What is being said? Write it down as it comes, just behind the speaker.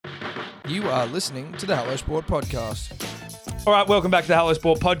You are listening to the Hello Sport Podcast. All right, welcome back to the Hello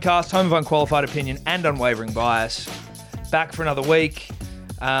Sport Podcast, home of unqualified opinion and unwavering bias. Back for another week,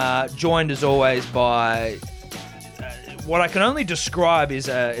 joined as always by what I can only describe is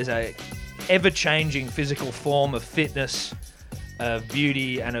a ever-changing physical form of fitness, of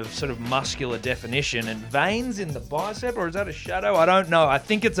beauty, and of sort of muscular definition. And veins in the bicep, or is that a shadow? I don't know. I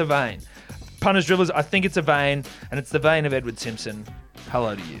think it's a vein. Punters, dribblers, I think it's a vein, and it's the vein of Edward Simpson.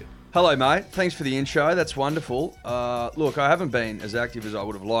 Hello to you. Hello, mate. Thanks for the intro. That's wonderful. Look, I haven't been as active as I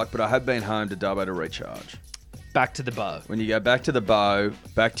would have liked, but I have been home to Dubbo to recharge. Back to the bow. When you go back to the bow,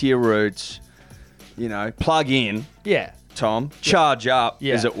 back to your roots, you know, plug in, Yeah. Tom, charge up,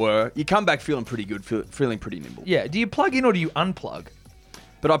 Yeah. as it were. You come back feeling pretty good, feeling pretty nimble. Yeah. Do you plug in or do you unplug?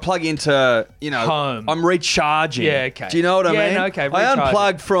 But I plug into, Home. I'm recharging. Yeah, okay. Do you know what I Yeah, mean? no, okay, I recharging.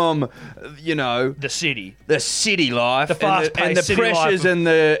 unplug from, The city. the city life, The fast-paced and the city life pressures of-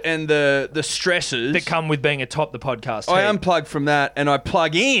 and the stresses That come with being atop the podcast. I team. unplug from that and I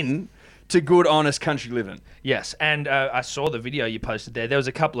plug in to good, honest country living. Yes, and I saw the video you posted there. There was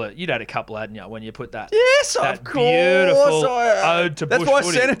you'd had a couple, hadn't you, when you put that? Yes, that of course. beautiful ode to That's bush why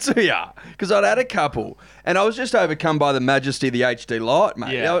footy. I sent it to you, because I'd had a couple. And I was just overcome by the majesty of the HD light,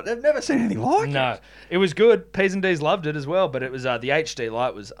 mate. Yeah. I've never seen anything like No, it was good. P's and D's loved it as well, but it was the HD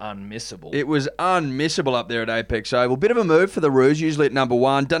light was unmissable. it. It was unmissable up there at Apex Oval. Bit of a move for the Roos, usually at number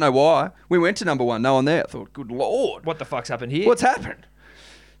one. Don't know why. We went to number one, no one there. I thought, good Lord. What the fuck's happened here? What's happened?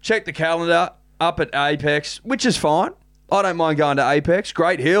 Check the calendar, up at Apex, which is fine. I don't mind going to Apex.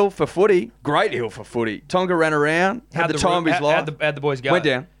 Great hill for footy. Great hill for footy. Tonga ran around, had the time of his life. How'd the boys go? Went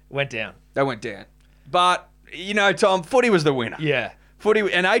down. Went down. They went down. But, Tom, footy was the winner. Yeah. Footy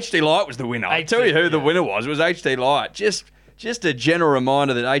and HD Light was the winner. I'll HD, tell you who the yeah. winner was. It was HD Light. Just a general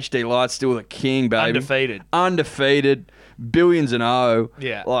reminder that HD Light's still the king, baby. Undefeated. Billions and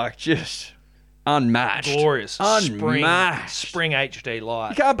Yeah. Like, just unmatched. Glorious. Unmatched. Spring HD light.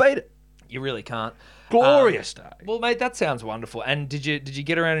 You can't beat it. You really can't. Glorious day. Well, mate, that sounds wonderful. And did you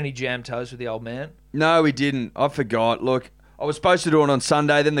get around any jam toast with the old man? No, we didn't. I forgot. Look, I was supposed to do it on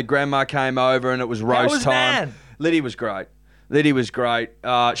Sunday. Then the grandma came over and it was roast was time. Nan? Liddy was great.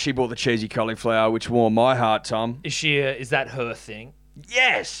 She bought the cheesy cauliflower, which warmed my heart, Tom. Is that her thing?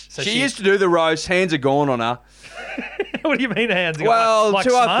 Yes. So she she- used to do the roast. Hands are gone on her. What do you mean hands? Well, like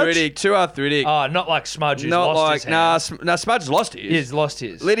too Smudge? arthritic. Oh, not like Smudge who's Not lost like, his hand. nah, Smudge's lost his. He's lost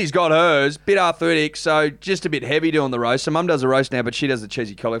his. Liddy's got hers. Bit arthritic, so just a bit heavy doing the roast. So Mum does the roast now, but she does the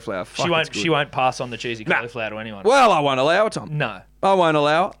cheesy cauliflower. Fuck, it's good. She won't pass on the cheesy Nah. cauliflower to anyone. Well, I won't allow it, Tom. No. I won't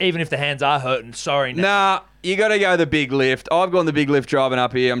allow it. Even if the hands are hurting, sorry. No. Nah, you got to go the big lift. I've gone the big lift driving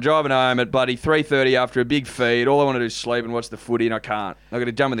up here. I'm driving home at bloody 3:30 after a big feed. All I want to do is sleep and watch the footy, and I can't. I've got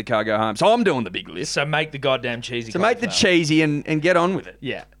to jump in the car, go home. So I'm doing the big lift. So make the goddamn cheesy So make the cauliflower. cheesy and get on with it.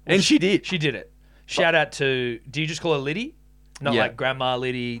 Yeah. And she did. She did it. Shout out to, do you just call her Liddy? Not Yeah. like Grandma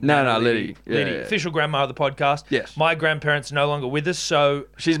Liddy. No, Nana Liddy. Yeah, Liddy. yeah. Official grandma of the podcast. Yes. My grandparents are no longer with us, so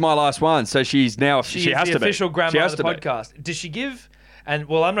She's my last one, so she's now she she is has the to be. official She grandma has of the to be. podcast. Does she give, and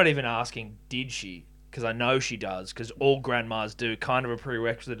well, I'm not even asking, did she? Because I know she does, because all grandmas do, kind of a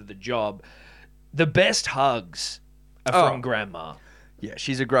prerequisite of the job. The best hugs are from grandma. Yeah,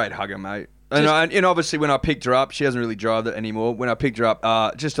 she's a great hugger, mate. And obviously, when I picked her up, she doesn't really drive it anymore. When I picked her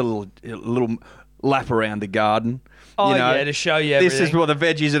up, just a little lap around the garden. Oh, you know, yeah, to show you This is everything. what the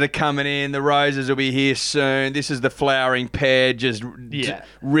veggies that are coming in. The roses will be here soon. This is the flowering pear just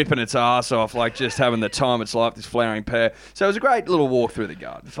ripping its ass off, like just having the time of its life, this flowering pear. So it was a great little walk through the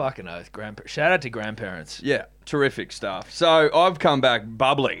garden. Fucking oath, shout out to grandparents. Yeah, terrific stuff. So I've come back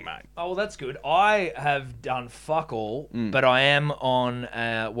bubbling, mate. Oh, well, that's good. I have done fuck all, but I am on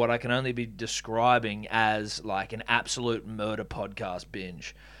what I can only be describing as like an absolute murder podcast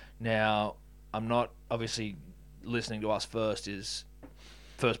binge. Now, I'm not obviously listening to us first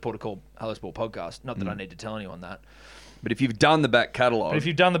port of call Hello Sport Podcast. Not that I need to tell anyone that. But if you've done the back catalogue... But if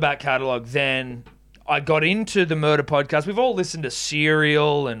you've done the back catalogue, then I got into the murder podcast. We've all listened to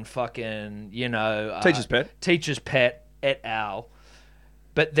Serial and fucking, Teacher's Pet et al.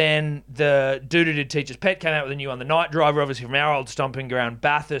 But then the dude who did Teacher's Pet came out with a new one, The Night Driver, obviously from our old stomping ground,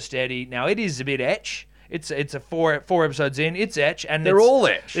 Bathurst Eddie. Now, it is a bit etch. It's a four episodes in. It's etch. And They're all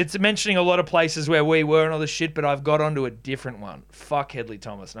etch. It's mentioning a lot of places where we were and all this shit, but I've got onto a different one. Fuck Headley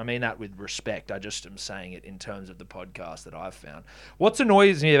Thomas. And I mean that with respect. I just am saying it in terms of the podcast that I've found. What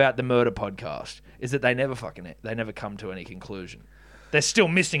annoys me about the murder podcast is that they never come to any conclusion. They're still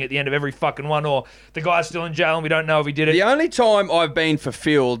missing at the end of every fucking one, or the guy's still in jail and we don't know if he did it. The only time I've been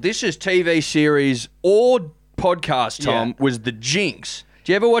fulfilled, this is TV series or podcast, Tom, was The Jinx.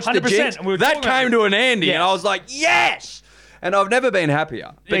 Do you ever watch The 100%, Jinx? and we were That talking about came it. to an ending, Yes. and I was like, yes! And I've never been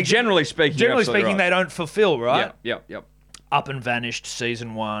happier. But Yeah, generally speaking, Generally you're absolutely speaking, right. they don't fulfill, right? Yep. Up and Vanished,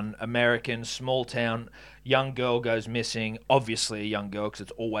 season 1, American, small town, young girl goes missing. Obviously a young girl, because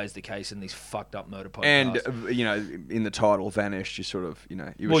it's always the case in these fucked up murder podcasts. And, in the title, Vanished, you sort of,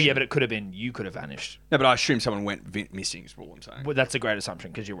 Well, yeah, but it could have been you could have vanished. No, but I assume someone went missing is all I'm saying. Well, that's a great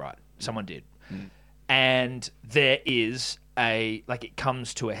assumption because you're right. Someone did. And there is it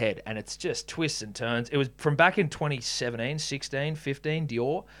comes to a head and it's just twists and turns. It was from back in 2017, 16, 15,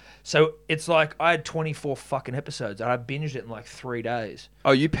 Dior. So it's like I had 24 fucking episodes and I binged it in like 3 days.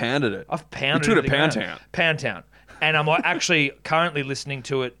 Oh, you pounded it. I've pounded You it. took it to Pound Town. Pound Town. And I'm actually currently listening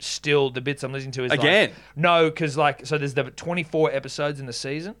to it still. The bits I'm listening to is Again? No, because so there's the 24 episodes in the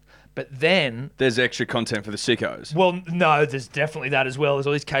season. But then... There's extra content for the sickos. Well, no, there's definitely that as well. There's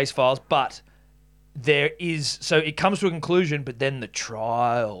all these case files. But there is... So it comes to a conclusion, but then the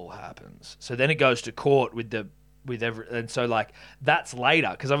trial happens. So then it goes to court and so that's later,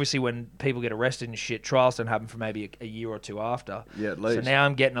 because obviously when people get arrested and shit, trials don't happen for maybe a year or two after. Yeah, at least. So now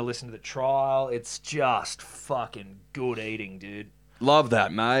I'm getting to listen to the trial. It's just fucking good eating, dude. Love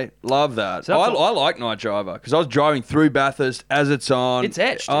that, mate. Love that. So I like Night Driver because I was driving through Bathurst as it's on. It's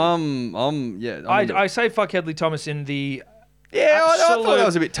etched, dude. I say fuck Hedley Thomas in the I thought that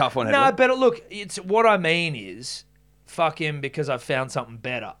was a bit tough on Hedley. No, but look, it's what I mean is fuck him because I've found something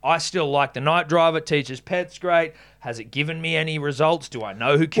better. I still like the Night Driver. Teacher's Pet's great. Has it given me any results? Do I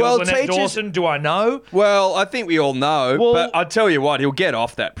know who killed Lynette Dawson? Do I know? Well, I think we all know. Well- but I tell you what, he'll get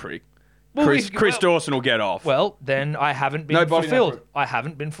off that prick. Well, Chris Dawson will get off. Well, then I haven't been No body, no fulfilled. proof. I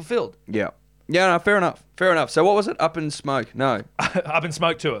haven't been fulfilled. Yeah. Yeah, no, fair enough. Fair enough. So what was it? Up in Smoke? No. Up in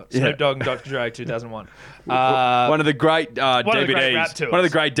Smoke Tour. Snoop Dogg and Dr. Dre, 2001. one of the great of the great DVDs. rap tours. One of the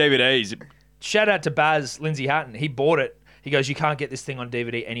great DVDs. Shout out to Baz Lindsay Hatton. He bought it. He goes, you can't get this thing on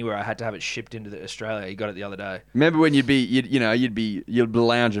DVD anywhere. I had to have it shipped into Australia. He got it the other day. Remember when you'd be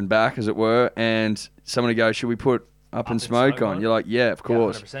lounging back, as it were, and someone would go, "Should we put Up in Smoke on?" You're like, "Yeah, of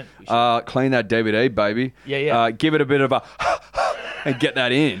course." 100% we should. Clean that DVD, baby. Yeah. Give it a bit of a and get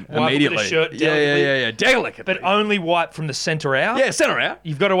that in Wipe a bit of immediately. shirt Yeah. Delicate. But only wipe from the centre out. Yeah, center out.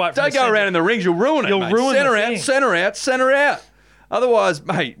 You've got to wipe from Don't the go centre. around in the rings. You'll ruin it. You'll mate. ruin center the out. thing. Center out. Otherwise,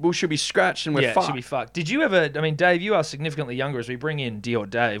 mate, we should be scratched and we're Yeah, it fucked. should be fucked. Did you ever... I mean, Dave, you are significantly younger as we bring in Dior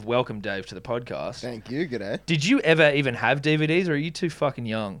Dave. Welcome, Dave, to the podcast. Thank you. G'day. Did you ever even have DVDs, or are you too fucking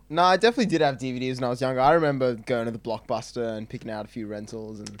young? No, I definitely did have DVDs when I was younger. I remember going to the Blockbuster and picking out a few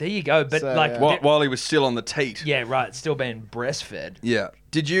rentals. And There you go. But So, like... yeah. While he was still on the teat. Yeah, right. Still being breastfed. Yeah.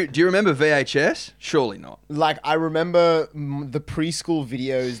 Do you remember VHS? Surely not. like, I remember the preschool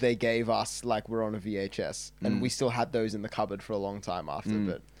videos they gave us, like, were on a VHS. And we still had those in the cupboard for a long time after.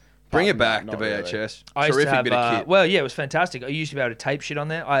 But Bring it apart back, from the that, not really. VHS. I used Terrific to have, bit of kit. well, yeah, it was fantastic. I used to be able to tape shit on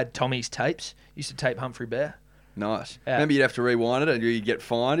there. I had Tommy's tapes. Used to tape Humphrey Bear. Nice. Yeah. Remember, you'd have to rewind it and you'd get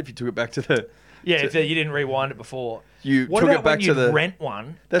fined if you took it back to the... Yeah, if you didn't rewind it before. You What took about it back when to you'd the... rent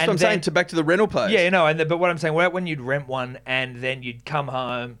one? That's and what I'm saying, then- to back to the rental place. Yeah, no, but what I'm saying, what about when you'd rent one and then you'd come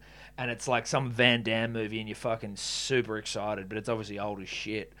home and it's like some Van Damme movie and you're fucking super excited, but it's obviously old as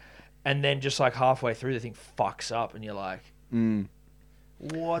shit. And then just like halfway through, the thing fucks up and you're like,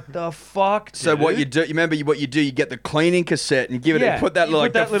 what the fuck, dude? So what you do, you remember what you do, you get the cleaning cassette and you give it, Yeah, you put that you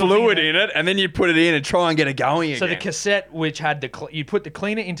put that the little fluid thing in it, and then you put it in and try and get it going So again. the cassette, which had you put the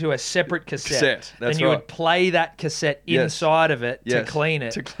cleaner into a separate cassette. Cassette, that's then you right. would play that cassette Yes. inside of it Yes, to clean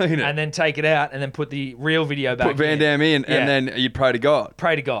it. And then take it out and then put the real video back Put Van Damme in, Yeah. and then you'd pray to God.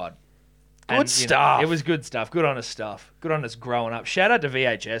 Pray to God. Good And, you know, stuff. it was good stuff. Good on us stuff. Good on us growing up. Shout out to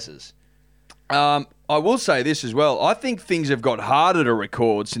VHSs. I will say this as well. I think things have got harder to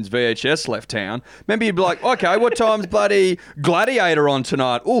record since VHS left town. Remember, you'd be like, okay, what time's bloody Gladiator on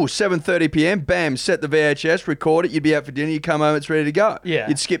tonight? Oh, 7:30 p.m. Bam, set the VHS, record it. You'd be out for dinner. You come home, it's ready to go. Yeah.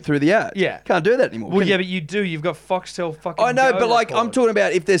 You'd skip through the ads. Yeah. Can't do that anymore. Well, can yeah, you? but you do. You've got Foxtel fucking I know, Go but like, record. I'm talking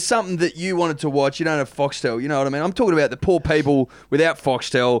about if there's something that you wanted to watch, you don't have Foxtel. You know what I mean? I'm talking about the poor people without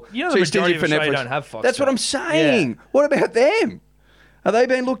Foxtel. You know the So majority stingy of Australia don't have Foxtel. That's what I'm saying. Yeah. What about them? Are they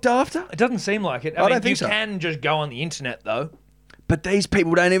being looked after? It doesn't seem like it. I I mean, don't think you so. can just go on the internet, though. But these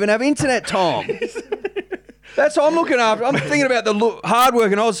people don't even have internet, Tom. That's what I'm looking after. I'm thinking about the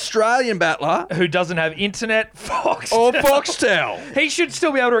hard-working Australian battler Who doesn't have internet? Foxtel. or Foxtel. He should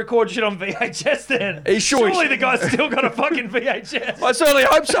still be able to record shit on VHS then. He sure Surely should. the guy's still got a fucking VHS. I certainly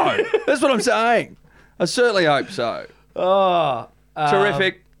hope so. That's what I'm saying. I certainly hope so. Oh,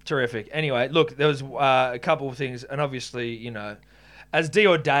 Terrific. Terrific. Anyway, look, there was a couple of things, and obviously, you know, as D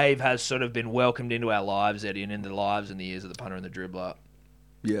or Dave has sort of been welcomed into our lives, Eddie, and into the lives and the ears of the punter and the dribbler,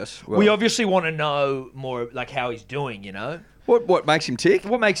 Yes. Well, we obviously want to know more, like, how he's doing, you know? what makes him tick?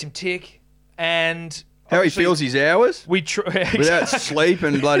 What makes him tick? And How he obviously feels his hours we without sleep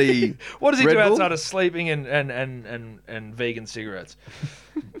and bloody. What does he Red do Bull? outside of sleeping and vegan cigarettes?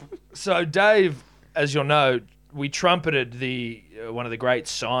 So Dave, as you'll know, we trumpeted the one of the great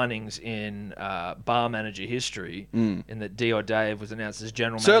signings in bar manager history, in that Dior Dave was announced as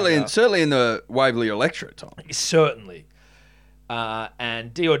general manager. Certainly in the Waverley electorate, Tom. Certainly.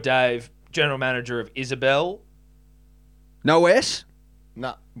 And Dior Dave, general manager of Isabel. No S?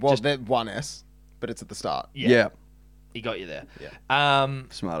 No, well, they're one S, but it's at the start. Yeah. He got you there. Yeah.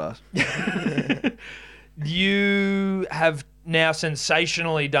 Smart ass. You have now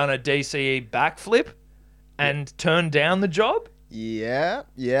sensationally done a DCE backflip and turned down the job? Yeah,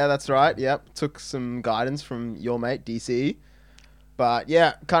 that's right. Yep, took some guidance from your mate DCE, but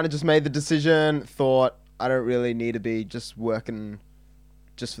yeah, kind of just made the decision. Thought I don't really need to be just working,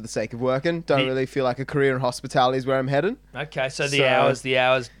 just for the sake of working. Don't really feel like a career in hospitality is where I'm headed. Okay, so the hours.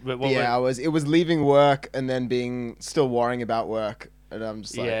 Hours. It was leaving work and then being still worrying about work, and I'm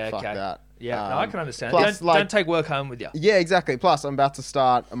just like, fuck that. Yeah, no, I can understand. Plus, Don't take work home with you. Yeah, exactly. Plus, I'm about to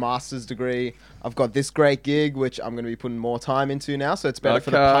start a master's degree. I've got this great gig, which I'm going to be putting more time into now, so it's better for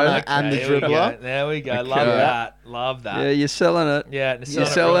the punter and the dribbler. There we go. Okay. Love that. Yeah, you're selling it. Yeah, You're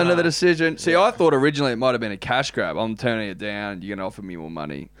selling the decision. See, I thought originally it might have been a cash grab. I'm turning it down. You're going to offer me more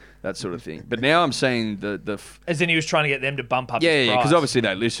money, that sort of thing. But now I'm seeing as in he was trying to get them to bump up his price. Yeah, because obviously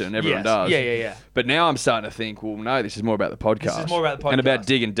they listen. Everyone does. Yeah. But now I'm starting to think, well, no, this is more about the podcast. This is more about the podcast. And about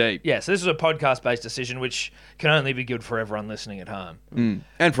digging deep. Yeah, so this is a podcast-based decision, which can only be good for everyone listening at home.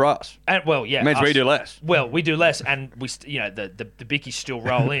 And for us. And well, yeah, It means we us. do less. Well, we do less, and the bickies still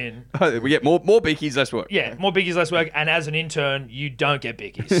roll in. We get more bickies, less work. Yeah, more bickies, less work. And as an intern, you don't get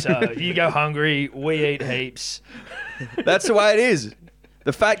bickies. So you go hungry, we eat heaps. That's the way it is.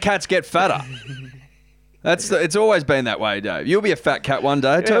 The fat cats get fatter. It's always been that way, Dave. You'll be a fat cat one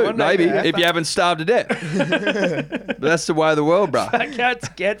day too, one day, maybe, yeah. if you haven't starved to death. But that's the way of the world, bro. Fat cats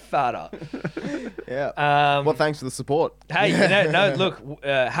get fatter. Yeah. Well, thanks for the support. Hey, look,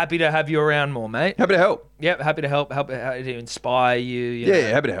 happy to have you around more, mate. Happy to help. Yep, happy to help to inspire you. Yeah,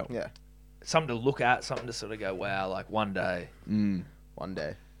 happy to help. Yeah. Something to look at, something to sort of go, wow, like one day. One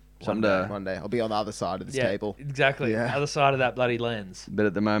day. Someday. One day. I'll be on the other side of this table. Exactly. Yeah. Other side of that bloody lens. But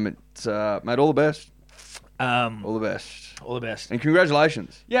at the moment, mate, all the best. All All the best. the best. And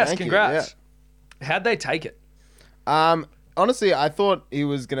congratulations. Yes, Thank you, congrats. How'd they take it? Honestly, I thought he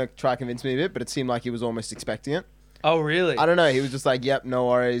was going to try to convince me a bit, but it seemed like he was almost expecting it. Oh, really? I don't know. He was just like, yep, no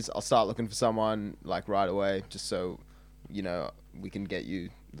worries. I'll start looking for someone like right away just so, we can get you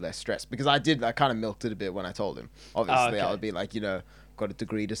less stress. Because I kind of milked it a bit when I told him. Obviously, I would be like, got a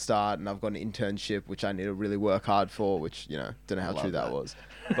degree to start and I've got an internship, which I need to really work hard for, which, don't know how true that was.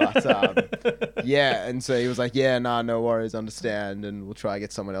 But, yeah. And so he was like, yeah, nah, no worries. Understand. And we'll try to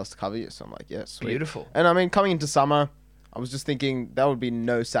get someone else to cover you. So I'm like, yeah, sweet. Beautiful. And I mean, coming into summer, I was just thinking that would be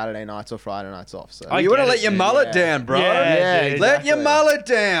no Saturday nights or Friday nights off. So You want to get let it, your dude. mullet down, bro. Yeah, dude. Let your exactly. mullet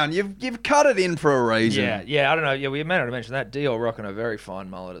down. You've cut it in for a reason. Yeah, I don't know. Yeah, we may not have mentioned that. Dior rocking a very fine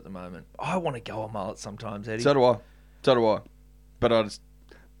mullet at the moment. I want to go a mullet sometimes, Eddie. So do I. But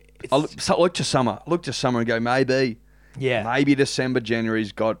I look to summer. I look to summer and go, maybe December,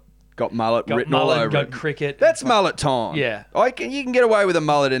 January's got mullet got written mullet, all over got it. cricket. That's mullet time. Yeah. You can get away with a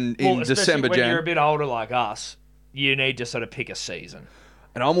mullet in Well, especially December, when you're a Jan. bit older like us, you need to sort of pick a season.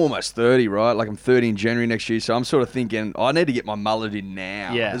 And I'm almost 30, right? Like I'm 30 in January next year, so I'm sort of thinking I need to get my mullet in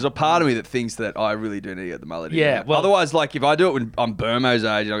now. Yeah. There's a part of me that thinks that I really do need to get the mullet in. Yeah, now. well- Otherwise, like if I do it when I'm Burmo's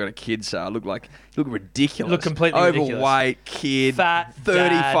age and I've got a kid, so I look ridiculous. Look completely overweight ridiculous. kid, Fat 30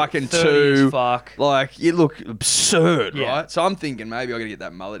 dad, fucking 30 as two. fuck. Like you look absurd, Yeah. right? So I'm thinking maybe I got to get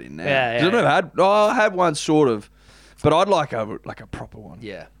that mullet in now. Yeah, 'Cause I've never I had one sort of, but I'd like a proper one.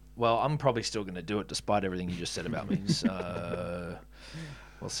 Yeah. Well, I'm probably still going to do it despite everything you just said about me. So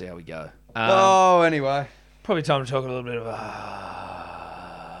we'll see how we go. Anyway. Probably time to talk a little bit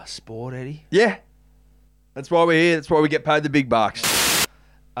of sport, Eddie. Yeah. That's why we're here. That's why we get paid the big bucks.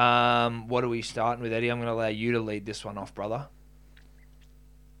 What are we starting with, Eddie? I'm going to allow you to lead this one off, brother.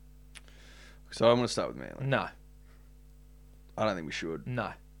 So I'm going to start with Manly. No. I don't think we should.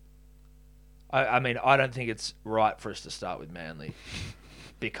 No. I mean, I don't think it's right for us to start with Manly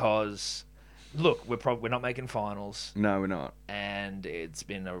because, look, we're not making finals, No, we're not. and it's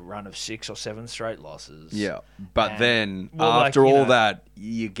been a run of 6 or 7 straight losses. Yeah. But And- then, well, after like, you all know, that,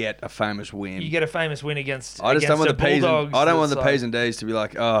 you get a famous win. You get a famous win against. I just don't want the against P's Bulldogs. I don't want the that's P's and D's to be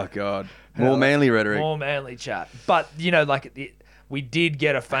like, oh, God, more Manly rhetoric. More Manly chat. But, we did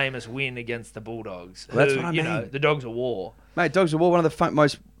get a famous win against the Bulldogs. Well, that's who, what I mean. the Dogs of War. Mate, Dogs of War, one of the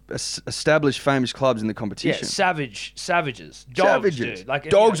most established, famous clubs in the Yeah, competition. savages. Dogs, dude. Like,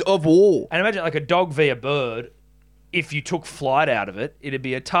 Dogs of war. And imagine like a dog v a bird. If you took flight out of it, it'd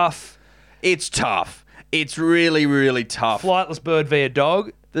be a tough It's tough. It's really, really tough. flightless bird v a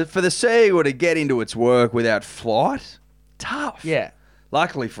dog. For the seagull to get into its work without flight, tough. Yeah.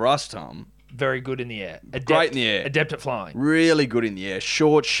 Luckily for us, Tom, Very good in the air. Great in the air. Adept at flying. really good in the air.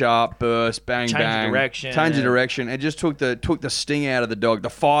 Short, sharp burst, bang, Change of bang. direction. Change of direction. It just took the sting out of the dog, the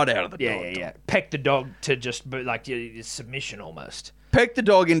fight out of the Yeah, dog. yeah, yeah. Peck the dog to just be like submission almost. Pecked the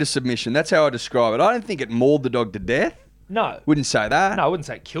dog into submission. That's how I describe it. I don't think it mauled the dog to death. No. Wouldn't say that. No, I wouldn't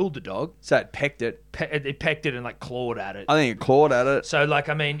say it killed the dog. Say it pecked it. It pecked it and like clawed at it. I think it clawed at it. So like,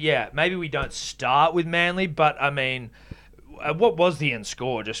 I mean, yeah, maybe we don't start with Manly, but I mean, what was the end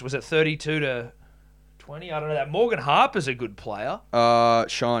score? Just was it 32-20? I don't know. That Morgan Harper's a good player.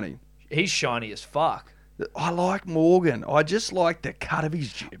 Shiny. He's shiny as fuck. I like Morgan. I just like the cut of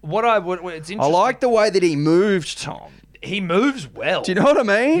his jib. It's interesting. I like the way that he moved, Tom. He moves well. Do you know what I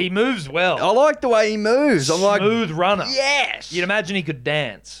mean? He moves well. I like the way he moves. I'm like, Smooth runner. yes. You'd imagine he could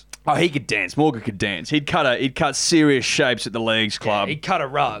dance. Oh, he could dance. Morgan could dance. He'd cut serious shapes at the Leagues Club. He cut a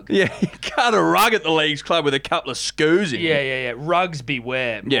rug. Yeah, he cut a rug at the Leagues Club with a couple of scoos in. Yeah. Rugs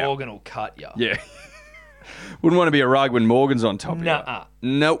beware. Yeah. Morgan will cut you. Yeah. Wouldn't want to be a rug when Morgan's on top of Nuh-uh. you.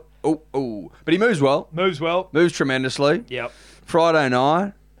 Nope. Oh. But he moves well. Moves well. Moves tremendously. Yep. Friday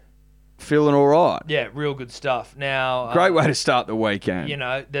night, feeling all right. Yeah, real good stuff. Now, Great way to start the weekend. you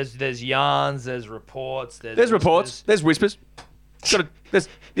know, there's yarns, there's reports, There's reports. There's whispers. Got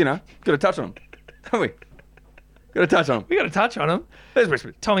to touch on them. Don't we? Got to touch on them. We got to touch on him. There's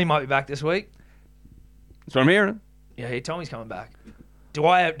whispers. Tommy might be back this week. That's what I'm hearing. Yeah, Tommy's coming back. Do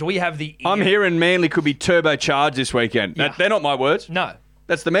we have the? I'm hearing Manly could be turbocharged this weekend. Yeah. They're not my words. No,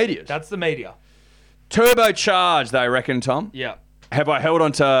 That's the media's. that's the media. Turbocharged, they reckon, Tom. Yeah. Have I held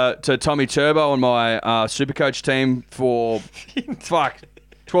on to Tommy Turbo on my Supercoach team for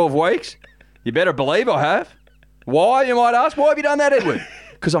 12 weeks? You better believe I have. Why, you might ask? Why have you done that, Edward?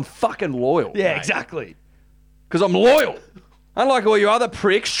 Because I'm fucking loyal. Yeah, exactly. Because I'm loyal. Unlike all you other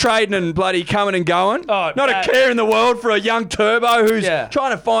pricks trading and bloody coming and going. Oh, Not a care in the world for a young Turbo who's Yeah.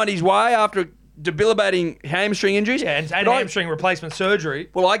 trying to find his way after debilitating hamstring injuries. Yeah, and But I- hamstring replacement surgery,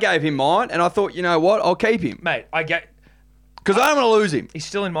 Well, I gave him mine, and I thought, you know what? I'll keep him. mate. Because I don't want to lose him. He's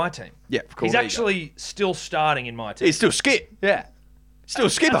still in my team. Yeah, cool. He's there you go. actually still starting in my team. He's still skip. Yeah. Still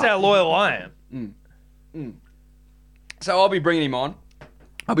skipper. That's how loyal I am. So I'll be bringing him on.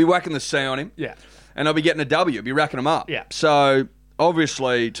 I'll be whacking the C on him. Yeah. And I'll be getting a W. I'll be racking them up. Yeah. So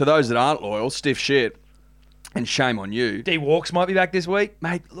obviously, to those that aren't loyal, stiff shit. And shame on you. D Walks might be back this week.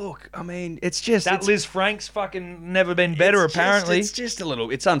 Mate, look, I mean, it's just... That it's, Liz Frank's fucking never been better, apparently. It's just a little...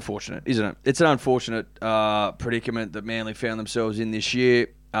 It's unfortunate, isn't it? It's an unfortunate predicament that Manly found themselves in this year.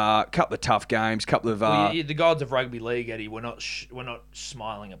 Couple of tough games, couple of... Well, the gods of rugby league, Eddie, we're not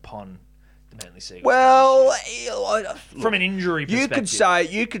smiling upon the Manly Seagulls. well, from an injury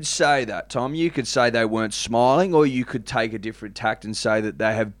perspective. you could say that, Tom. You could say they weren't smiling, or you could take a different tact and say that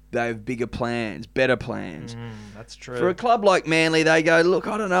they have bigger plans, better plans. That's true. For a club like Manly, they go, look,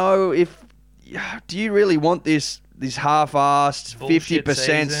 I don't know if do you really want this half-assed Bullshit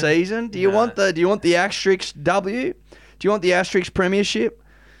 50% season? Do you No. want the Asterix W? Do you want the Asterix Premiership?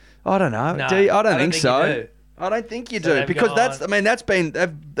 I don't know. No, Do you? I don't think you so. do. I don't think you So do they've because gone- that's been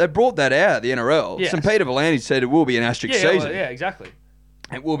they've brought that out the NRL. Yes. St. Peter V'landys said it will be an Asterix yeah, season. yeah, exactly.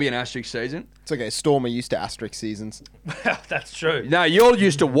 It will be an Asterix season. It's okay. Storm are used to asterisk seasons. That's true. No, you're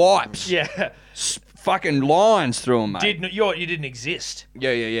used to wipes. Yeah. Fucking lines through them, mate. You didn't exist.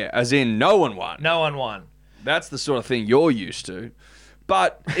 Yeah. As in, no one won. No one won. That's the sort of thing you're used to.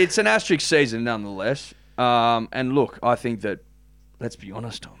 But it's an asterisk season nonetheless. And look, I think that, let's be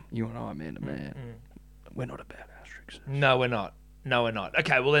honest, Tom, you and I, man to man, we're not about asterisks. No, we're not.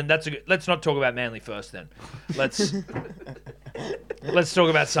 Okay, well then let's not talk about Manly first then. Let's talk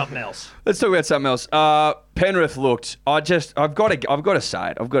about something else. Let's talk about something else. Penrith looked. I've got to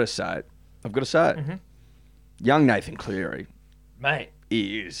say it. Young Nathan Cleary Mate.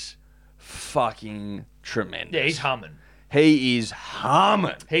 is fucking tremendous. Yeah, he's humming. He is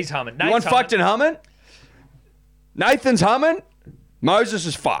humming. He's humming. You want fucked and humming? Nathan's humming. Moses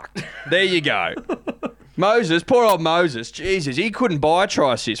is fucked. There you go. Moses, poor old Moses. Jesus, he couldn't buy a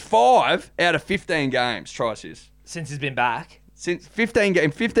try assist. 5 out of 15 games try assists. Since he's been back. Since 15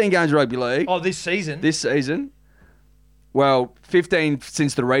 games of rugby league. Oh, this season. This season. Well, 15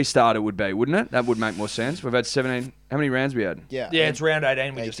 since the restart it would be, wouldn't it? That would make more sense. We've had 17. How many rounds we had? Yeah. Yeah, it's round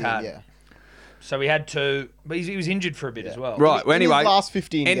 18 we just 18, had. Yeah. So we had 2, but he was injured for a bit as well. Right. Well, In his anyway, last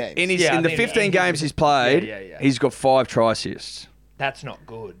 15 games. in Yeah, I the mean, 15 and- games he's played, Yeah. he's got 5 try assists. That's not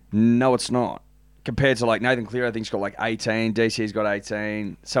good. No, it's not. Compared to like Nathan Cleary, I think he's got like 18. DC's got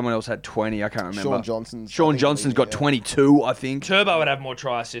 18. Someone else had 20. I can't remember. Sean Johnson's got 22, I think. Turbo would have more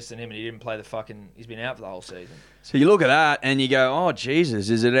try assists than him, and he didn't play he's been out for the whole season. So you look at that and you go, oh,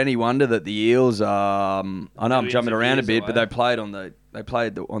 Jesus, is it any wonder that the Eels I know I'm jumping around a bit, but they played on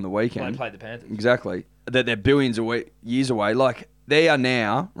the weekend. They played the Panthers. Exactly. That they're billions of years away. Like, they are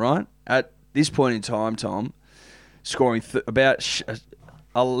now, right, at this point in time, Tom, scoring about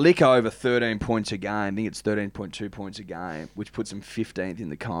a lick over 13 points a game. I think it's 13.2 points a game, which puts them 15th in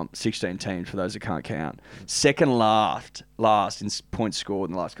the comp, 16 teams for those that can't count. Second last in points scored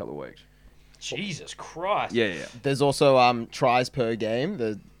in the last couple of weeks. Jesus Christ. Yeah. There's also tries per game.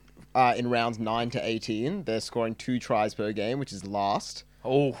 In rounds 9 to 18, they're scoring 2 tries per game, which is last.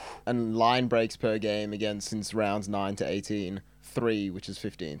 Oh. And line breaks per game, again, since rounds 9 to 18, 3, which is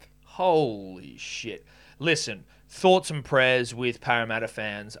 15th. Holy shit. Listen, thoughts and prayers with Parramatta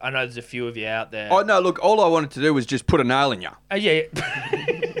fans. I know there's a few of you out there. Oh, no, look, all I wanted to do was just put a nail in you. Yeah.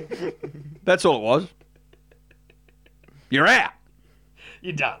 That's all it was. You're out.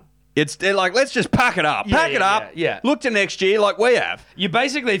 You're done. They're like, let's just pack it up. Pack it up. Yeah. Look to next year like we have. You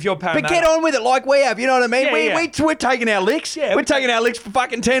basically, if you're Parramatta... But get on with it like we have, you know what I mean? Yeah, We're taking our licks. Yeah, we're taking our licks for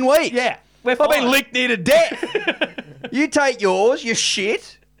fucking 10 weeks. Yeah. I've been licked near to death. You take yours, you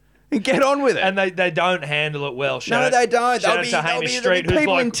shit, and get on with it. And they don't handle it well. No, they don't. Shout out to Hamish Street, who's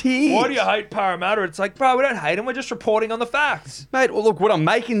people like, in tears. why do you hate Parramatta? It's like, bro, we don't hate them. We're just reporting on the facts. Mate, well, look, what I'm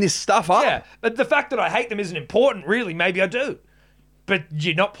making this stuff up. Yeah, but the fact that I hate them isn't important, really. Maybe I do. But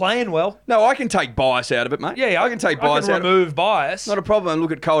you're not playing well. No, I can take bias out of it, mate. Yeah, I can take bias out of it. remove bias. Not a problem.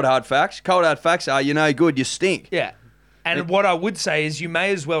 Look at cold, hard facts. Cold, hard facts are, you're no good, you stink. Yeah. And what I would say is you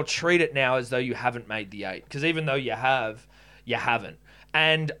may as well treat it now as though you haven't made the 8. Because even though you have, you haven't.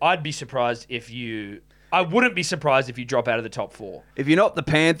 And I'd be surprised I wouldn't be surprised if you drop out of the top 4. If you're not the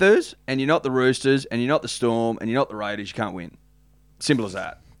Panthers, and you're not the Roosters, and you're not the Storm, and you're not the Raiders, you can't win. Simple as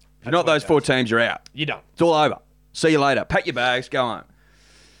that. If you're not those 4 teams, you're out. You don't. It's all over. See you later. Pack your bags, go home.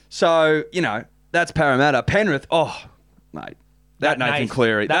 So, that's Parramatta. Penrith, mate. That Nathan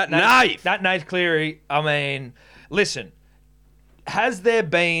Cleary. That Nathan Cleary, I mean, listen, has there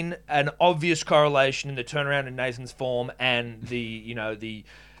been an obvious correlation in the turnaround in Nathan's form and the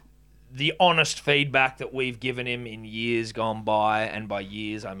honest feedback that we've given him in years gone by, and by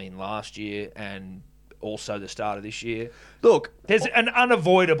years I mean last year and also the start of this year? Look, there's an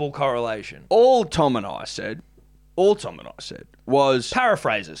unavoidable correlation. All Tom and I said was...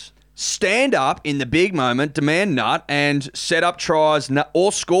 Paraphrases. Stand up in the big moment, demand nut, and set up tries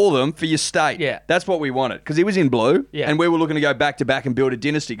or score them for your state. Yeah. That's what we wanted. Because he was in blue, yeah, and we were looking to go back-to-back and build a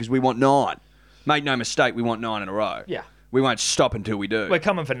dynasty because we want 9. Make no mistake, we want 9 in a row. Yeah. We won't stop until we do. We're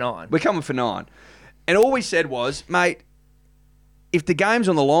coming for 9. And all we said was, mate, if the game's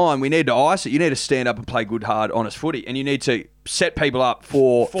on the line, we need to ice it. You need to stand up and play good, hard, honest footy. And you need to set people up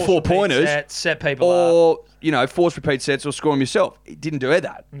for 4-pointers. Set people up. Or, force repeat sets or score them yourself. He didn't do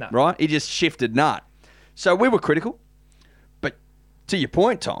that, right? He just shifted nut. So we were critical. But to your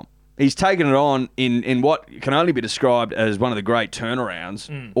point, Tom, he's taken it on in what can only be described as one of the great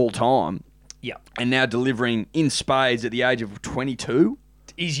turnarounds all time. Yeah. And now delivering in spades at the age of 22.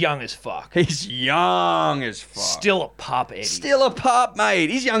 He's young as fuck. Still a pup, Eddie. Still a pup, mate.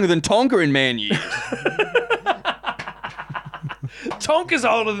 He's younger than Tonka in man years. Tonka's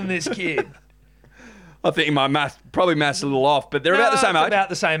older than this kid. I think my math's a little off, but they're about the same age. About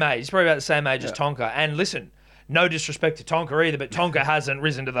the same age. He's probably about the same age as Tonka. And listen, no disrespect to Tonka either, but Tonka hasn't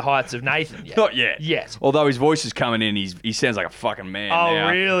risen to the heights of Nathan yet. Not yet. Yes. Although his voice is coming in, he sounds like a fucking man now.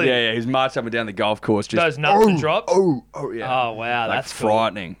 Really? Yeah. He's marched up and down the golf course. Just, those nuts and drops? Yeah. Oh, wow. Like that's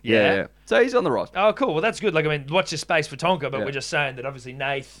frightening. Cool. Yeah. So he's on the roster. Oh, cool. Well, that's good. Like, I mean, watch this space for Tonka, but we're just saying that obviously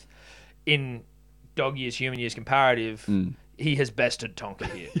Nath, in dog years, human years comparative, he has bested Tonka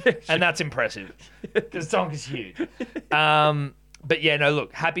here. And that's impressive because Tonka's huge. But yeah, no,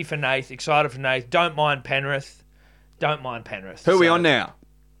 look, happy for Nath, excited for Nath. Don't mind Penrith. Who are we on now?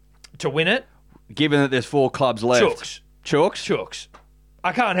 To win it? Given that there's 4 clubs left. Chooks?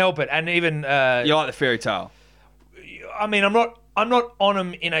 I can't help it. And even... you like the fairy tale? I mean, I'm not on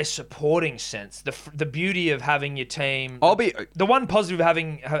them in a supporting sense. The beauty of having your team... The one positive of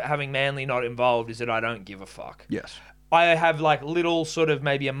having Manly not involved is that I don't give a fuck. Yes. I have like little sort of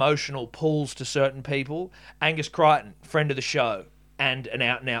maybe emotional pulls to certain people. Angus Crichton, friend of the show, and an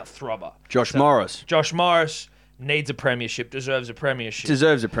out-and-out throbber. Josh Morris needs a premiership, deserves a premiership.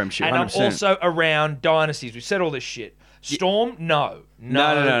 100%. And I'm also around dynasties. We've said all this shit. Storm, no.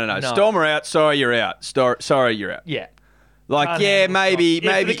 No. Storm are out. Sorry, you're out. Sorry, you're out. Yeah. Like, Can't yeah, handle maybe, Scott.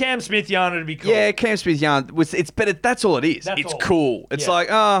 Yeah, for maybe. the Cam Smith yarn, it'd be cool. Yeah, Cam Smith yarn but that's all it is. That's it's all. cool. It's Yeah. like,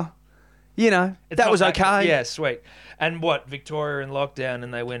 that Not was okay. Yeah, sweet. And what? Victoria in lockdown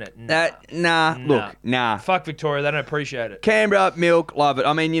and they win it? Nah. Fuck Victoria. They don't appreciate it. Canberra milk, love it.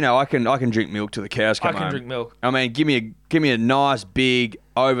 I mean, I can drink milk till the cows come home. I can drink milk. I mean, give me a nice big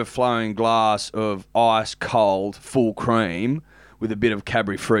overflowing glass of ice cold full cream with a bit of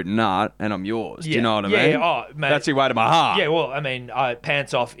Cadbury fruit and nut, and I'm yours. Do you know what I mean? Yeah. Oh, mate. That's the way to my heart. Yeah. Well, I mean,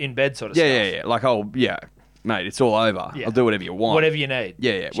 pants off in bed sort of Yeah, stuff. yeah. Like, mate, it's all over. Yeah. I'll do whatever you want. Whatever you need.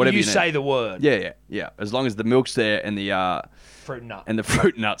 Yeah. Whatever you need. say the word. Yeah. As long as the milk's there and the Fruit and nut. and the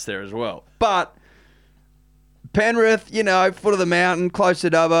fruit and nuts there as well. But Penrith, foot of the mountain, close to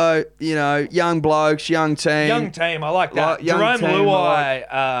Dubbo, young blokes, young team. Young team. I like that. Like, young Jerome team,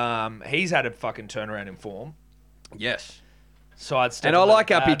 Luai, he's had a fucking turnaround in form. Yes. Sidestep. And I like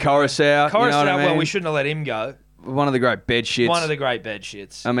Appy Coruscant. Coruscant, you know what I mean? well, we shouldn't have let him go. One of the great bed shits. One of the great bed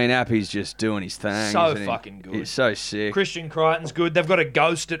shits. I mean, Appy's just doing his thing. So isn't he? fucking good. He's so sick. Christian Crichton's good. They've got a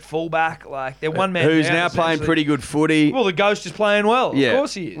ghost at fullback. Like, they're one man Who's down, now playing essentially. pretty good footy. Well, the ghost is playing well. Yeah. Of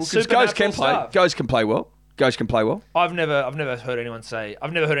course he is. Well, 'cause Ghost can Supernatural play. stuff. Ghost can play well. Ghost can play well. I've never heard anyone say.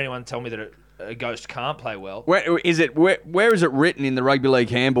 I've never heard anyone tell me that a ghost can't play well. Where is it written in the rugby league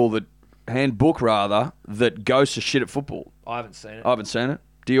handbook that ghosts are shit at football? I haven't seen it. I haven't seen it.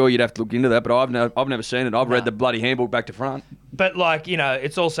 Dior, you'd have to look into that, but I've never seen it. I've read the bloody handbook back to front. But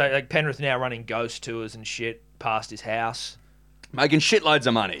it's also like Penrith now running ghost tours and shit past his house. Making shitloads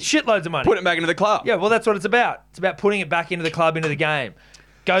of money. Shitloads of money. Put it back into the club. Yeah, well, that's what it's about. It's about putting it back into the club, into the game.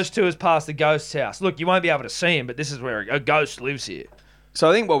 Ghost tours past the ghost's house. Look, you won't be able to see him, but this is where a ghost lives here. So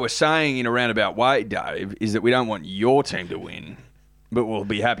I think what we're saying in a roundabout way, Dave, is that we don't want your team to win, but we'll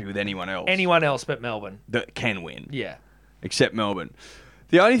be happy with anyone else. Anyone else but Melbourne. That can win. Yeah. Except Melbourne.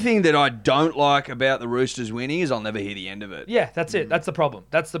 The only thing that I don't like about the Roosters winning is I'll never hear the end of it. Yeah, that's it. That's the problem.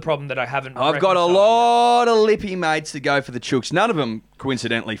 That's the problem that I haven't. I've got a reconciled lot of lippy mates that go for the Chooks. None of them,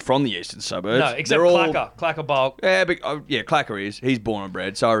 coincidentally, from the eastern suburbs. yet. No, except They're all- Clacker. Clacker Bulk. Yeah, but Clacker is. He's born and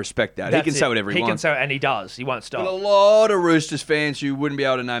bred, so I respect that. That's He can say it. whatever he He can wants. say, and he does. He won't But a stop. lot of Roosters fans who wouldn't be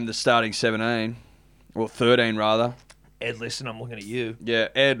able to name the starting 17, or 13 rather. Ed, listen, I'm looking at you. Yeah,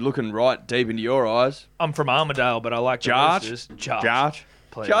 Ed, looking right deep into your eyes. I'm from Armidale, but I like the Jarch? Roosters. Jarch. Jarch.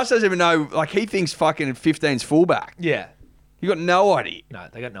 Please. Jarch doesn't even know, like, he thinks fucking 15's fullback. Yeah. You got no idea. No,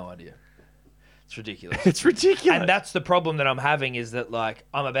 they got no idea. It's ridiculous. It's ridiculous. And that's the problem that I'm having is that, like,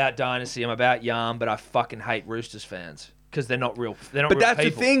 I'm about Dynasty, I'm about Yarn, but I fucking hate Roosters fans because they're not real. They're not But real that's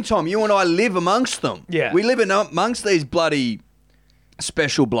people. the thing, Tom. You and I live amongst them. Yeah. We live amongst these bloody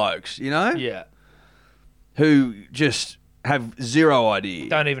special blokes, Yeah. who just have zero idea.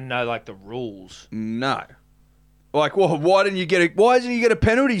 Don't even know, like, the rules. No. Like, well, why didn't you get a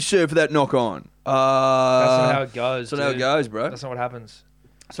penalty, sir, for that knock on? That's not how it goes. That's not how it dude. goes, bro. That's not what happens.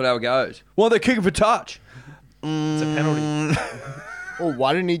 That's not how it goes. Well, they're kicking for touch. It's a penalty. Or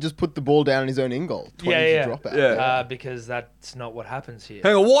why didn't he just put the ball down in his own in goal? 20 Yeah. to drop out. Yeah. Because that's not what happens here.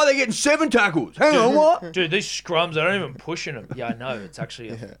 Hang on, why are they getting 7 tackles? Hang on, what? Dude, these scrums, I don't even pushing them. Yeah, I know. It's actually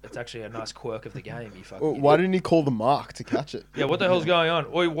a nice quirk of the game. You fucking Or why didn't he call the mark to catch it? Yeah, what the hell's going on?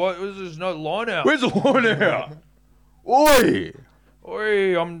 Oi, what? There's no line out. Where's the line out? Oi!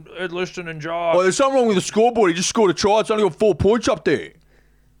 Oi, I'm Ed Liston and Josh. Oh, there's something wrong with the scoreboard. He just scored a try. It's only got 4 points up there.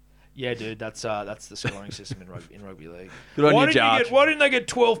 Yeah, dude, that's the scoring system in rugby league. Good on you, Jarch. Why didn't they get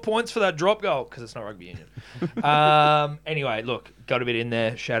 12 points for that drop goal? Because it's not rugby union. Anyway, look, got a bit in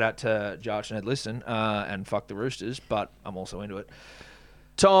there. Shout out to Jarch and Ed Liston and fuck the Roosters, but I'm also into it.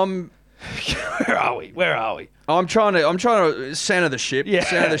 Tom, Where are we? I'm trying to center the ship. Yeah,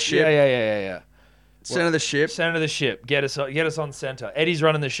 Center the ship. Yeah. Center the ship. Center the ship. Get us on center. Eddie's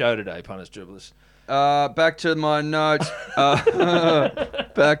running the show today, punters, dribblers. Back to my notes.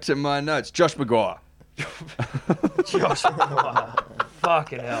 Josh Maguire. Josh,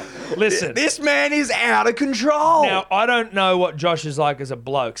 fucking hell. Listen. This man is out of control. Now, I don't know what Josh is like as a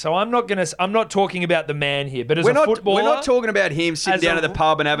bloke, so I'm not talking about the man here, but as we're a not footballer... We're not talking about him sitting as down a- at the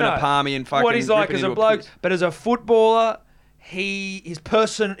pub and having no, a palmy and fucking what he's like ripping as a into bloke, piss. but as a footballer, his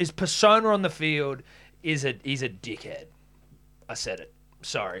persona on the field he's a dickhead. I said it.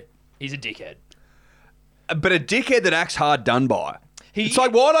 Sorry. He's a dickhead. But a dickhead that acts hard done by. He- It's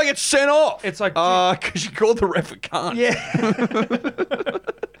like, why did I get sent off? It's like- because you called the ref a cunt. Yeah.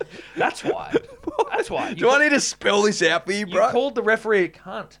 That's why. That's why. Do I need to spell this out for you, You bro? called the referee a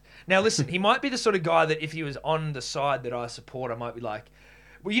cunt. Now, listen, he might be the sort of guy that if he was on the side that I support, I might be like,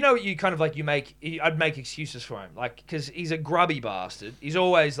 well, you know, you kind of like I'd make excuses for him, like because he's a grubby bastard. He's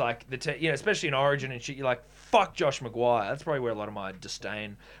always like especially in Origin and shit. You're like, fuck Josh Maguire. That's probably where a lot of my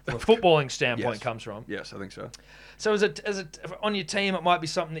disdain from a footballing standpoint Yes. comes from. Yes, I think so. So as a on your team, it might be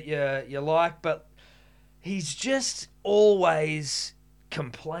something that you like, but he's just always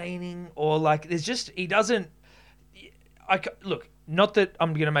complaining or like there's just he doesn't. Look, not that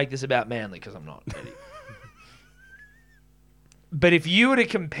I'm going to make this about Manly because I'm not. But if you were to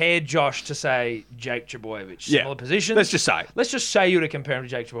compare Josh to, say, Jake Trbojevic, similar positions. Let's just say you were to compare him to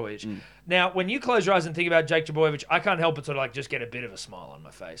Jake Trbojevic. Now, when you close your eyes and think about Jake Trbojevic, I can't help but sort of like just get a bit of a smile on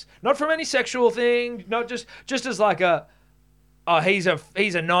my face. Not from any sexual thing, not just as like he's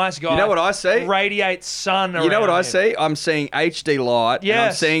a nice guy. You know what I see? Radiates sun around You know what I him. see? I'm seeing HD light.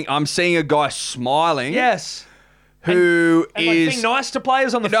 Yes. And I'm seeing a guy smiling. Yes. Who And like being nice to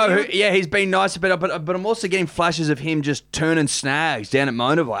players on the field. He's been nice, but I'm also getting flashes of him just turning snags down at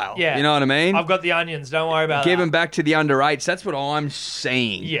Monavale. Yeah. You know what I mean? I've got the onions. Don't worry about Give that. him back to the under 8s. That's what I'm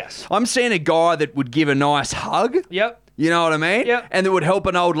seeing. Yes. I'm seeing a guy that would give a nice hug. Yep. You know what I mean? Yep. And that would help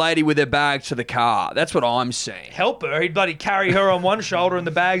an old lady with her bags to the car. That's what I'm seeing. Help her. He'd bloody carry her on one shoulder and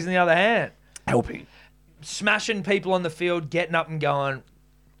the bags in the other hand. Helping. Smashing people on the field, getting up and going,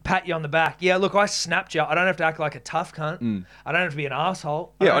 pat you on the back. Yeah, look, I snapped you. I don't have to act like a tough cunt. I don't have to be an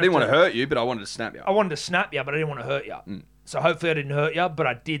asshole. Yeah, I didn't want to hurt you, but I wanted to snap you. I wanted to snap you, but I didn't want to hurt you. So hopefully I didn't hurt you, but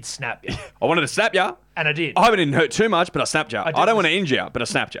I did snap you. I wanted to snap you. And I did. I hope it didn't hurt too much, but I snapped you. I don't want to injure you, but I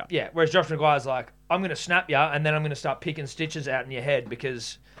snapped you. Yeah, whereas Josh Maguire's like, I'm going to snap you, and then I'm going to start picking stitches out in your head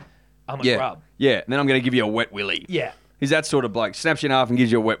because I'm a grub. Yeah, and then I'm going to give you a wet willy. Yeah. He's that sort of bloke. Snaps you in half and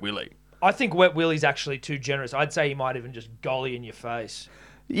gives you a wet willy. I think Wet Willie's actually too generous. I'd say he might even just golly in your face.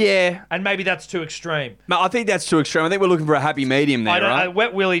 Yeah. And maybe that's too extreme. I think that's too extreme. I think we're looking for a happy medium there, right?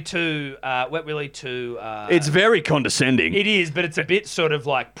 Wet Willie too. It's very condescending. It is, but it's a bit sort of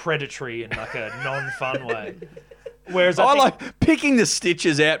like predatory in like a non-fun way. Whereas I I think, like picking the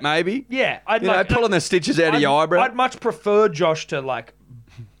stitches out, maybe. yeah, Pulling the stitches out of your eyebrow. I'd much prefer Josh to like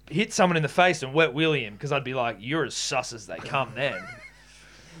hit someone in the face and Wet Willie him because I'd be like, you're as sus as they come. Then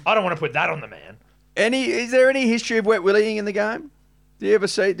I don't want to put that on the man. Is there any history of wet willying in the game? Have we ever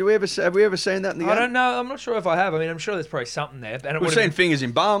seen that in the game? I don't know. I'm not sure if I have. I mean, I'm sure there's probably something there. And We've seen fingers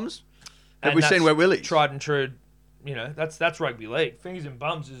in bums. Have we seen wet willies? Tried and true. You know, that's rugby league. Fingers in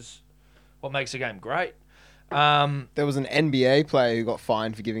bums is what makes the game great. There was an NBA player who got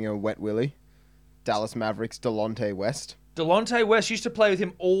fined for giving a wet willy. Dallas Mavericks, Delonte West. Delonte West used to play with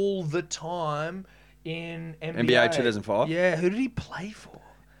him all the time in NBA 2005? Yeah, who did he play for?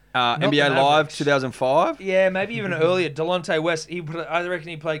 NBA Live 2005? Yeah, maybe even earlier. Delonte West, I reckon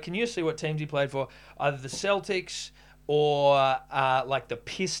he played. Can you see what teams he played for? Either the Celtics or like the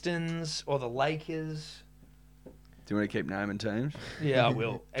Pistons or the Lakers. Do you want to keep naming teams? Yeah, I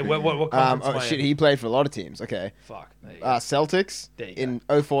will. Hey, what conference Shit, he played for a lot of teams. Okay. Fuck. Celtics in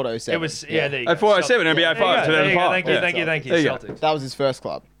 04 to 07. It was, yeah, there you go. 04 to 07, NBA 5, 2005. Thank you. There you go. Celtics. That was his first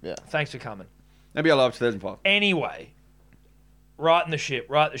club. Yeah. Thanks for coming. NBA Live 2005. Anyway, right the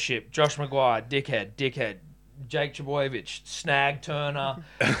ship. Josh Maguire, dickhead. Jake Trbojevic, snag turner,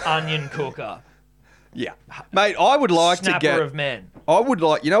 onion cooker. Yeah. Mate, I would like Snapper to get... of men.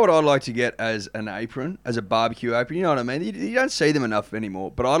 you know what I'd like to get as an apron, as a barbecue apron? You know what I mean? You don't see them enough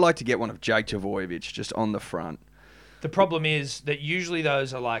anymore, but I'd like to get one of Jake Trbojevic just on the front. The problem is that usually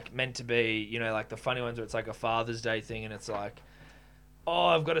those are like meant to be, you know, like the funny ones where it's like a Father's Day thing and it's like, oh,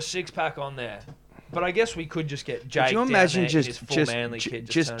 I've got a 6-pack on there. But I guess we could just get Jake. Could you imagine down there in his full manly kit,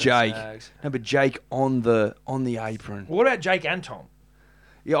 just turning Jake? snags. No, but Jake on the apron. What about Jake and Tom?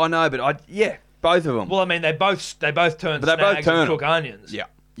 Yeah, I know, but both of them. Well, I mean, they both turn But they both snags turn and them. cook onions. Yeah.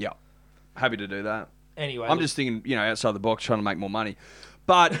 Happy to do that. Anyway, I'm just thinking, you know, outside the box, trying to make more money.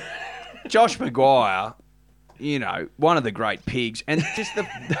 But Josh Maguire, you know, one of the great pigs, and just the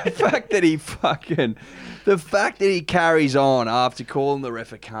fact that he carries on after calling the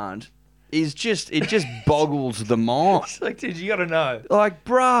ref a cunt is just boggles the mind. It's like, dude, you got to know. Like,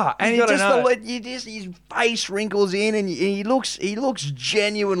 bruh, and gotta know. his face wrinkles in, and he looks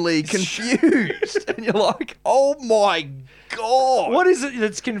genuinely confused, and you're like, oh my god, What is it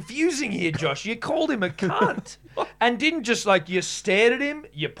that's confusing here, Josh? You called him a cunt. And didn't just like, you stared at him,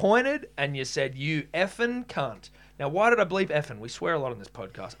 you pointed, and you said, you effing cunt. Now, why did I bleep effing? We swear a lot on this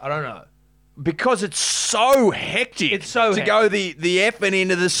podcast. I don't know. Because it's so hectic. It's so to go the effing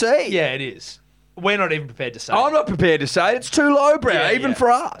into the sea. Yeah, it is. We're not even prepared to say I'm it. not prepared to say it. It's too lowbrow, Yeah, even yeah.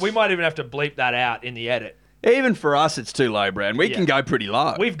 for us. We might even have to bleep that out in the edit. Even for us, it's too lowbrow, and we Yeah. can go pretty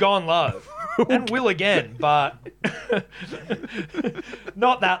low. We've gone low. And will again, but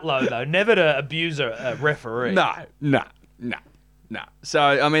not that low, though. Never to abuse a referee. No. So,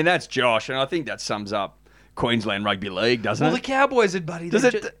 I mean, that's Josh, and I think that sums up Queensland Rugby League, doesn't Well, it? the Cowboys had, buddy. Does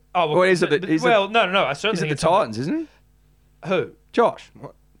it? Well, is it? no. I certainly Is it think the it's Titans? Isn't it? Who? Josh.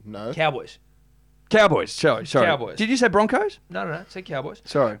 What? No. Cowboys. Cowboys. Sorry. Cowboys. Did you say Broncos? No. Say Cowboys.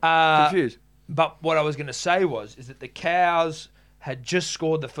 Sorry. Confused. But what I was going to say is that the Cows had just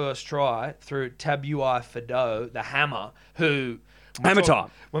scored the first try through Tabuai Fidow, the hammer, who... Hammer time.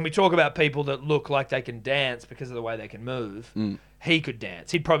 When we talk about people that look like they can dance because of the way they can move, he could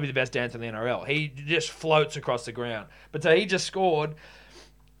dance. He'd probably be the best dancer in the NRL. He just floats across the ground. But so he just scored.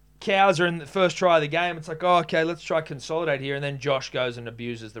 Cows are in the first try of the game. It's like, oh, okay, let's try consolidate here. And then Josh goes and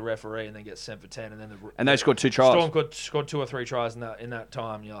abuses the referee and then gets sent for 10. And they scored 2 tries. Storm scored 2 or 3 tries in that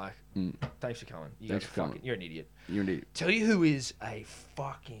time. You're like, thanks for coming. You're an idiot. You're an idiot. Tell you who is a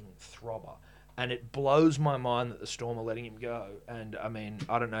fucking throbber. And it blows my mind that the Storm are letting him go. And, I mean,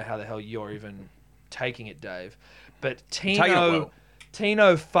 I don't know how the hell you're even taking it, Dave. But Tino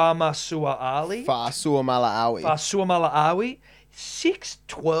Famasua'ali. Fa'asuamala-awi.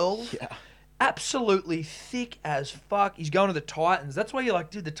 6'12". Yeah. Absolutely thick as fuck. He's going to the Titans. That's why you're like,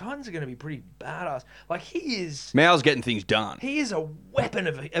 dude, the Titans are going to be pretty badass. Like, he is... Mal's getting things done. He is a weapon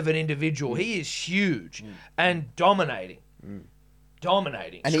of an individual. He is huge and dominating.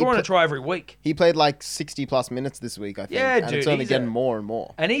 Dominating. And Scoring a try every week. He played like 60-plus minutes this week, I think. Yeah, and dude, it's only he's getting more and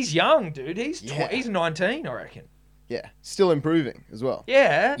more. And he's young, dude. He's Yeah. he's 19, I reckon. Yeah. Still improving as well.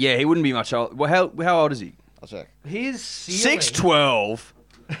 Yeah. Yeah, he wouldn't be much old. Well, how old is he? I'll check. His ceiling... 6'12".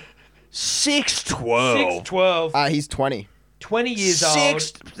 6'12". 6'12". He's 20. 20 years old.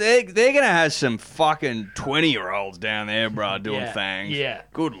 They're going to have some fucking 20-year-olds down there, bro, doing Yeah, things. yeah.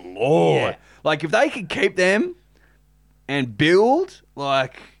 Good Lord. Yeah. Like, if they could keep them and build,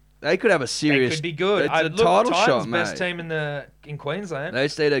 like, they could have a They serious... could be good. It's a Look, title Titans shot, best mate. team in Queensland. They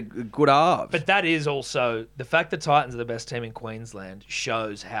just need a good halves. But that is also the fact that Titans are the best team in Queensland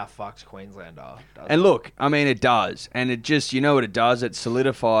shows how fucked Queensland are. And look, I mean, it does. And it just, you know what it does? It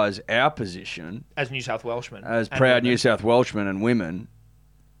solidifies our position as New South Welshmen, as and proud women. New South Welshmen and women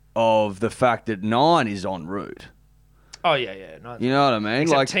of the fact that 9 is en route. Oh yeah. No, You know what I mean?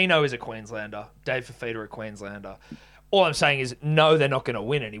 except Like, Tino is a Queenslander. Dave Fafita a Queenslander. All I'm saying is, no, they're not going to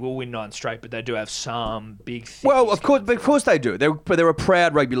win any. We'll win 9 straight, but they do have some big things. well, of course they do. They're a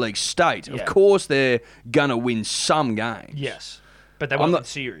proud rugby league state. Yeah. Of course they're gonna win some games. Yes, but they won't win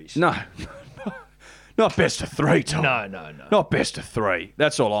series. No, not best of 3, Tom. No. Not best of 3.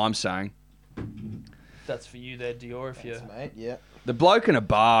 That's all I'm saying. That's for you there, Dior. If you Mate, yeah. The bloke in a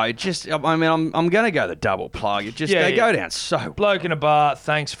bar. It just. I mean, I'm gonna go the double plug. It just they go down so. bloke in a bar.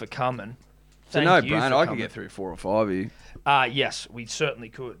 Thanks for coming. It's a Thank you no-brainer. for I could coming. get through 4 or 5 of you. Yes, we certainly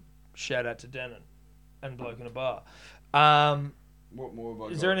could. Shout out to Denon and bloke in a bar. What more have I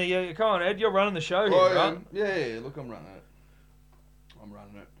Is there any? Come on, Ed. You're running the show here, Oh, right? yeah. Look, I'm running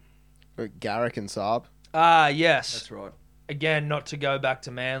it. Garrick and Saab. Yes. That's right. Again, not to go back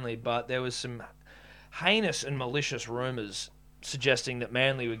to Manly, but there was some heinous and malicious rumours suggesting that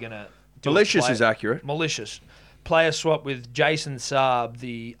Manly were going to... Malicious is accurate. Malicious. Player swap with Jason Saab,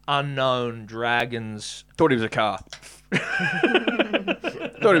 the unknown Dragons. Thought he was a car.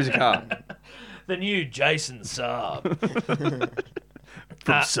 Thought he was a car. The new Jason Saab.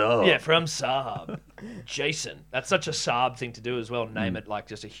 From Saab. Yeah, from Saab. Jason. That's such a Saab thing to do as well. Name it like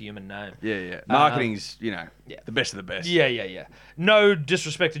just a human name. Yeah. Marketing's, the best of the best. Yeah. No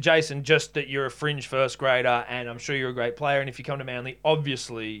disrespect to Jason, just that you're a fringe first grader and I'm sure you're a great player. And if you come to Manly,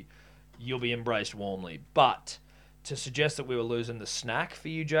 obviously you'll be embraced warmly. But to suggest that we were losing the snack for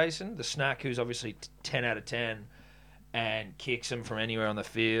you, Jason, the snack who's obviously 10 out of 10 and kicks him from anywhere on the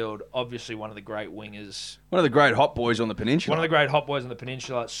field, obviously one of the great wingers. One of the great hot boys on the peninsula. One of the great hot boys on the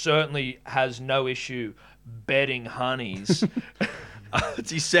peninsula. Certainly has no issue betting honeys.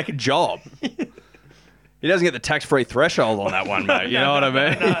 It's his second job. He doesn't get the tax-free threshold on that one, mate. You know what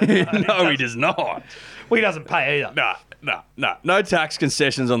I mean? No, he does not. Well, he doesn't pay either. No. No tax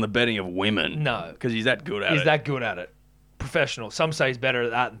concessions on the betting of women. No. Because he's that good at it. He's that good at it. Professional. Some say he's better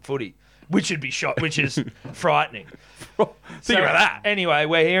at that than footy, which is frightening. Think about that. Anyway,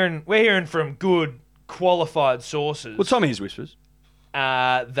 we're hearing from good, qualified sources Well, Tommy his whispers.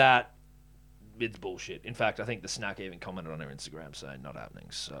 that it's bullshit. In fact, I think the snack even commented on their Instagram saying not happening.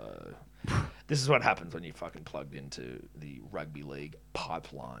 So this is what happens when you fucking plugged into the rugby league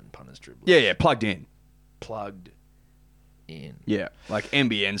pipeline, punters, dribblers. Yeah, plugged in. Plugged in. Yeah, like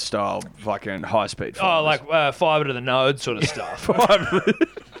NBN style fucking high-speed Oh, fibers. like fibre to the node sort of stuff.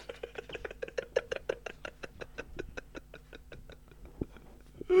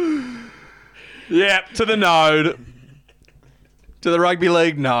 Yeah, to the node. To the rugby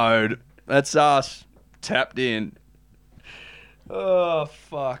league node. That's us. Tapped in. Oh,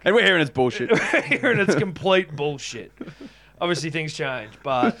 fuck. And we're hearing it's bullshit. Hearing it's complete bullshit. Obviously, things change,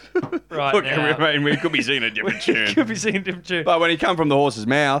 but right Look, now... I mean, we could be singing a different tune. could be singing a different tune. But when you come from the horse's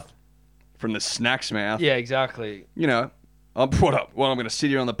mouth, from the snack's mouth, Yeah, exactly. you know, I'm going to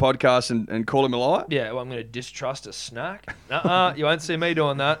sit here on the podcast and call him a liar? Yeah, well, I'm going to distrust a snack. Nuh-uh, you won't see me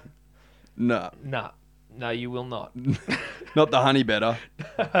doing that. No. Nah. No, you will not. Not the honey better.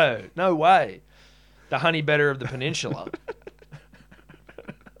 No way. The honey better of the peninsula.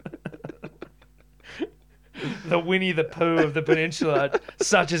 The Winnie the Pooh of the peninsula,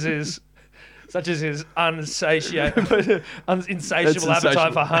 such as his insatiable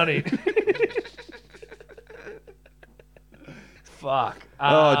appetite for honey. Fuck.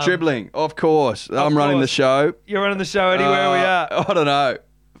 Dribbling, of course. I'm running the show. You're running the show, Eddie. Where are we at? I don't know.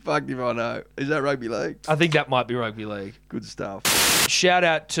 Fuck if I know. Is that rugby league? I think that might be rugby league. Good stuff. Shout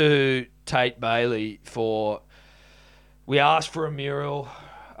out to Tate Bailey for... We asked for a mural.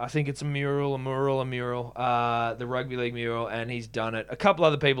 I think it's a mural. The rugby league mural, and he's done it. A couple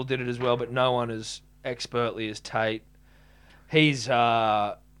other people did it as well, but no one as expertly as Tate. He's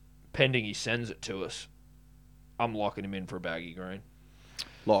pending he sends it to us. I'm locking him in for a baggy green.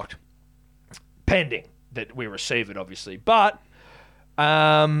 Locked. Pending that we receive it, obviously. But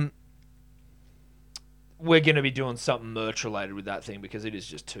we're going to be doing something merch related with that thing because it is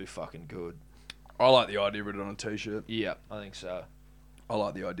just too fucking good. I like the idea of it on a t-shirt. Yeah, I think so. I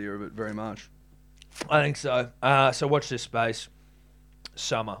like the idea of it very much. I think so. So watch this space.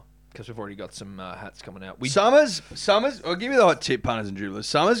 Summer, because we've already got some hats coming out. Summer's, I'll give you the hot tip, punters and dribblers.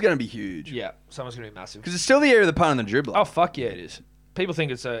 Summer's going to be huge. Yeah, summer's going to be massive. Because it's still the year of the punter and the dribbler. Oh, fuck yeah, it is. People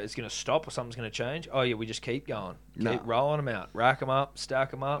think it's going to stop or something's going to change. Oh, yeah, we just keep going. Keep rolling them out. Rack them up,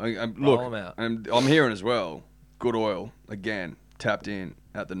 stack them up, roll them out. I'm hearing as well, Good Oil, again, tapped in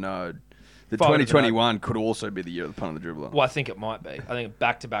at the node. The Fired at the 2021 could also be the year of the punter and the dribbler. Well, I think it might be. I think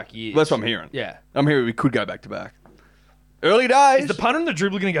back-to-back years. That's what I'm hearing. Yeah. I'm hearing we could go back-to-back. Early days. Is the punter and the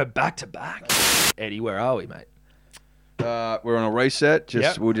dribbler going to go back-to-back? Eddie, where are we, mate? We're on a reset.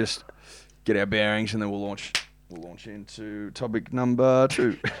 Yep. We'll just get our bearings and then we'll launch into topic number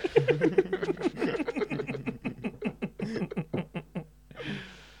 2.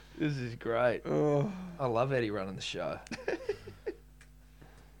 This is great. Oh. I love Eddie running the show.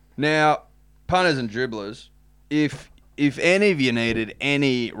 Now, punters and dribblers, if any of you needed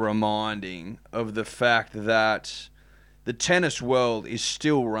any reminding of the fact that the tennis world is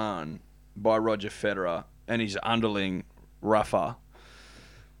still run by Roger Federer and his underling Rafa,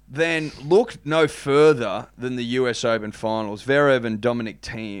 then look no further than the US Open Finals. Zverev and Dominic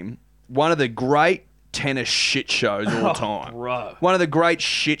Thiem, one of the great tennis shit shows of all time. Bro. One of the great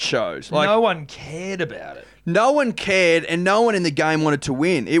shit shows. No one cared about it. No one cared, and no one in the game wanted to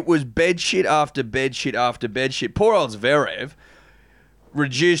win. It was bed shit after bed shit after bed shit. Poor old Zverev,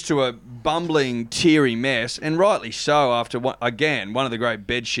 reduced to a bumbling, teary mess, and rightly so after, one of the great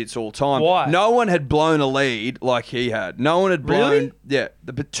bed shits all time. Why? No one had blown a lead like he had. No one had blown... Really? Yeah.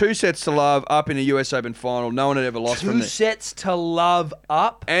 The 2 sets to love up in a US Open final. No one had ever lost from 2 there. sets to love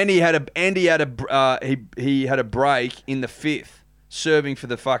up. And he had a break in the 5th. Serving for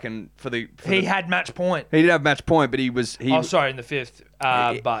the fucking He had match point. He didn't have match point, but he in the 5th.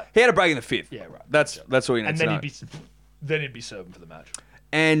 But he had a break in the 5th. Yeah, right. That's all you need and to know. then he'd be serving for the match.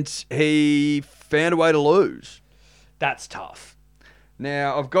 And he found a way to lose. That's tough.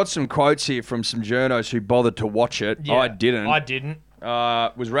 Now I've got some quotes here from some journos who bothered to watch it. Yeah, I didn't.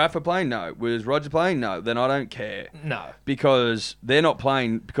 Was Rafa playing? No. Was Roger playing? No. Then I don't care. No. Because they're not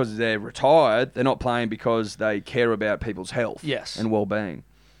playing because they're retired. They're not playing because they care about people's health and well-being.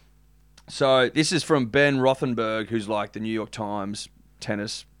 So this is from Ben Rothenberg, who's like the New York Times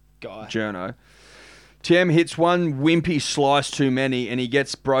tennis guy. Journo. Thiem hits one wimpy slice too many and he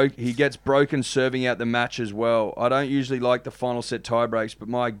gets broken serving out the match as well. I don't usually like the final set tie breaks, but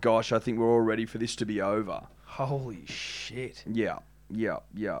my gosh, I think we're all ready for this to be over. Holy shit. Yeah.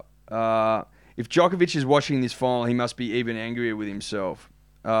 If Djokovic is watching this final, he must be even angrier with himself.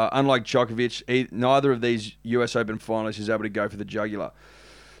 Unlike Djokovic, neither of these US Open finalists is able to go for the jugular.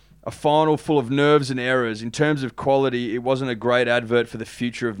 A final full of nerves and errors. In terms of quality, it wasn't a great advert for the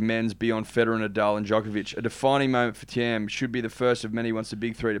future of men's beyond Federer, Nadal and Djokovic. A defining moment for Thiem should be the first of many once the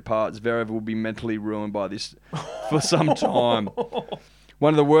big three depart. Zverev will be mentally ruined by this for some time.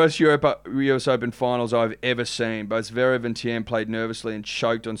 One of the worst US Open finals I've ever seen. Both Zverev and Thiem played nervously and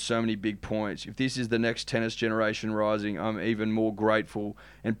choked on so many big points. If this is the next tennis generation rising, I'm even more grateful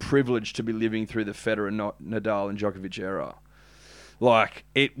and privileged to be living through the Federer, Nadal and Djokovic era. Like,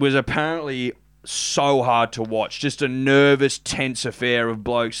 it was apparently so hard to watch. Just a nervous, tense affair of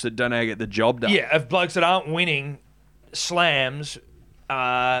blokes that don't know how to get the job done. Yeah, of blokes that aren't winning slams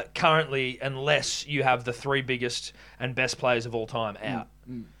currently unless you have the 3 biggest and best players of all time out.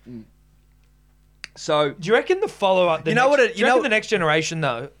 So Do you reckon the follow-up... You know what it- Do you reckon the next generation,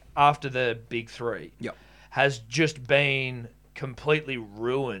 though, after the big 3, Yep. has just been completely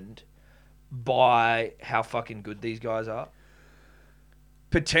ruined by how fucking good these guys are?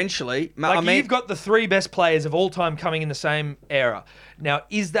 potentially, Like, I mean, you've got the 3 best players of all time coming in the same era. Now,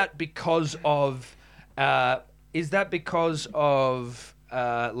 is that because of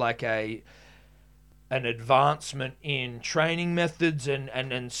like an advancement in training methods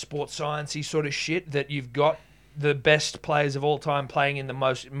and sports sciencey sort of shit that you've got the best players of all time playing in the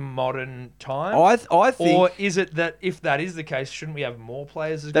most modern time? I think, or is it that if that is the case, shouldn't we have more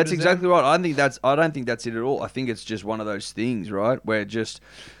players as that's good as exactly them? right. I don't think that's it at all. I think it's just one of those things, right, where just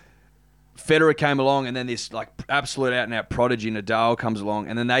Federer came along, and then this like absolute out and out prodigy Nadal comes along,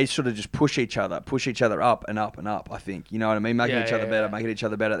 and then they sort of just push each other up and up and up. I think, you know what I mean, making each other better, making each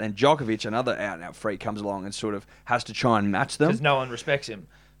other better. Then Djokovic, another out and out freak, comes along and sort of has to try and match them Because no one respects him.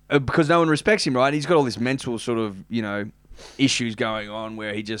 because no one respects him, right? He's got all this mental sort of, you know, issues going on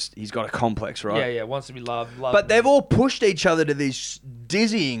where he's got a complex, right? Yeah, wants to be loved. But they've all pushed each other to these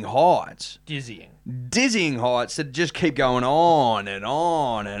dizzying heights that just keep going on and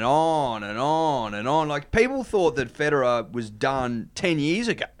on and on and on and on. Like, people thought that Federer was done 10 years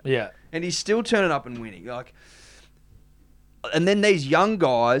ago. Yeah. And he's still turning up and winning. Like, and then these young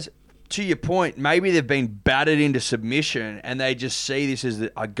guys, to your point, maybe they've been battered into submission and they just see this as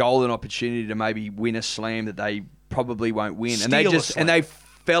a golden opportunity to maybe win a slam that they probably won't win. And they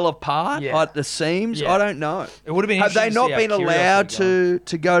fell apart at the seams. Yeah. I don't know. It would have been Have they interesting not to see been how allowed Kyrgios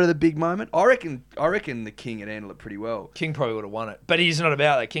to go to the big moment? I reckon the King had handled it pretty well. King probably would have won it. But he's not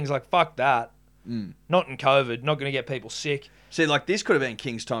about that. King's like, fuck that. Not in COVID. Not going to get people sick. See, like, this could have been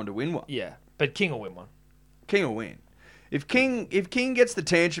King's time to win one. Yeah. But King will win one. King will win. If King gets the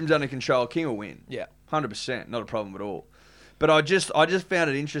tantrums under control, King will win. Yeah. 100%, not a problem at all. But I just found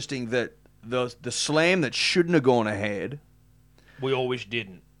it interesting that the slam that shouldn't have gone ahead, We always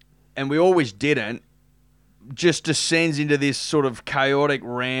didn't. and we always didn't, just descends into this sort of chaotic,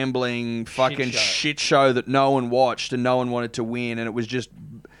 rambling fucking shit show that no one watched and no one wanted to win, and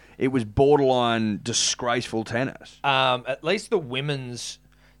it was borderline disgraceful tennis. At least the women's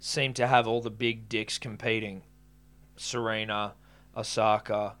seem to have all the big dicks competing. Serena,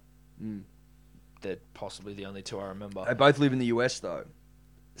 Osaka. They're possibly the only 2 I remember. They both live in the US, though.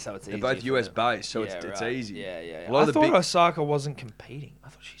 So it's They're easy both for US them. based, so Yeah, it's right. easy. Yeah. A lot I of the thought big- Osaka wasn't competing. I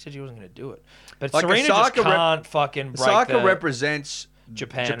thought she said she wasn't going to do it. But Like, Serena Osaka just can't fucking break Osaka the... represents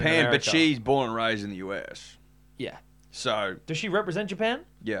Japan and but America. she's born and raised in the US. Yeah. So, Does she represent Japan?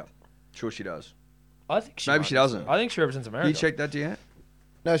 yeah, sure she does. I think she Maybe might she do. doesn't. I think she represents America. You check that, Deanne?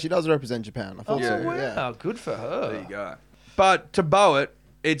 No, she does represent Japan. I Oh, thought so. wow. Yeah. Good for her. There you go. But to bow it,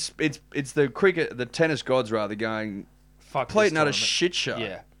 it's the tennis gods rather going Fuck complete this and utter tournament. shit show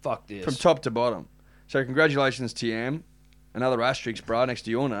Yeah. Fuck this. from top to bottom. So congratulations, TM. Another asterisk, bra, next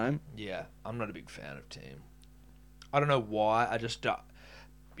to your name. Yeah. I'm not a big fan of Team. I don't know why. I just...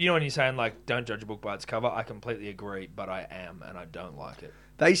 You know when you're saying, like, don't judge a book by its cover? I completely agree, but I am, and I don't like it.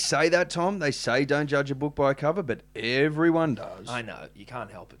 They say that, Tom. They say don't judge a book by a cover, but everyone does. I know. You can't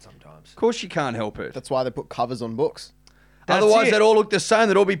help it sometimes. Of course you can't help it. That's why they put covers on books. That's Otherwise, it. they'd all look the same.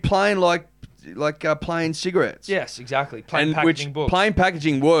 They'd all be plain like plain cigarettes. Yes, exactly. Plain and packaging which books. plain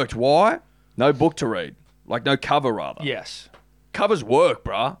packaging worked. Why? No book to read. Like, no cover, rather. Yes. Covers work,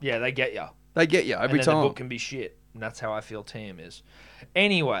 bruh. Yeah, they get you. They get you every and then time. the book can be shit. And that's how I feel Team is.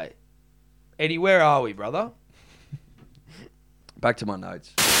 Anyway, Eddie, where are we, brother? Back to my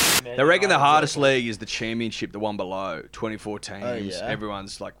notes. They reckon the hardest league is the championship, the one below, 24 teams. Oh, yeah?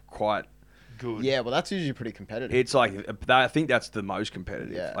 Everyone's like quite. Good. Yeah, well, that's usually pretty competitive. It's like I think that's the most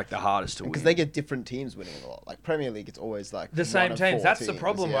competitive, Yeah. like the hardest to win. Because they get different teams winning a lot. Like Premier League, it's always like The one same of teams. 4 That's the teams,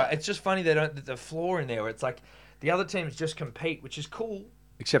 problem, yeah. right? It's just funny they don't the floor in there where it's like the other teams just compete, which is cool.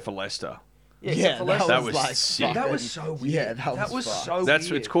 Except for Leicester. Yeah, Yeah, except for Leicester. That was like sick. That was fucking- so weird. Yeah, that was fucked. so That's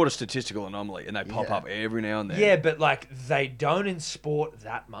weird. it's called a statistical anomaly, and they pop Yeah. up every now and then. Yeah, but like they don't in sport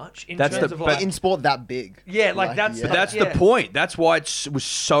that much. In That's terms the- of but like, in sport that big. yeah, like that's yeah. But that's yeah. the point. That's why it was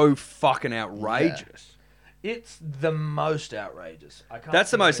so fucking outrageous. It's the most outrageous. I can't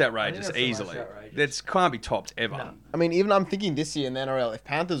That's the think most of it. I outrageous, think that's the most easily. outrageous. That can't be topped ever. No. I mean, even I'm thinking this year in the NRL, if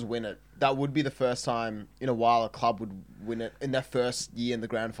Panthers win it, that would be the first time in a while a club would win it in their first year in the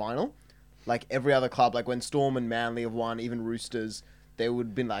grand final. Like every other club, like when Storm and Manly have won, even Roosters, they would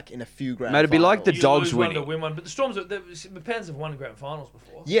have been like in a few grand. Mate, it'd be like the You Dogs lose one winning. to win one, but the Storms, the Panthers have won grand finals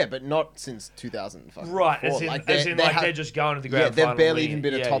before. Yeah, but not since 2005. Right, as in they're just going to the grand final. They've barely winning. even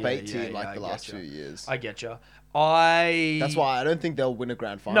been a top 8 yeah, team like the last getcha. few years. I get you. That's why I don't think they'll win a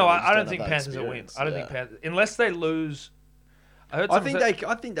grand final. No, They just I don't have think that Panthers will win. experience. I don't think Panthers, unless they lose. I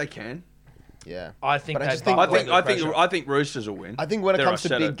think they can. Yeah, I think but I they just think buckle I under think pressure. I think Roosters will win. I think when it There, comes I to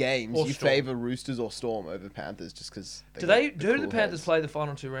said big it. games, Or you Storm. favour Roosters or Storm over Panthers just because. Who do the Panthers play the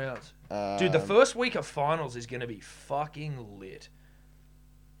final 2 rounds? Dude, the first week of finals is going to be fucking lit.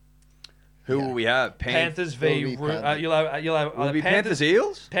 Who will we have? Panthers It'll v. be Panthers. You'll have Will it be Panthers Panthers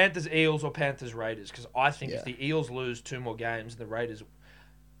Eels? Panthers Eels or Panthers Raiders, because I think Yeah. if the Eels lose 2 more games, the Raiders.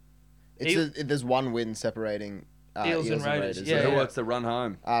 There's one win separating Eels and Raiders, yeah. Who wants to run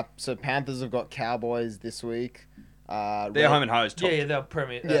home? So Panthers have got Cowboys this week. They're home and hose. Yeah, they'll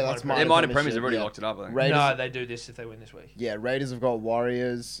Premier. Yeah, that's mine. They're minor Premiership, premiers. They've already yeah. locked it up. I think. Raiders, No, they do this if they win this week. yeah, Raiders have got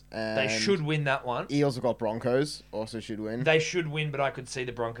Warriors. And They should win that one. Eels have got Broncos. Also should win. They should win, but I could see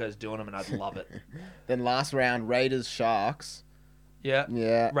the Broncos doing them, and I'd love it. Then last round, Raiders Sharks. Yeah.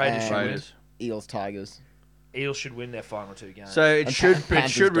 Yeah, Raiders should and win. Raiders. Eels Tigers. Eels should win their final 2 games. So it And should Panthers,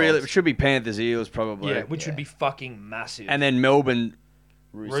 it should be Panthers Eels probably. yeah, which would be fucking massive. And then Melbourne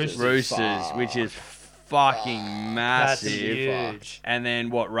Roosters. Roosters, which is fucking that's massive. huge. And then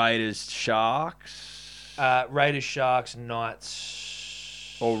what? Raiders Sharks Raiders, Sharks,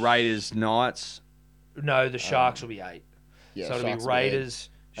 Knights. or Raiders Knights? No, the Sharks will be 8. Yeah, so it'll Sharks be will be Raiders,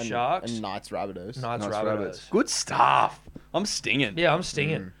 And, Sharks, and Knights Rabbitohs. Knights, Knights, Rabbitohs. Good stuff. I'm stinging. Yeah, I'm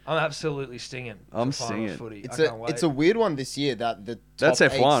stinging. I'm absolutely stinging. I'm for finals stinging. Footy. It's I can't wait. it's a weird one this year that the top That's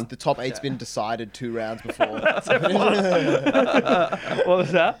F1. The top 8's been decided 2 rounds before. What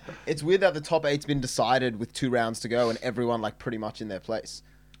was that? It's weird that the top 8's been decided with 2 rounds to go and everyone like pretty much in their place.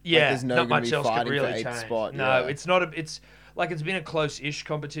 Yeah, there's no not gonna much be else could fighting for really 8th change. spot, No, yeah. it's not. It's like it's been a close-ish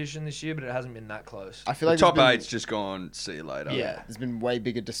competition this year, but it hasn't been that close. I feel The like top there's been- eight's just gone. See you later. Yeah. There's been way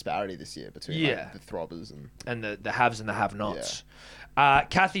bigger disparity this year between Yeah. like, the throbbers and And the haves and the have-nots.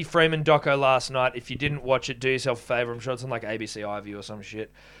 Kathy Freeman doco last night. If you didn't watch it, do yourself a favor. I'm sure it's on like ABC iView or some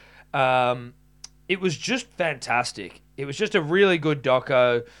shit. It was just fantastic. It was just a really good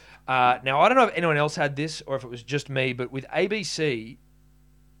doco. Now, I don't know if anyone else had this or if it was just me, but with ABC,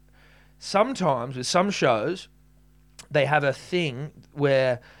 sometimes with some shows, they have a thing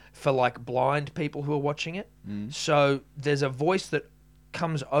where for like blind people who are watching it. So there's a voice that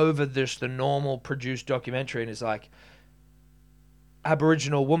comes over the normal produced documentary and is like,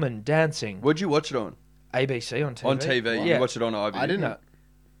 Aboriginal woman dancing. What'd you watch it on? ABC on TV. On TV. Yeah. You watched it on IB. I didn't. No.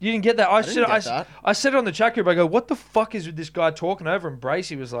 You didn't get that? I didn't said get that. I said it on the chat group. I go, what the fuck is with this guy talking over? And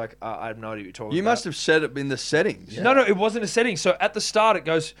Bracey was like, I have no idea what you're talking You about. must have said it in the settings. No, it wasn't a setting. So at the start, it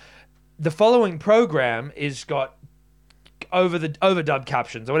goes, the following program is got overdub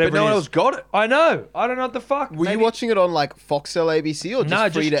captions or whatever. But no it one is. else got it. I know. I don't know what the fuck. Were you watching it on like Foxtel ABC or just No,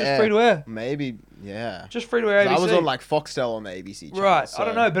 free to just air? free to air. Maybe, yeah. Just free to air ABC. I was on like Foxtel on the ABC channel. right. so- I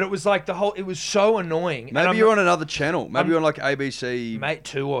don't know, but it was like it was so annoying. And Maybe I'm you're not- on another channel. Maybe you're on like ABC. Mate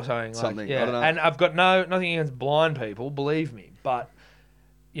 2 or something. Something, Like, yeah. I don't know. And I've got nothing against blind people, believe me. But,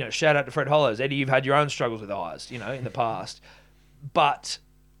 shout out to Fred Hollows. Eddie, you've had your own struggles with eyes, in the past. But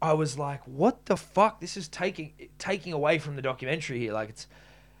I was like, what the fuck? This is taking away from the documentary here. Like, it's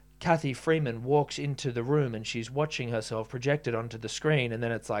Kathy Freeman walks into the room and she's watching herself projected onto the screen. And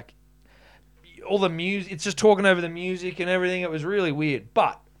then it's like, all the music, it's just talking over the music and everything. It was really weird.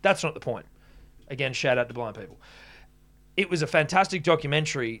 But that's not the point. Again, shout out to blind people. It was a fantastic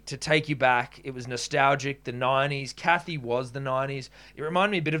documentary to take you back. It was nostalgic. The 90s. Kathy was the 90s. It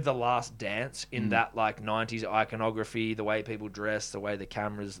reminded me a bit of The Last Dance in that like 90s iconography, the way people dressed, the way the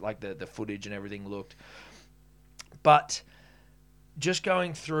cameras, like the footage and everything looked. But just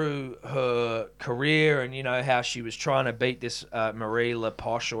going through her career and, how she was trying to beat this Marie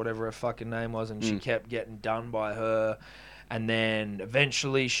LaPoche or whatever her fucking name was, and she kept getting done by her. And then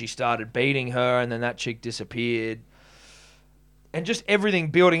eventually she started beating her, and then that chick disappeared. And just everything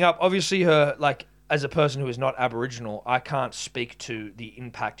building up. Obviously, her, like, as a person who is not Aboriginal, I can't speak to the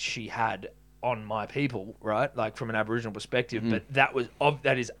impact she had on my people, right? Like, from an Aboriginal perspective. But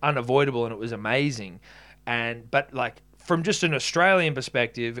that is unavoidable, and it was amazing. But like, from just an Australian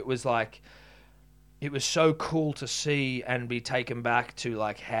perspective, it was like, it was so cool to see and be taken back to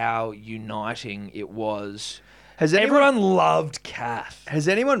like how uniting it was. Everyone loved Kath. Has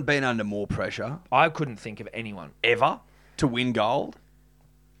anyone been under more pressure I couldn't think of anyone. ever to win gold?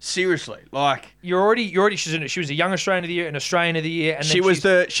 Seriously, like You're already. She was a young Australian of the year, an Australian of the year, and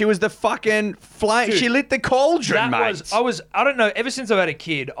then she was the fucking flame. Dude, She lit the cauldron, that mate. I don't know. Ever since I've had a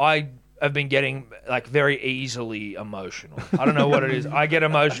kid, I have been getting like very easily emotional. I don't know what it is. I get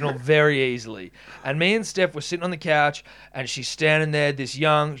emotional very easily. And me and Steph were sitting on the couch, and she's standing there, this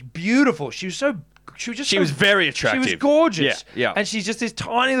young, beautiful. She was very attractive. She was gorgeous. Yeah. And she's just this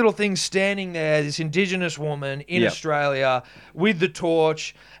tiny little thing standing there, this Indigenous woman in Australia with the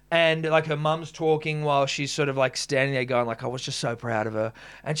torch. And like her mum's talking while she's sort of like standing there going like, I was just so proud of her.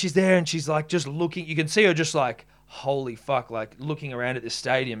 And she's there and she's like just looking. You can see her just like, holy fuck, like looking around at this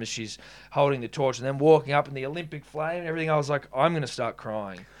stadium as she's holding the torch and then walking up in the Olympic flame and everything. I was like, I'm going to start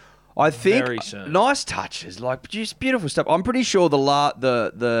crying. I think very soon. Nice touches, like just beautiful stuff. I'm pretty sure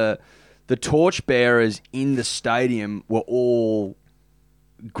the torch bearers in the stadium were all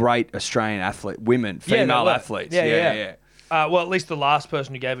great Australian female athletes. Yeah. Well, at least the last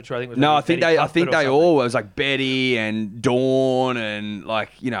person who gave it to her, I think was. No, I think they all. It was like Betty and Dawn and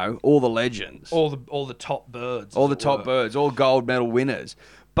like all the legends, all the top birds, all gold medal winners.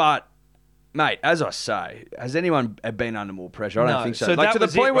 But mate, as I say, has anyone been under more pressure? I don't think so. Like to the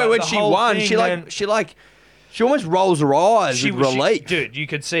point where when she won, she almost rolls her eyes with relief. Dude, you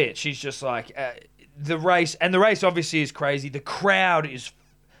could see it. She's just like the race obviously is crazy. The crowd is.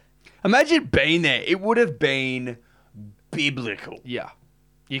 Imagine being there. It would have been biblical. Yeah.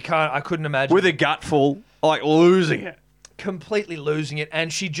 I couldn't imagine. With a gutful, like losing it. Completely losing it.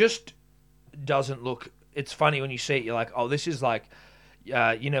 And she just doesn't look. It's funny when you see it, you're like, oh, this is like,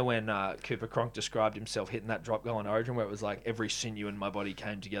 when Cooper Cronk described himself hitting that drop goal in Origin, where it was like every sinew in my body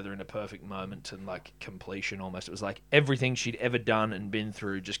came together in a perfect moment and like completion almost. It was like everything she'd ever done and been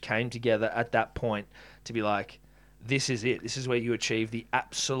through just came together at that point to be like, this is it. This is where you achieve the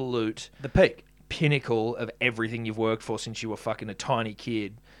peak. Pinnacle of everything you've worked for since you were fucking a tiny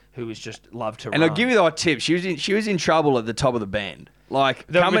kid who was just loved to run. And I'll give you the right tip. She was in trouble at the top of the bend. Like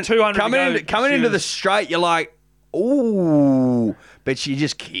coming into the straight, you're like, ooh, but she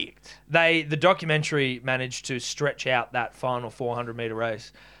just kicked. The documentary managed to stretch out that final 400-meter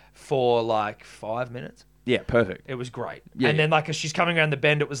race for like 5 minutes. Yeah, perfect. It was great. Yeah, and then like as she's coming around the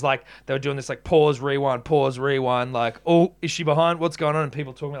bend, it was like they were doing this like pause, rewind, like, oh, is she behind? What's going on? And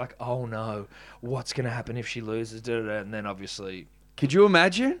people talking like, oh no, what's going to happen if she loses? And then obviously... Could you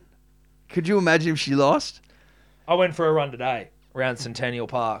imagine if she lost? I went for a run today around Centennial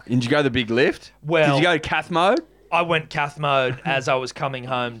Park. Did you go the big lift? Well... Did you go cath mode? I went cath mode as I was coming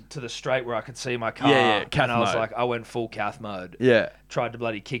home to the straight where I could see my car. Yeah, cath and I was mode. like, I went full cath mode. Yeah. Tried to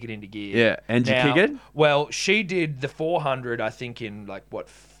bloody kick it into gear. Yeah, and did you kick it? Well, she did the 400, I think, in like, what,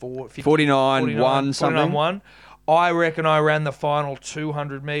 49.1 something? 49.1. I reckon I ran the final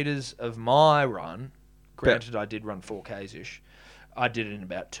 200 metres of my run. Granted, I did run 4Ks-ish. I did it in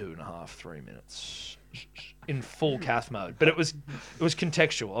about 2.5, 3 minutes. In full cath mode, but it was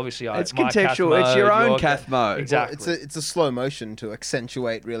contextual. Obviously, it's contextual. It's your own cath mode. Exactly. Well, it's a slow motion to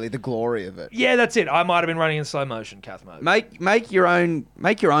accentuate really the glory of it. Yeah, that's it. I might have been running in slow motion cath mode. Make your own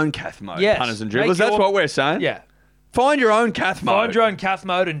cath mode. Yes. Punters and dribblers. That's what we're saying. Yeah. Find your own cath mode. Find your own cath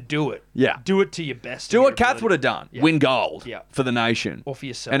mode and do it. Yeah. Do it to your best. Do what Kath would have done. Yeah. Win gold. Yeah. For the nation. Or for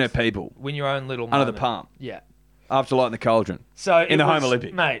yourself. And her people. Win your own little under moment. the palm. Yeah. After lighting the cauldron. So in the home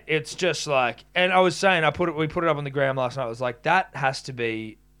Olympic. Mate, it's just like, and I was saying, we put it up on the gram last night. I was like, that has to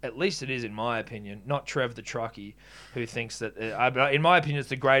be, at least it is in my opinion, not Trev the Truckie, who thinks that, in my opinion, it's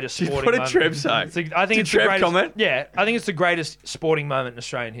the greatest sporting moment. What did Trev say? I think did it's Trev the greatest, comment? Yeah, I think it's the greatest sporting moment in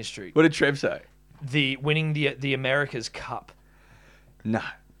Australian history. What did Trev say? Winning the America's Cup. No.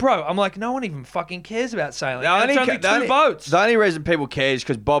 Bro, I'm like, no one even fucking cares about sailing. It's only two votes. The only reason people care is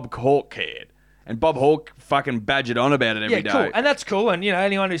because Bob Hawke cared. And Bob Hawke fucking badgered on about it every day. Cool. And that's cool. And,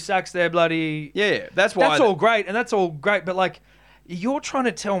 anyone who sucks their bloody... Yeah, that's why... That's all great. And that's all great. But, like, you're trying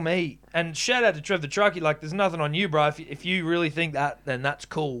to tell me... And shout out to Trev the Truckie. Like, there's nothing on you, bro. If you really think that, then that's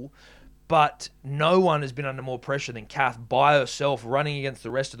cool. But no one has been under more pressure than Kath by herself running against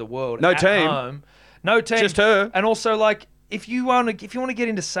the rest of the world. No at team. Home. No team. Just her. And also, like, if you want to get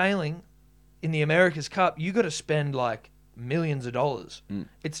into sailing in the America's Cup, you got to spend, like, millions of dollars.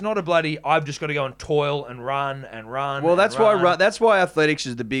 It's not a bloody I've just got to go and toil and run and run. Well, that's why athletics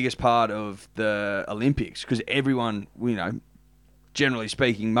is the biggest part of the Olympics, because everyone, generally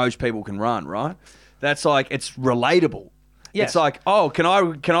speaking, most people can run, right? That's like, it's relatable. Yes. It's like, oh, can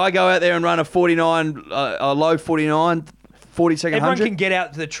I go out there and run a 49, a low 49, 40-second 100? Everyone can get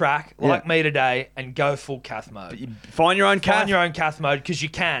out to the track like me today and go full cath mode. But you find your own cath. Find your own cath mode, because you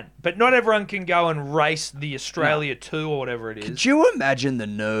can. But not everyone can go and race the Australia 2 or whatever it is. Could you imagine the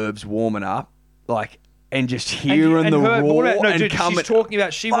nerves warming up, like, and just hearing the roar and coming? She's talking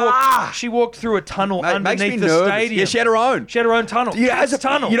about she walked through a tunnel underneath the stadium. Yeah, she had her own. She had her own tunnel.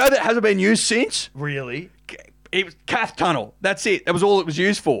 Tunnel. You know that hasn't been used since? Really? It was cath tunnel. That's it. That was all it was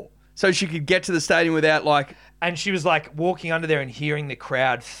used for. so she could get to the stadium without like. And she was like walking under there and hearing the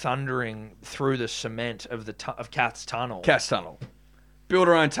crowd thundering through the cement of of Cat's Tunnel. Cat's Tunnel. Build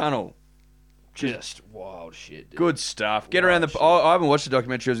her own tunnel. Just wild shit, dude. Good stuff. Get around the. I haven't watched the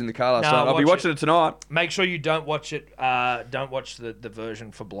documentary. I was in the car last night. I'll be watching it tonight. Make sure you don't watch it. Don't watch the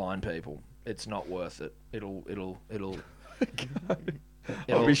version for blind people. It's not worth it. It'll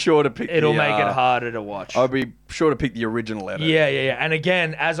I'll be sure to pick. It'll make it harder to watch. I'll be sure to pick the original edit. Yeah. And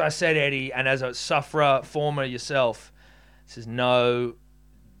again, as I said, Eddie, and as a sufferer, former yourself, this is no.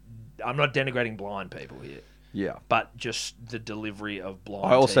 I'm not denigrating blind people here. Yeah. But just the delivery of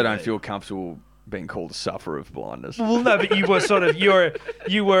blind. I also TV. don't feel comfortable being called a sufferer of blindness. Well, no, but you were sort of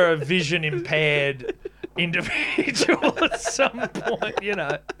you were a vision impaired individual at some point. You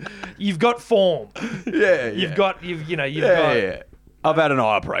know, you've got form. Yeah. You've got. Yeah. I've had an eye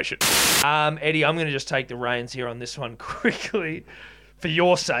operation. Eddie, I'm going to just take the reins here on this one quickly, for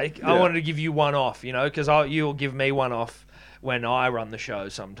your sake. Yeah. I wanted to give you one off, because you'll give me one off when I run the show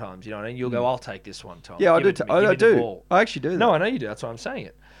sometimes, and you'll go, I'll take this one, Tom. Yeah, I do. I do. I actually do that. No, I know you do. That's why I'm saying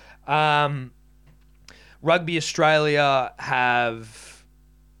it. Rugby Australia have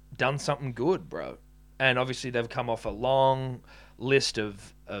done something good, bro. And obviously they've come off a long list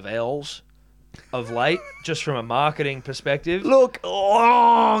of L's of late, just from a marketing perspective. Look,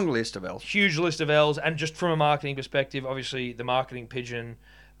 long list of L's. Huge list of L's. And just from a marketing perspective, obviously the marketing pigeon,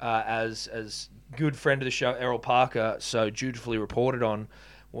 as good friend of the show, Errol Parker, so dutifully reported on,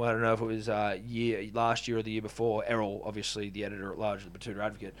 well, I don't know if it was last year or the year before. Errol, obviously the editor at large of the Batuta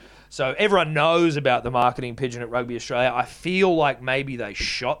Advocate. So everyone knows about the marketing pigeon at Rugby Australia. I feel like maybe they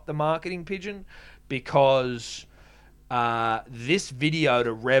shot the marketing pigeon because this video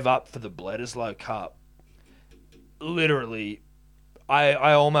to rev up for the Bledisloe Cup, literally,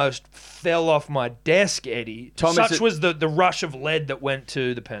 I almost fell off my desk, Eddie. Tom, Such was the rush of lead that went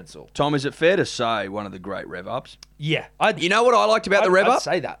to the pencil. Tom, is it fair to say one of the great rev ups? Yeah. You know what I liked about the rev up? I'd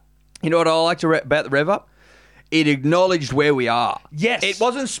say that. You know what I liked about the rev up? It acknowledged where we are. Yes. It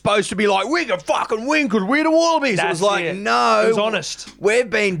wasn't supposed to be like, we can fucking win because we're the Wallabies. That's it was like, it. no. It was honest. We've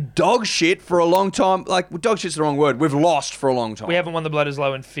been dog shit for a long time. Like, dog shit's the wrong word. We've lost for a long time. We haven't won the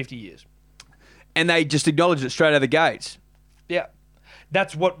Bledisloe in 50 years. And they just acknowledged it straight out of the gates. Yeah.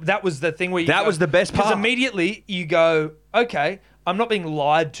 That was the thing where you That was the best part. Because immediately you go, okay, I'm not being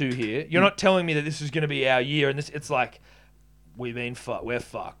lied to here. You're not telling me that this is going to be our year. And it's like, we're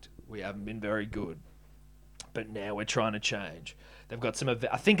fucked. We haven't been very good. But now we're trying to change. They've got some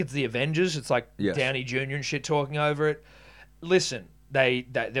I think it's the Avengers. It's like Downey Jr. and shit talking over it. Listen, there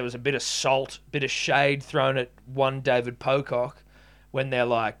was a bit of salt, bit of shade thrown at one David Pocock when they're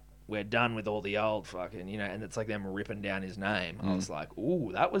like, we're done with all the old fucking, and it's like them ripping down his name. I was like,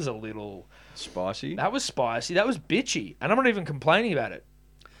 ooh, that was a little spicy. That was spicy. That was bitchy. And I'm not even complaining about it.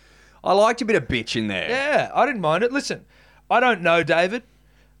 I liked a bit of bitch in there. Yeah, I didn't mind it. Listen, I don't know David.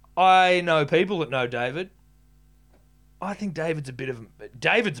 I know people that know David. I think David's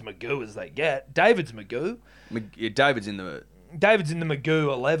Magoo as they get. David's Magoo. David's in the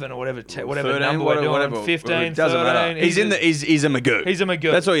Magoo 11 or whatever 13, number we're doing. 15, doesn't 13. matter. He's a Magoo. He's a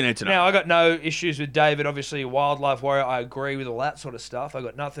Magoo. That's all you need to know. Now, I got no issues with David. Obviously, a wildlife warrior. I agree with all that sort of stuff. I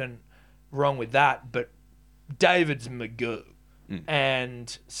got nothing wrong with that. But David's Magoo.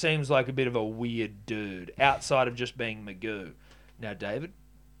 And seems like a bit of a weird dude outside of just being Magoo. Now, David,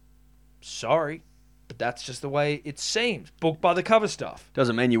 sorry. But that's just the way it seems. Booked by the cover stuff.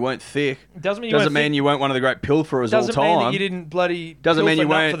 Doesn't mean you weren't thick. Doesn't mean you weren't one of the great pilferers all time. Doesn't mean that you didn't bloody doesn't mean you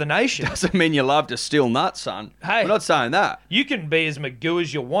weren't for the nation. Doesn't mean you love to steal nuts, son. Hey, we're not saying that. You can be as Magoo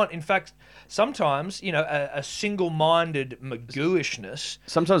as you want. In fact, sometimes a single-minded Magooishness.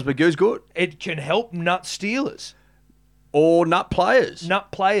 Sometimes Magoo's good. It can help nut stealers or nut players.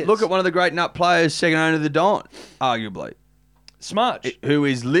 Nut players. Look at one of the great nut players, second owner of the Don, arguably. Smudge. Who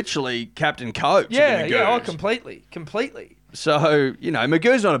is literally captain coach. Yeah, completely. So,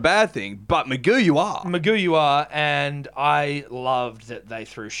 Magoo's not a bad thing, but Magoo you are. And I loved that they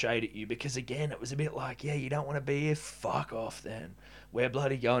threw shade at you because, again, it was a bit like, you don't want to be here? Fuck off then. We're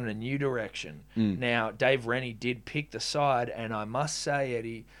bloody going in a new direction. Now, Dave Rennie did pick the side, and I must say,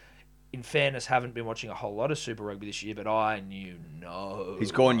 Eddie, in fairness, haven't been watching a whole lot of Super Rugby this year, but I knew no.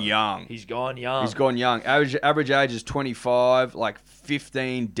 He's gone young. Average age is 25, like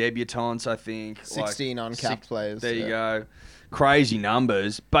 15 debutants, I think. 16 uncapped players. There you go. Crazy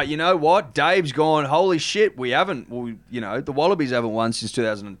numbers. But you know what? Dave's gone, holy shit, the Wallabies haven't won since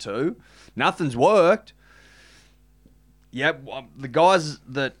 2002. Nothing's worked. Yep, the guys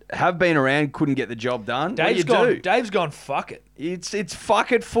that have been around couldn't get the job done. Dave's gone, fuck it. It's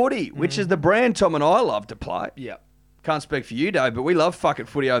fuck it footy, which is the brand Tom and I love to play. Yeah. Can't speak for you, Dave, but we love fucking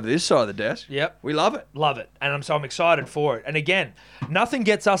footy over this side of the desk. Yep. We love it. Love it. And I'm excited for it. And again, nothing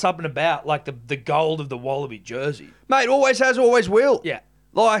gets us up and about like the gold of the Wallaby jersey. Mate, always has, always will. Yeah.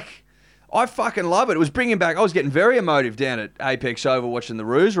 Like, I fucking love it. It was bringing back, I was getting very emotive down at Apex Oval watching the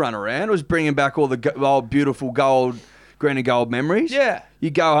Roos run around. It was bringing back all the old beautiful gold, green and gold memories. Yeah.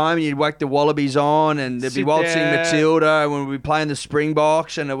 You'd go home and you'd whack the Wallabies on and there'd be Sit Waltzing there. Matilda and we'd be playing the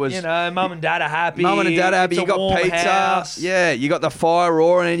Springboks and it was... You know, mum and dad are happy. Mum and dad are happy. It's You a got warm pizza. house. Yeah, you got the fire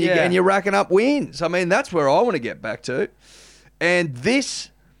roaring and, Yeah. and you're racking up wins. I mean, that's where I want to get back to. And this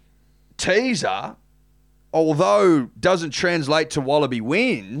teaser, although doesn't translate to Wallaby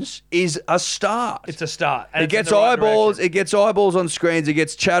wins, is a start. It's a start. And It it's in gets the right eyeballs. direction. It gets eyeballs on screens. It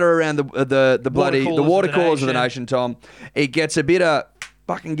gets chatter around the bloody Water the water coolers coolers of the nation, Tom. It gets a bit of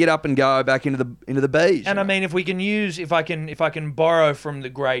fucking get up and go back into the bees. And I mean, if I can borrow from the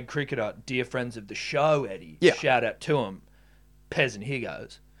grade cricketer, dear friends of the show, Eddie, Yeah. shout out to him, Pez and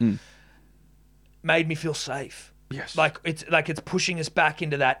Higgos, made me feel safe. Yes. Like it's pushing us back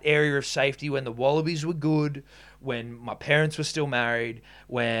into that area of safety when the Wallabies were good, when my parents were still married,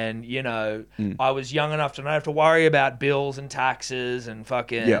 when, you know, I was young enough to not have to worry about bills and taxes and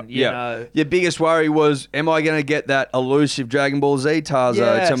fucking, you know. Your biggest worry was, am I going to get that elusive Dragon Ball Z Tarzo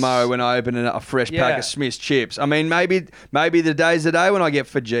Yes. tomorrow when I open a fresh pack Yeah. of Smith's chips? I mean, maybe the day's the day when I get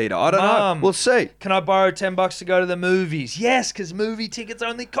Vegeta. I don't know. Mum. We'll see. Can I borrow $10 to go to the movies? Yes, because movie tickets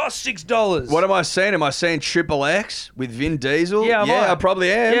only cost $6. What am I seeing? Am I seeing Triple X with Vin Diesel? Yeah, I might. I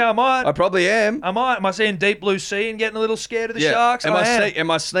probably am. Yeah, I might. I probably am. Am I seeing Deep Blue Sea and getting a little scared of the sharks? Am am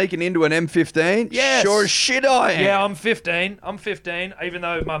I sneaking into an M15? Yes. Sure as shit I am. Yeah, I'm 15. Even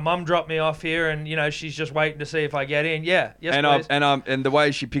though my mum dropped me off here and, you know, she's just waiting to see if I get in. Yeah. Yes, please. And the way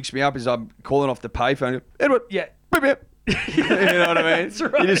she picks me up is I'm calling off the payphone. Edward. Yeah. Beep, beep. You know what I mean? That's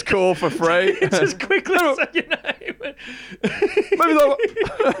right. You just call for free. Just quickly say your name. Maybe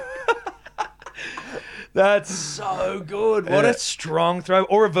that That's so good. What Yeah. a strong throw.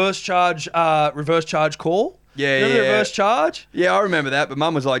 Or reverse charge call. Yeah, Remember the yeah. reverse charge? Yeah, I remember that, but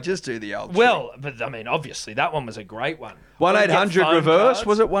Mum was like, just do the old Well, but I mean, obviously, that one was a great one. 1-800 Phone reverse? cards.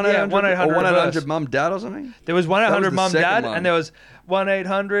 Was it 1-800? Yeah, 1-800 or 1-800 reverse. Mum Dad or something? There was 1-800 That was the Mum second Dad, one. and there was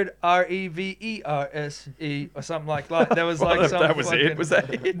 1-800 REVERSE or something like that. There was Well, like if some that was fucking- it. Was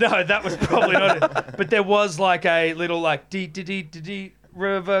that it? No, that was probably not it. But there was like a little like D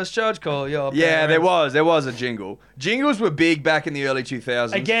reverse charge call. Your Yeah, there parents. was a jingle. Jingles were big back in the early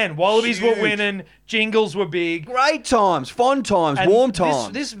 2000s. Again, Wallabies were Huge. winning. Jingles were big. Great times, fun times, And warm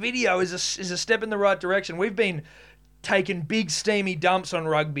times. This video is a step in the right direction. We've been taking big steamy dumps on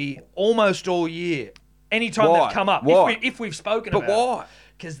rugby almost all year. Anytime Why? they've come up, Why? if we've spoken But about why?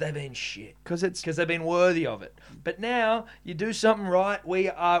 Because they've been shit. Because They've been worthy of it. But now you do something right, we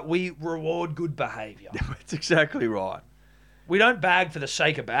reward good behaviour. That's exactly right. We don't bag for the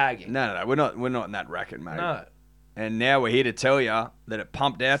sake of bagging. No, we're not in that racket, mate. No. And now we're here to tell you that it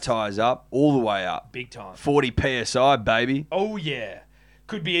pumped our tyres up all the way up. Big time. 40 PSI, baby. Oh yeah.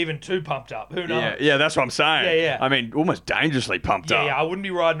 Could be even too pumped up. Who knows? Yeah, that's what I'm saying. Yeah, yeah. I mean, almost dangerously pumped up. Yeah, I wouldn't be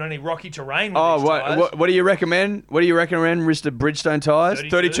riding any rocky terrain with Oh, these tyres. what do you recommend? What do you recommend, Mr. Bridgestone tyres?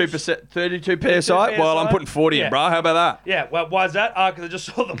 32s. 32 PSI? Well, I'm putting 40 Yeah. in, bro. How about that? Yeah, well, why is that? Because I just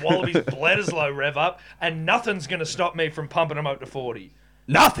saw the Wallabies Bledisloe rev up, and nothing's going to stop me from pumping them up to 40.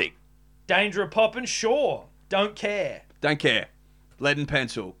 Nothing. Danger of popping? Sure. Don't care. Don't care. Lead and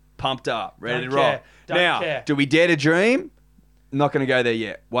pencil. Pumped up. Ready Don't to rock. care. Don't Now, care. do we dare to dream? Not going to go there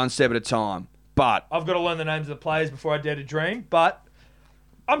yet. One step at a time. But I've got to learn the names of the players before I dare to dream, but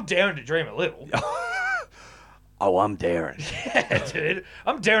I'm daring to dream a little. oh, I'm daring. Yeah, dude.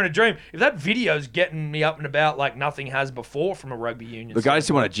 I'm daring to dream. If that video's getting me up and about like nothing has before from a rugby union. Look, I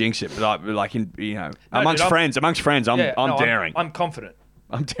just want to jinx it, but like in, No, amongst dude, friends, I'm daring. I'm confident.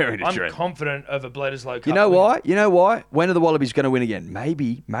 I'm daring to I'm dream. confident of a Bledisloe Cup. You know win. why? You know why? When are the Wallabies going to win again?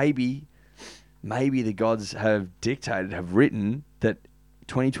 Maybe the gods have dictated, have written that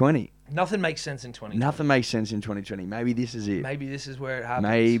 2020. Nothing makes sense in 2020. Nothing makes sense in 2020. Maybe this is it. Maybe this is where it happens.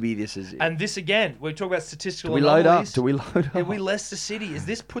 Maybe this is it. And this again, we talk about statistical Do we load up? anomalies. Do we load up? Are we Leicester City? Is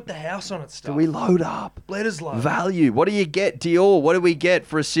this put the house on its stuff? Do we load up? Bledisloe. Value. What do you get, Dior? What do we get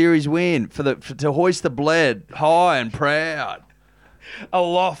for a series win? To hoist the bled high and proud.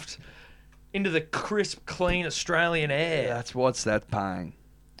 Aloft into the crisp, clean Australian air. What's that paying?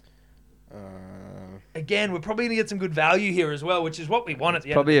 Again, we're probably going to get some good value here as well, which is what we want at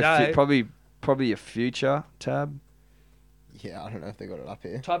the Probably end of the day. probably a future tab. Yeah, I don't know if they got it up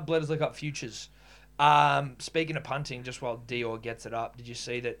here. Type Bledisloe Cup futures. Speaking of punting, just while Dior gets it up, did you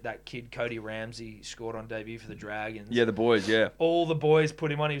see that kid Cody Ramsey scored on debut for the Dragons? Yeah, the boys. Yeah. All the boys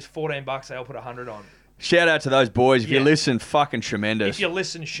put him on. He was $14. They all put 100 on. Shout out to those boys. If you Yeah. listen, fucking tremendous. If you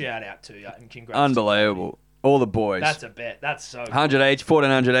listen, shout out to you and congrats. Unbelievable. All the boys. That's a bet. That's so good. 100 each,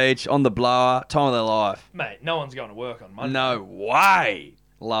 1,400 each, on the blower, time of their life. Mate, no one's going to work on Monday. No way.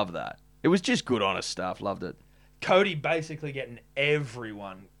 Love that. It was just good, honest stuff. Loved it. Cody basically getting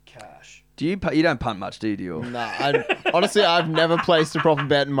everyone cash. Do you don't punt much, do you, Dior? Nah, honestly, I've never placed a proper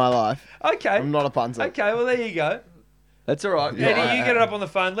bet in my life. Okay. I'm not a punter. Okay, well, there you go. That's all right. Eddie, you get it up on the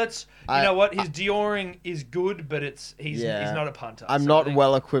phone. You know what? His Dioring is good, but he's not a punter. I'm so I not think-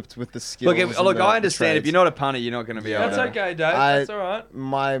 well equipped with the skills. Look, and I the understand. If trades. you're not a punter, you're not going to be able That's to. okay, Dave. That's all right.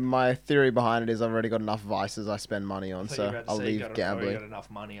 My theory behind it is I've already got enough vices I spend money on, I thought you so were about to I'll say you leave got gambling. enough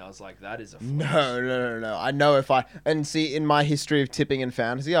money. I was like, that is a flex. No. I know if I see in my history of tipping and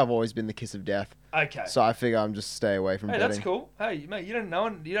fantasy, I've always been the kiss of death. Okay. So I figure I'm just stay away from Hey, betting. that's cool. Hey, mate, you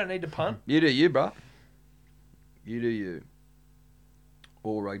don't need to punt. You do you, bro. You do you.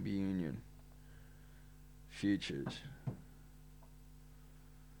 All rugby union. Futures.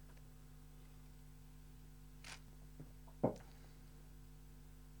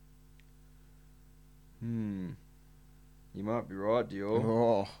 You might be right,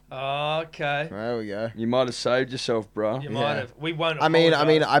 Dior. Oh, Okay. there we go. You might have saved yourself, bro. You might have. We won't. I mean,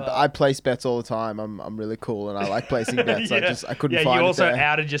 apologise, I place bets all the time. I'm really cool and I like placing bets. Yeah. I couldn't Yeah, find you it also there.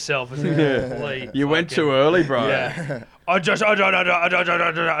 outed yourself as a complete. You went fucking- too early, bro. Yeah. I don't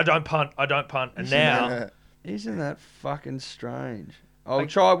punt. And now, Isn't that fucking strange? We'll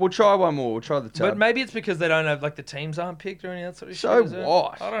try one more. We'll try the tab. but maybe it's because they don't have the teams aren't picked or any of that sort of So shit. is it?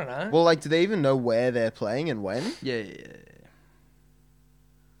 what? I don't know. Well, do they even know where they're playing and when? Yeah.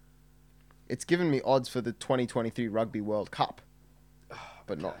 It's given me odds for the 2023 Rugby World Cup,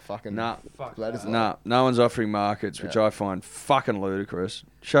 but not fucking. Nah. Fuck Gladys that. Nah, no one's offering markets, which I find fucking ludicrous.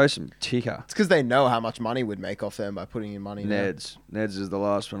 Show some ticker. It's because they know how much money we'd make off them by putting in money. now. Neds is the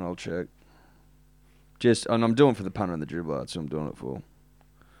last one I'll check. And I'm doing for the punter and the dribbler. That's what I'm doing it for.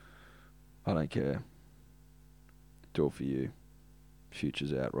 I don't care. Do it for you.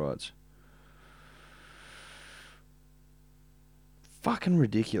 Futures outrights. Fucking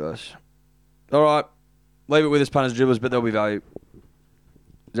ridiculous. All right. Leave it with us, punters and dribblers, but there'll be value.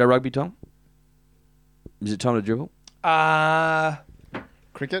 Is that rugby, Tom? Is it time to dribble?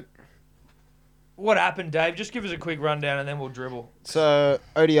 Cricket. What happened, Dave? Just give us a quick rundown and then we'll dribble. So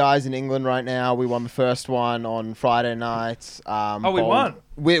ODIs in England right now. We won the first one on Friday night. We won?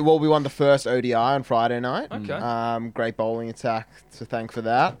 We won the first ODI on Friday night. Okay. Great bowling attack to thank for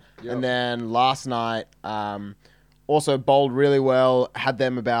that. Yep. And then last night, also bowled really well. Had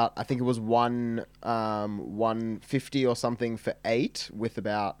them about, I think it was 150 or something for 8 with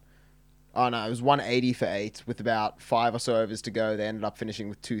about. Oh no, it was 180 for 8 with about 5 or so overs to go. They ended up finishing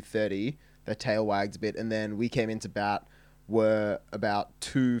with 230. Their tail wagged a bit, and then we came into bat, were about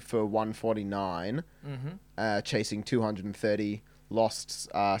 2 for 149, chasing 230, lost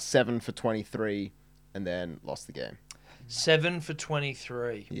 7 for 23, and then lost the game. 7 for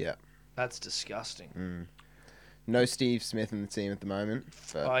 23. Yeah. That's disgusting. No Steve Smith in the team at the moment.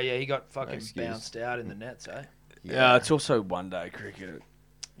 But Oh yeah, he got fucking excuse. bounced out in the nets, eh? Yeah, it's also one day cricket.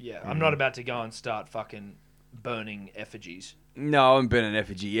 Yeah, I'm not about to go and start fucking burning effigies. No, I haven't been an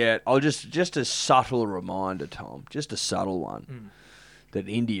effigy yet. I'll just a subtle reminder, Tom, just a subtle one, that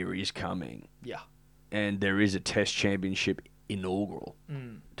India is coming Yeah, and there is a Test Championship inaugural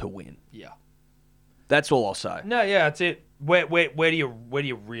to win. yeah. That's all I'll say. No, yeah, that's it. Where do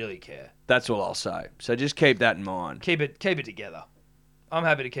you really care? That's all I'll say. So just keep that in mind. Keep it together. I'm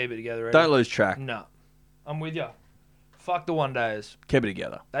happy to keep it together. Eddie. Don't lose track. No, I'm with you. Fuck the one days. Keep it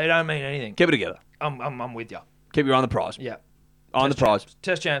together. They don't mean anything. Keep it together. I'm with you. Keep your eye on the prize. Yeah. On the prize.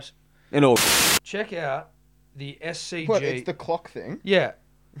 Test champs. In all. Check out the SCG. what? It's the clock thing. Yeah,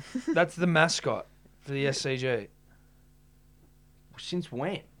 that's the mascot for the SCG. Since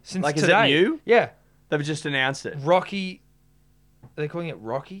when? Since Like, is today. it new? Yeah, They've just announced it. Rocky. Are they calling it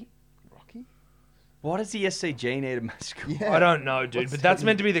Rocky? Rocky. Why does the SCG need a mascot? Yeah. I don't know, dude. What's But that's that?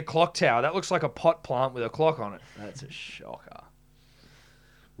 meant to be the clock tower. That looks like a pot plant with a clock on it. That's a shocker.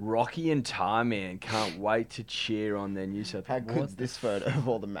 Rocky and Tarman can't wait to cheer on their New South How Wales. good's this photo of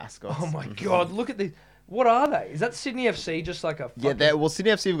all the mascots? Oh my god! Look at this. What are they? Is that Sydney FC just like a? Yeah, fucking- well,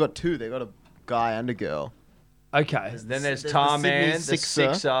 Sydney FC have got 2. They've got a guy and a girl. Okay. Then there's There's the Tarman, Sydney the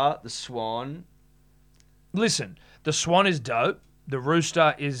Sixer. Sixer, the Swan. Listen, the Swan is dope. The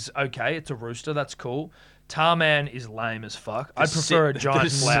Rooster is okay. It's a rooster. That's cool. Tarman is lame as fuck. I'd prefer a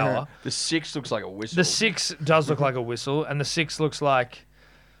giant flower. The Six looks like a whistle. The 6 does look like a whistle, and the 6 looks like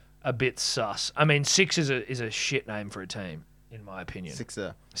a bit sus. I mean, 6 is a shit name for a team, in my opinion.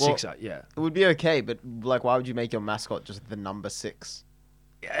 Sixer. Sixer, yeah. It would be okay, but like, why would you make your mascot just the number 6?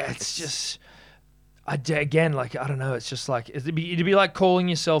 Yeah, it's just. Again, like, I don't know. It's just like it'd be like calling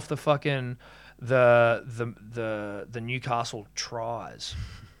yourself the fucking the Newcastle tries,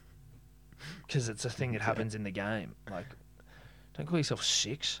 because it's a thing that happens in the game. Like, don't call yourself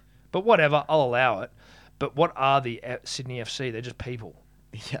Six, but whatever. I'll allow it. But what are the Sydney FC? They're just people.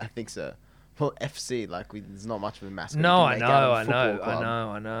 Yeah, I think so. Well, FC, like, there's not much of a mascot. No, I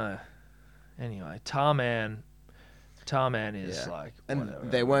know. Anyway, Tarman is like, and whatever.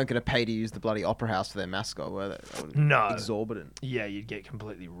 they weren't going to pay to use the bloody Opera House for their mascot, were they? No. Exorbitant. Yeah, you'd get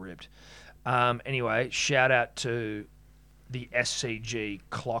completely ripped. Anyway, shout out to the SCG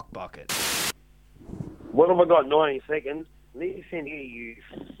Clock Bucket. What have I got? 90 seconds. Listen here, you.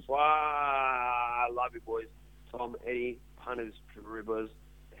 I love you, boys. Tom, Eddie, punters, dribblers.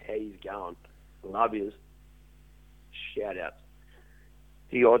 How you going? Love yous. Shout out.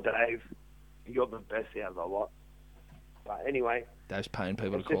 You're Dave. You're the best out of the lot. But anyway, Dave's paying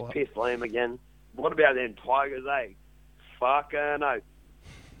people it's to call just up. piss Liam again. What about them Tigers, eh? Fucking oath.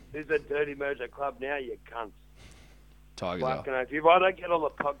 Who's a dirty merger club now, you cunts? Tigers are. Fucking oath. If I don't get on the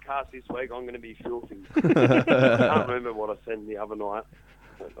podcast this week, I'm going to be filthy. I can't remember what I said the other night.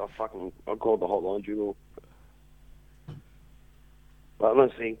 I called the hotline juggle. But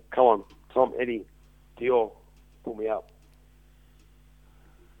let's see. Come on. Tom, Eddie, Dior, pull me up.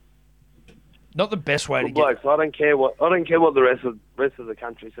 Not the best way to Good get. blokes. I don't care what the rest of the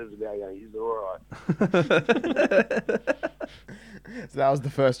country says about you. You're all right. So that was the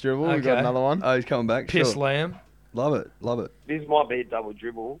first dribble. We got Okay. another one. Oh, he's coming back. Piss Sure. Liam. Love it. Love it. This might be a double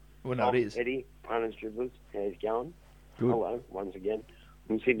dribble. Well, no, it is. Eddie, punters, dribblers. How's it going? Good. Hello, once again.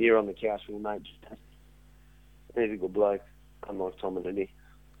 I'm sitting here on the couch with my mate. He's a good bloke, unlike Tom and Eddie.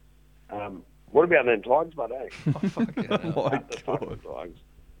 What about them Tigers, bud, eh? Oh, fucking hell. Oh, my The fucking God. Tigers.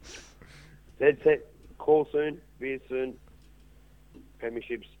 Dead set. Call soon. Beer soon.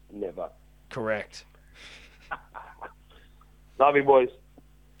 Premierships, never. Correct. Love you, boys.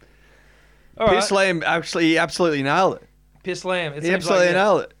 All right. Piss Liam actually absolutely nailed it. Piss Liam. It He seems absolutely like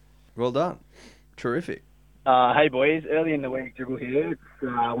nailed it. Well done. Terrific. Hey boys, early in the week, dribble here.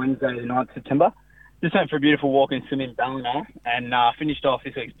 It's Wednesday the 9th September. Just went for a beautiful walk and swim in Ballina and finished off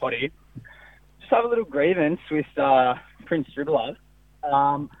this week's potty. Just have a little grievance with Prince Dribbler.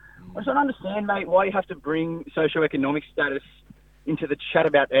 I just don't understand, mate, why you have to bring socioeconomic status into the chat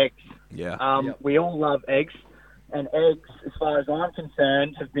about eggs. Yeah. We all love eggs, and eggs, as far as I'm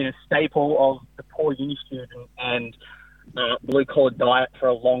concerned, have been a staple of the poor uni student and blue-collar diet for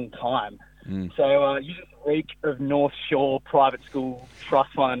a long time. So you just reek of North Shore private school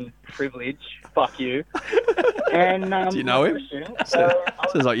trust fund privilege. Fuck you. And Do you know him? question,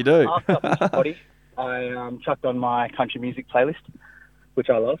 Sounds like you do. after I finished potty, I chucked on my country music playlist, which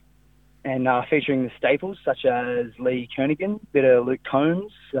I love, and featuring the staples such as Lee Kernaghan, bit of Luke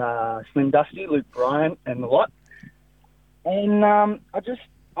Combs, Slim Dusty, Luke Bryant, and the lot. And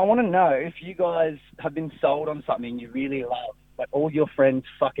I want to know if you guys have been sold on something you really love, but all your friends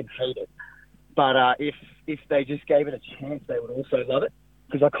fucking hate it. But if they just gave it a chance, they would also love it.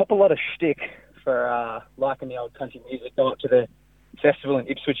 Because I cop a lot of shtick for liking the old country music. Go up to the festival in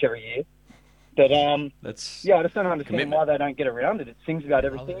Ipswich every year. But That's yeah, I just don't understand commitment. why they don't get around it. It sings about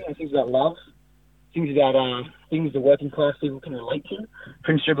everything. It sings about love. It sings about things the working class people can relate to.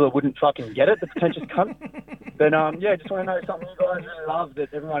 Prince Dribbler wouldn't fucking get it, the pretentious cunt. But yeah, just want to know something you guys really love that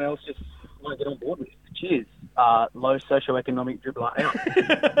everyone else just might get on board with. Cheers. Low socioeconomic dribbler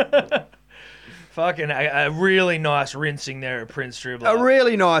out. Fucking a really nice rinsing there of Prince Dribbler. a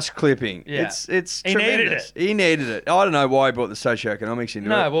really nice clipping. Yeah. It's He needed tremendous. it. He needed it. I don't know why he brought the socioeconomics into it.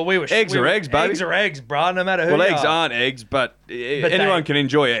 No, well, we were Eggs are eggs, baby. Eggs are eggs, bruh, no matter who Well, you eggs are. aren't eggs, but anyone can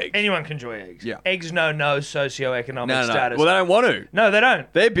enjoy eggs. Anyone can enjoy eggs. Yeah. Eggs know no socioeconomic No. status. Well, they don't want to. No, they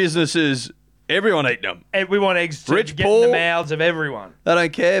don't. Their businesses, everyone eat them. We want eggs to Rich, get in the poor. mouths of everyone. They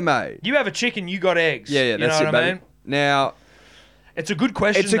don't care, mate. You have a chicken, you got eggs. Yeah, you that's know it, what I baby. mean? Now, It's a good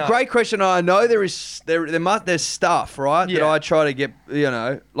question. it's a though. great question. I know there's stuff, right, that Yeah. I try to get,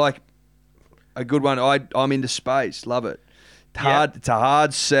 like a good one. I'm into space. Love it. It's a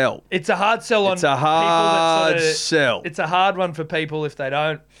hard sell. It's a hard sell on It's a people hard that sort of, sell. It's a hard one for people if they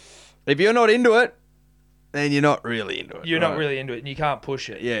don't. If you're not into it, then you're not really into it. You're right? not really into it, and you can't push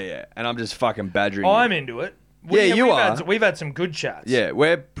it. Yeah. And I'm just fucking badgering I'm you. into it. Yeah, you we've are. we've had some good chats. Yeah,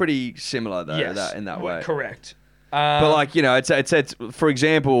 we're pretty similar though Yes. in that way. Correct. But like, it's for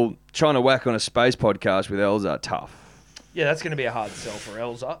example, trying to whack on a space podcast with Elza, tough. Yeah, that's going to be a hard sell for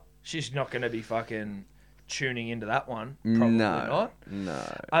Elza. She's not going to be fucking tuning into that one. Probably not. No.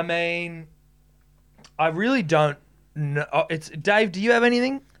 I mean, I really don't know. It's Dave. Do you have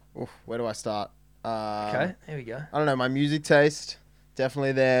anything? Oof, where do I start? Okay, here we go. I don't know. My music taste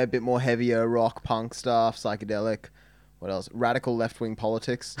definitely there. A bit more heavier rock, punk stuff, psychedelic. What else? Radical left-wing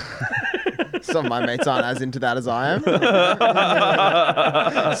politics. Some of my mates aren't as into that as I am.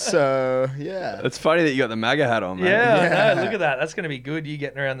 So, yeah. It's funny that you got the MAGA hat on, man. Yeah, no, look at that. That's going to be good. You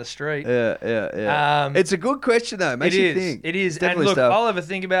getting around the street. Yeah. It's a good question, though. It makes you think. It is. Definitely and look, stuff. I'll have a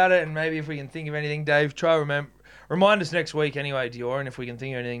think about it, and maybe if we can think of anything, Dave, remind us next week anyway, Dior, and if we can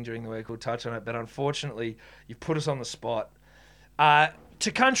think of anything during the week, we'll touch on it. But unfortunately, you've put us on the spot.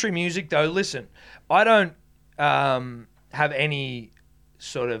 To country music, though, listen, I don't have any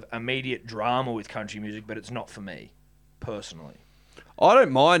sort of immediate drama with country music, but it's not for me, personally. I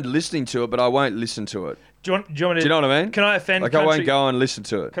don't mind listening to it, but I won't listen to it. Do you want me to, Do you know what I mean? Can I offend Like, country? I won't go and listen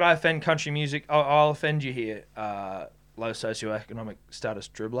to it. Can I offend country music? I'll offend you here, low socioeconomic status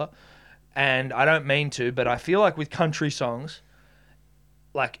dribbler. And I don't mean to, but I feel like with country songs,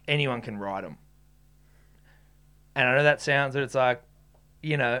 like anyone can write them. And I know that sounds that it's like,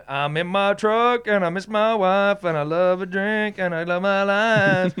 you know, I'm in my truck and I miss my wife and I love a drink and I love my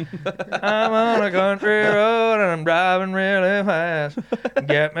life. I'm on a country road and I'm driving really fast.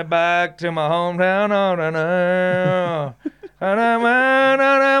 Get me back to my hometown on an hour.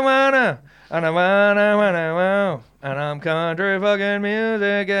 And I'm country fucking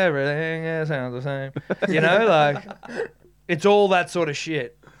music, everything sounds the same. You know, like, it's all that sort of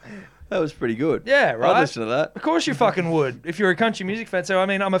shit. That was pretty good. Yeah, right? I'd listen to that. Of course you fucking would, if you're a country music fan. So, I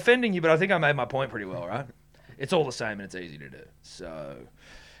mean, I'm offending you, but I think I made my point pretty well, right? It's all the same and it's easy to do. So,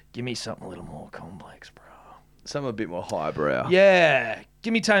 give me something a little more complex, bro. Something a bit more highbrow. Yeah,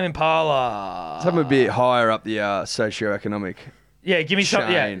 give me Tame Impala. Something a bit higher up the socioeconomic. Yeah, give me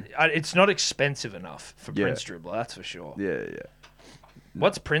something. Yeah, chain. it's not expensive enough for Yeah. Prince Dribbler, that's for sure. Yeah.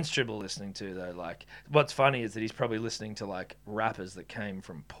 What's Prince Dribbler listening to, though? Like, what's funny is that he's probably listening to, like, rappers that came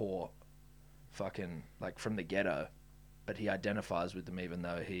from poor, fucking, like, from the ghetto, but he identifies with them even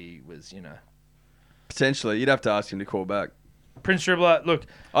though he was, you know. Potentially. You'd have to ask him to call back. Prince Dribbler, look,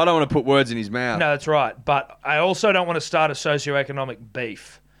 I don't want to put words in his mouth. no, that's right, but I also don't want to start a socioeconomic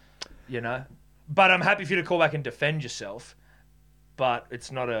beef, you know? But I'm happy for you to call back and defend yourself, but this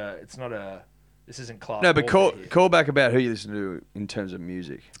isn't class. No, but warfare here. call back about who you listen to in terms of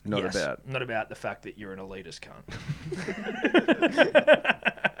music, not Yes, about. not about the fact that you're an elitist cunt.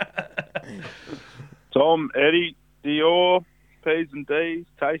 Tom, Eddie, Dior, P's and D's,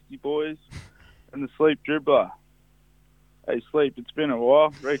 Tasty Boys, and the Sleep Dribbler. Hey, Sleep, it's been a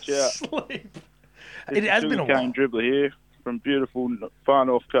while. Reach out. Sleep. It's It has been a Sugarcane while. Dribbler here from beautiful far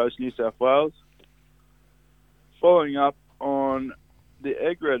north coast, New South Wales. Following up on the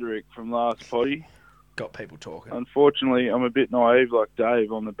egg rhetoric from last potty. Got people talking. Unfortunately, I'm a bit naive like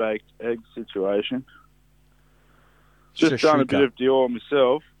Dave on the baked egg situation. Just done a bit of Dior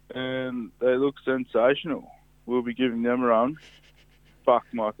myself, and they look sensational. We'll be giving them a run. Fuck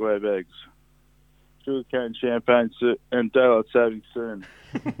microwave eggs. Sugarcane champagne and daylight saving soon.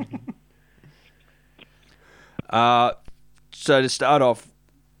 So to start off,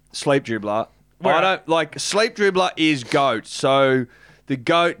 Sleep Dribbler. Sleep Dribbler is GOAT. So the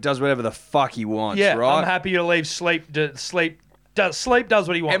GOAT does whatever the fuck he wants, Yeah, right? I'm happy to leave Sleep does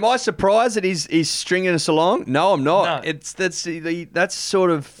what he wants. Am I surprised that he's stringing us along? No, I'm not. No. That's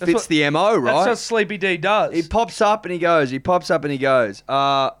sort of fits the MO, right? That's what Sleepy D does. He pops up and he goes.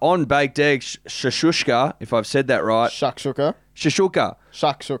 On baked eggs, shashushka, if I've said that right. Shakshuka.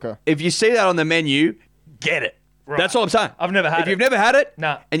 Shakshuka. If you see that on the menu, get it. Right. That's all I'm saying. I've never had If it. you've never had it,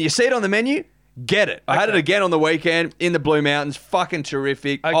 Nah. and you see it on the menu, get it. I had it Okay. again on the weekend in the Blue Mountains. Fucking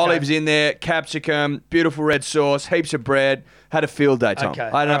terrific. Okay. Olives in there, capsicum, beautiful red sauce, heaps of bread. Had a field day, Tom. Okay.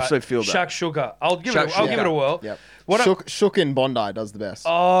 I had an absolute field day. Shakshuka. I'll give Shakshuka. it a whirl. Yep. What Shook in Bondi does the best.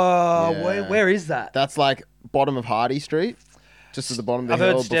 Oh, Yeah. where is that? That's like bottom of Hardy Street, just at the bottom of the I've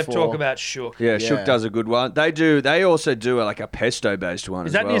hill. heard Steph before. talk about Shook. Yeah, Yeah. Shook does a good one. They also do like a pesto based one Is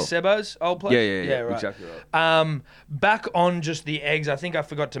as that well. near Sebo's old place? Yeah, right. exactly right. Back on just the eggs, I think I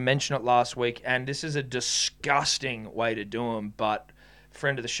forgot to mention it last week, and this is a disgusting way to do them, but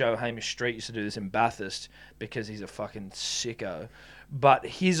friend of the show, Hamish Street, used to do this in Bathurst because he's a fucking sicko. But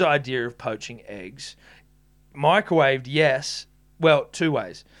his idea of poaching eggs, microwaved, yes. Well, two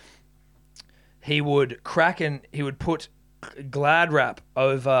ways. He would put Glad wrap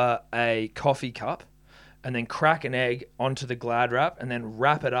over a coffee cup and then crack an egg onto the Glad wrap and then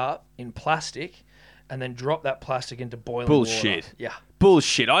wrap it up in plastic and then drop that plastic into boiling Bullshit. water. Yeah.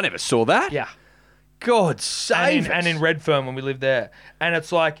 Bullshit. I never saw that. Yeah. God save us. And in Redfern when we lived there. And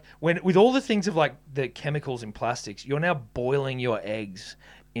it's like, with all the things of like the chemicals in plastics, you're now boiling your eggs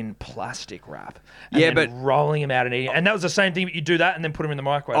in plastic wrap. Yeah, and then but- rolling them out and eating. And that was the same thing. You do that and then put them in the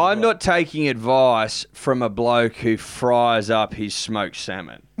microwave. I'm as well. not taking advice from a bloke who fries up his smoked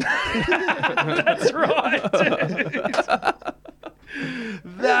salmon. That's right. dude.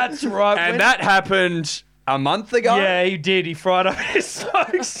 That's right. And When- that happened a month ago. Yeah, he did. He fried up his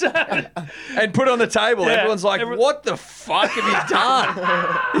smoked salmon. And put it on the table. Yeah, Everyone's like, what the fuck have you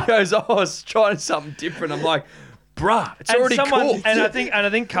done? He goes, oh, I was trying something different. I'm like, bruh, it's already cooked. And I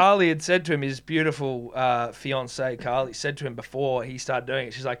think Carly had said to him, his beautiful fiance Carly said to him before he started doing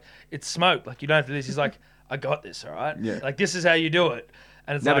it, she's like, it's smoked. Like, you don't have to do this. He's like, I got this, all right? Yeah. Like, this is how you do it.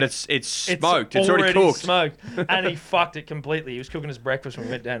 And it's No, like, but it's smoked. It's already cooked. smoked. And he fucked it completely. He was cooking his breakfast when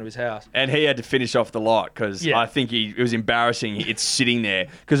we went down to his house. And he had to finish off the lot because Yeah. I think it was embarrassing. It's sitting there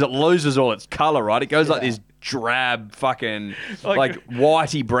because it loses all its colour, right? It goes like this drab fucking, like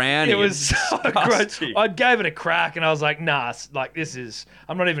whitey brown. It was so gross. I gave it a crack and I was like, nah, like this is,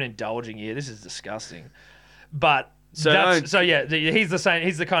 I'm not even indulging here. This is disgusting. But he's the same.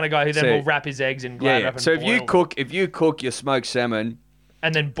 He's the kind of guy who then will wrap his eggs in glad wrap and So boil if you cook your smoked salmon,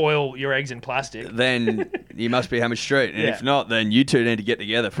 and then boil your eggs in plastic. then you must be Hamish Street. And Yeah. if not, then you two need to get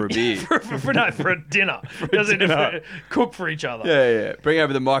together for a beer. for a dinner. Cook for each other. Yeah. Bring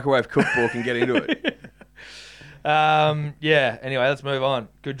over the microwave cookbook and get into it. Anyway, let's move on.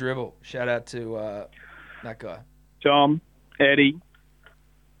 Good dribble. Shout out to that guy. Tom, Eddie,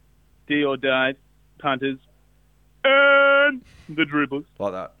 D or Dave, punters, and the dribblers.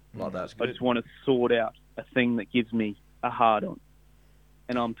 Like that. I just want to sort out a thing that gives me a hard on.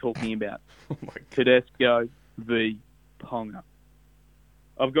 And I'm talking about Tedesco v. Ponga.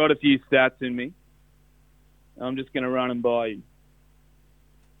 I've got a few stats in me. I'm just going to run them by you.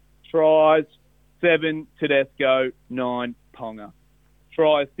 Tries, 7 Tedesco, 9 Ponga.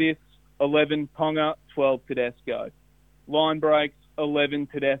 Try assists, 11 Ponga, 12 Tedesco. Line breaks, 11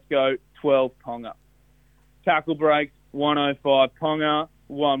 Tedesco, 12 Ponga. Tackle breaks, 105 Ponga,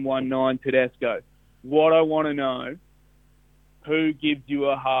 119 Tedesco. What I want to know, who gives you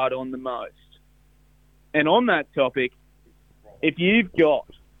a hard on the most? And on that topic, if you've got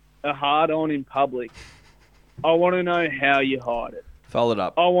a hard on in public, I want to know how you hide it. Fold it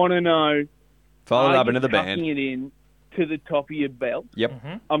up. I want to know, Fold it are up you into the tucking band. it in to the top of your belt? Yep.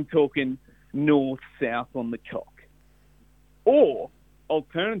 I'm talking north, south on the cock. Or,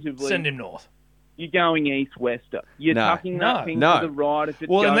 alternatively, Send him north. you're going east-wester. You're No. tucking that No. thing No. to the right. If it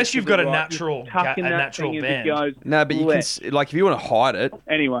Well, goes unless to you've the got a right, natural you're tucking a that natural thing band. as it goes No, but you left. can, if you want to hide it,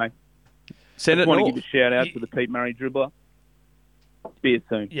 Anyway, send I it want to north. give a shout-out to the Pete Murray dribbler. See you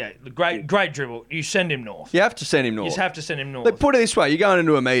soon. Yeah, great dribble. You send him north. You have to send him You north. just have to send him north. Like, put it this way: you're going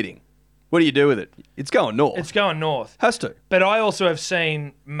into a meeting. What do you do with it? It's going north. It's going north. Has to. But I also have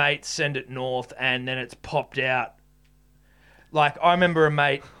seen mates send it north and then it's popped out. Like, I remember a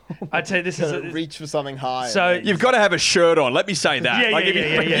mate, I tell you, this is... Reach for something high. So- and then- You've got to have a shirt on. Let me say that. Yeah, like yeah, if you,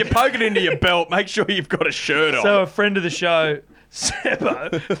 yeah, yeah. you poke it into your belt, make sure you've got a shirt on. So a friend of the show,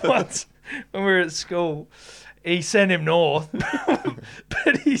 Sebo, once when we were at school, he sent him north.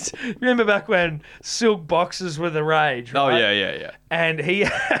 But remember back when silk boxes were the rage, oh right? yeah. And he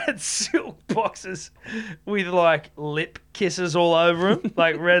had silk boxes with like lip kisses all over him,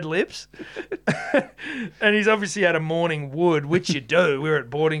 like red lips. And he's obviously had a morning wood, which you do. We were at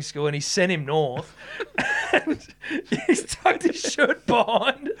boarding school and he sent him north. And he's tucked his shirt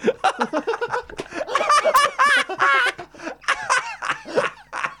behind.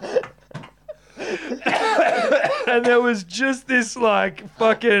 And there was just this like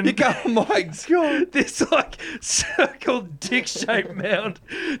fucking... You go, oh my God. This like circled dick-shaped mound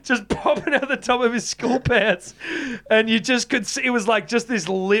just popping out the top of his school pants, and you just could see it was like just this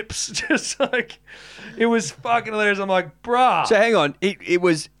lips, just like it was fucking hilarious. I'm like, bruh. So hang on.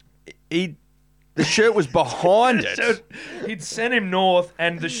 The shirt was behind it. So he'd sent him north,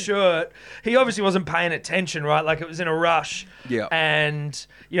 and the shirt, he obviously wasn't paying attention, right? Like it was in a rush. Yeah. And,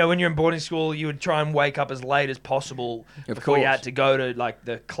 you know, when you're in boarding school, you would try and wake up as late as possible before you course. had to go to like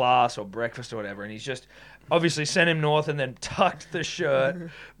the class or breakfast or whatever. And he's just obviously sent him north and then tucked the shirt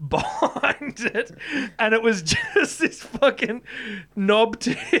behind it. And it was just this fucking knob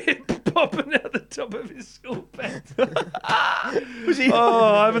tip popping out the top of his school pants.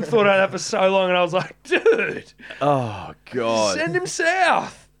 Oh, I haven't thought about that for so long. And I was like, dude, Oh God, send him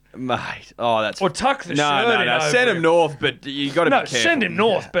south. mate. Oh, that's Or tuck the no, shirt no, in no. over Send him him. north, but you got to No, be careful. send him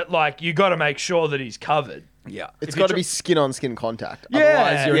north, but like you got to make sure that he's covered. Yeah, It's if you got to tr- be skin-on-skin contact. Yeah.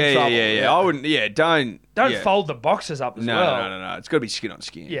 Otherwise, you're yeah, in yeah, trouble. yeah. I wouldn't. Yeah, don't yeah. Don't fold the boxes up as No, well. no. It's got to be skin on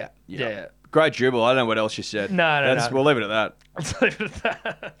skin. Yeah, yeah. Great dribble. I don't know what else you said. No, That's, no. We'll leave it at that. Let's leave it at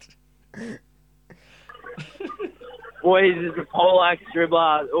that. boys, is the Polax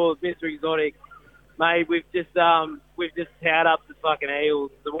dribbler or Mr. Exotic. Mate, we've just towed up the fucking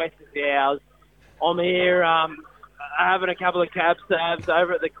Eels. The West is ours. I'm here having a couple of cab sabs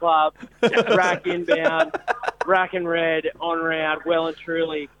over at the club. Rack inbound, rack and red on round, well and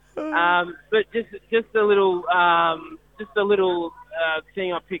truly. But just a little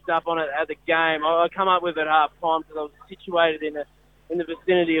thing I picked up on it at the game. I come up with it at half time because I was situated in the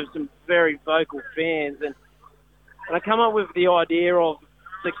vicinity of some very vocal fans, and I come up with the idea of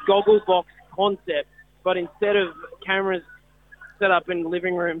the goggle box concept, but instead of cameras set up in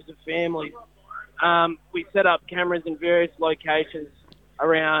living rooms of families, we set up cameras in various locations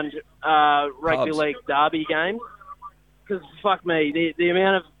around rugby league derby games. Because fuck me, the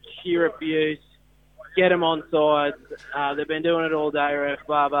amount of sheer abuse, get them on sides. They've been doing it all day, ref,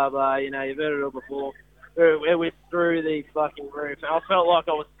 blah, blah, blah. You know, you've heard it all before. It was through the fucking roof. I felt like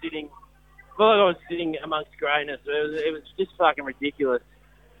I was sitting amongst greatness. It was just fucking ridiculous.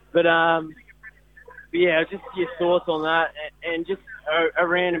 But yeah, just your thoughts on that, and just a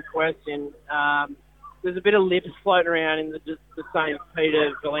random question. There's a bit of lips floating around in the St.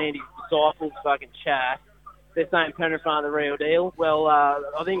 Peter V'landys Disciples fucking chat. They're saying Penrith aren't the real deal. Well,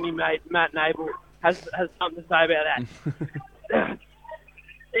 I think my mate Matt Nable has something to say about that.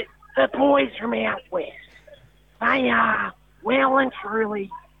 The boys from out west, they are well and truly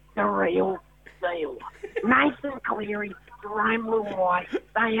the real deal. Nathan Cleary, Jerome Luai,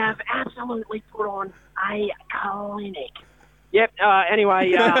 they have absolutely put on a clinic. Yep,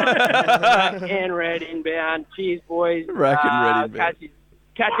 anyway, and red inbound. Cheers, boys. Rack and red inbound.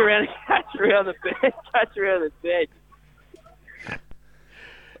 Catch around the bed.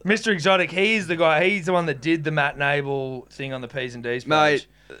 Mr. Exotic, he's the guy. He's the one that did the Matt Nable thing on the P's and D's page. Mate,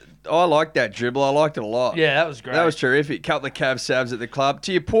 I liked that dribble. I liked it a lot. Yeah, that was great. That was terrific. Couple of cab sabs at the club.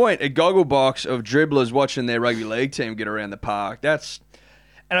 To your point, a goggle box of dribblers watching their rugby league team get around the park.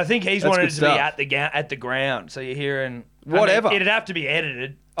 And I think he's wanted it to be at the ground. So you're hearing whatever. It'd have to be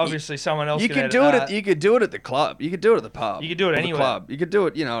edited. Obviously, someone else. You can do edit it. You could do it at the club. You could do it at the pub. You could do it anywhere. The club. You could do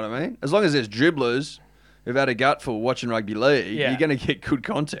it. You know what I mean? As long as there's dribblers who've had a gutful watching rugby league, you're going to get good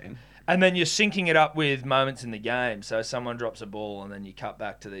content. And then you're syncing it up with moments in the game. So someone drops a ball, and then you cut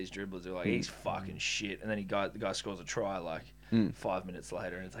back to these dribblers who are like, he's fucking shit. And then the guy scores a try 5 minutes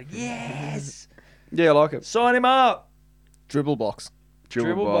later, and it's like, yes. Yeah, I like it. Sign him up. Dribble box.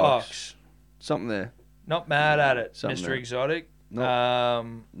 Dribble box. Something there. Not mad at it, Something Mr. there. Exotic. Not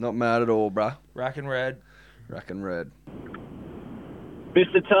mad at all, bruh. Rack and red. Rack and red.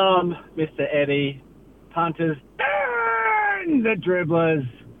 Mr. Tom, Mr. Eddie, punters, and the dribblers.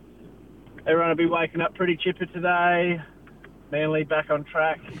 Everyone will be waking up pretty chipper today. Manly back on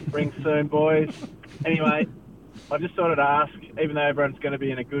track. Ring soon, boys. Anyway, I just thought I'd ask, even though everyone's going to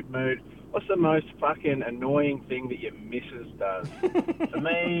be in a good mood, what's the most fucking annoying thing that your missus does? For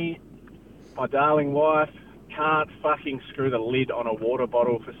me, my darling wife can't fucking screw the lid on a water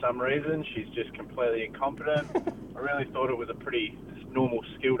bottle for some reason. She's just completely incompetent. I really thought it was a pretty normal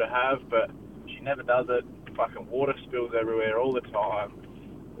skill to have, but she never does it. Fucking water spills everywhere all the time.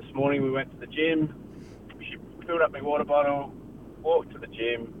 This morning we went to the gym. She filled up my water bottle, walked to the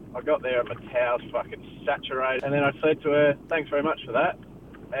gym. I got there and my towel's fucking saturated. And then I said to her, thanks very much for that.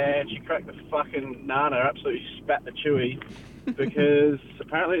 And she cracked the fucking nana, absolutely spat the chewy, because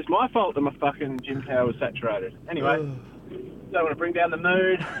apparently it's my fault that my fucking gym towel was saturated. Anyway, don't want to bring down the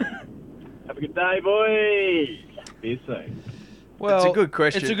mood. Have a good day, boys. See you soon. Well, it's a good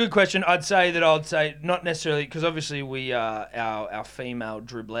question. It's a good question. I'd say not necessarily, because obviously we our female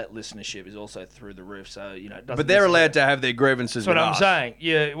dribblette listenership is also through the roof. So but they're allowed to have their grievances. That's what with I'm us. saying.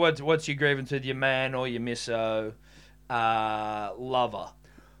 Yeah, what's your grievance with your man or your misso, lover?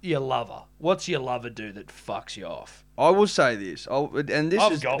 Your lover. What's your lover do that fucks you off? I will say this,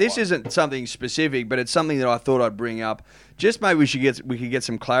 this isn't something specific, but it's something that I thought I'd bring up. Just maybe we could get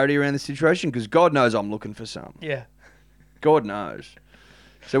some clarity around the situation, because God knows I'm looking for some. Yeah. God knows.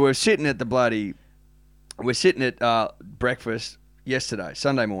 So we're sitting at breakfast yesterday,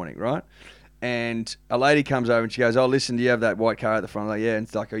 Sunday morning, right? And a lady comes over and she goes, "Oh, listen, do you have that white car at the front?" I'm like, "Yeah." And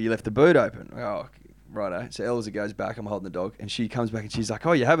it's like, "Oh, you left the boot open." I go, "Oh, righto." So Elza goes back, I'm holding the dog, and she comes back and she's like,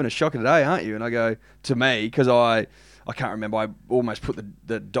 "Oh, you're having a shocker today, aren't you?" And I go, to me, because I can't remember, I almost put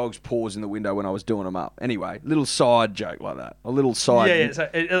the dog's paws in the window when I was doing them up. Anyway, little side joke like that. A little side... Yeah, so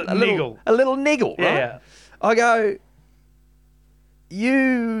a niggle. A little niggle, right? Yeah. I go...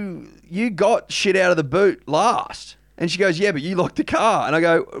 You got shit out of the boot last. And she goes, "Yeah, but you locked the car." And I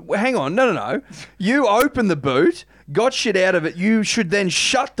go, well, hang on, no. You opened the boot, got shit out of it. You should then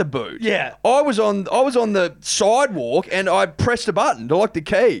shut the boot. Yeah. I was on the sidewalk and I pressed a button to lock the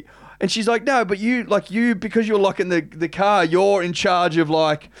key. And she's like, no, but you, because you're locking the car, you're in charge of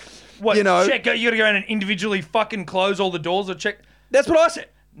What, you know. check, you got to go in and individually fucking close all the doors or check? That's what I said.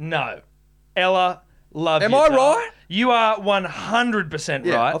 No. Ella, love Am you. I darling. right? You are 100%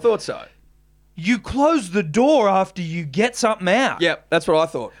 Yeah, right. I thought so. You close the door after you get something out. Yep, that's what I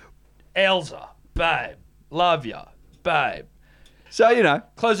thought. Elsa, babe, love ya, babe. So, you know,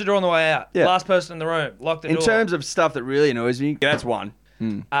 Close the door on the way out. Yeah. Last person in the room. Lock the in door. terms of stuff that really annoys me, that's one.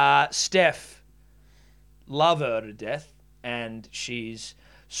 Steph, love her to death, and she's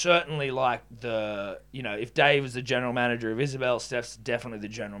certainly like if Dave was the general manager of Isabel, Steph's definitely the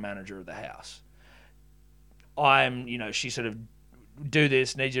general manager of the house. She sort of do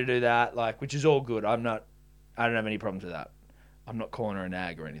this, need you to do that, which is all good. I don't have any problems with that. I'm not calling her a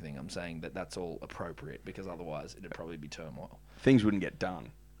nag or anything. I'm saying that that's all appropriate because otherwise it'd probably be turmoil. Things wouldn't get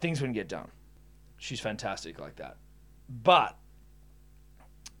done. Things wouldn't get done. She's fantastic like that. But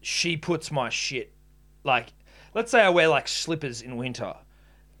she puts my shit, let's say I wear slippers in winter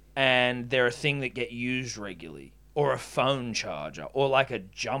and they're a thing that get used regularly, or a phone charger, or a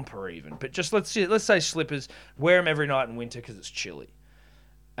jumper even. But just let's say slippers, wear them every night in winter because it's chilly.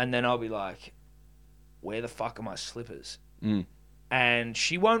 And then I'll be like, where the fuck are my slippers? And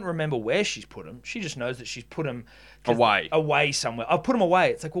she won't remember where she's put them. She just knows that she's put them away somewhere. I'll put them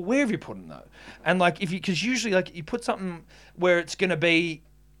away. It's like, well, where have you put them though? And because usually you put something where it's going to be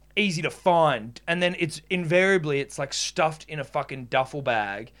easy to find, and then it's invariably stuffed in a fucking duffel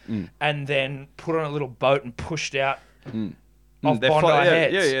bag and then put on a little boat and pushed out off Bondi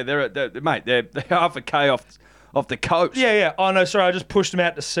Heads. Yeah, they're half a K off the coast. Yeah. Oh no, sorry, I just pushed them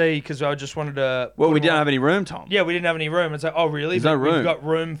out to sea because I just wanted to. Well, we didn't have any room, Tom. Yeah, we didn't have any room. It's like, oh really? There's no room. We've got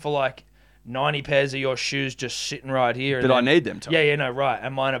room for 90 pairs of your shoes just sitting right here. But I need them, Tom. Yeah, no, right.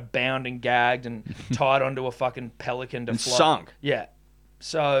 And mine are bound and gagged and tied onto a fucking pelican to float. Sunk. Yeah.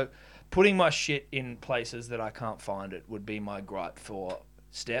 So putting my shit in places that I can't find it would be my gripe for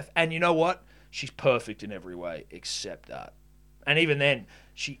Steph. And you know what? She's perfect in every way except that. And even then,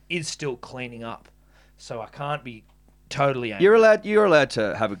 she is still cleaning up. So I can't be totally angry. You're allowed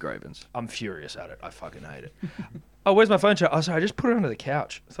to have a grievance. I'm furious at it. I fucking hate it. Oh, where's my phone charger? Oh, sorry, I just put it under the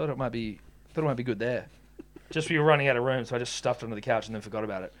couch. I thought it might be good there. Just we were running out of room, so I just stuffed it under the couch and then forgot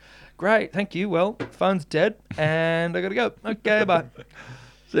about it. Great, thank you. Well, phone's dead and I gotta go. Okay, bye.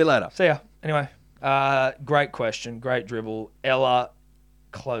 See you later. See ya. Anyway, great question, great dribble. Ella,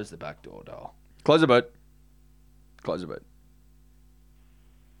 close the back door, doll. Close the boat. Close the boat.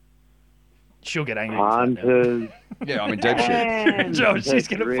 She'll get angry. Punters. Yeah, I mean, dead shit. Joe, she's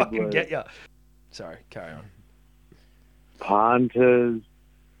going to fucking get you. Sorry, carry on. Punters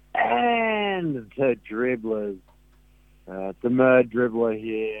and the dribblers. The Murd dribbler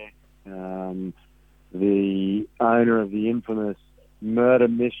here. The owner of the infamous murder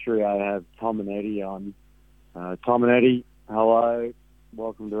mystery. I have Tom and Eddie on. Tom and Eddie, hello.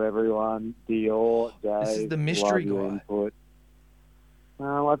 Welcome to everyone. Dior, Dave. This is the mystery guy. Input.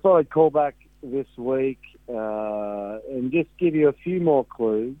 I thought I'd call back this week and just give you a few more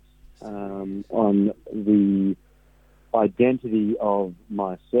clues on the identity of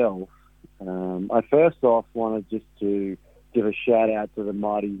myself. I first off wanted just to give a shout out to the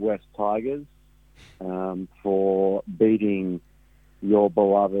mighty West Tigers for beating your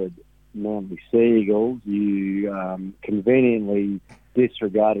beloved Manly Sea Eagles. You conveniently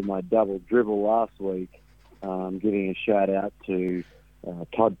disregarded my double dribble last week, giving a shout out to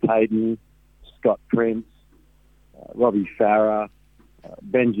Todd Payton, Scott Prince, Robbie Farah,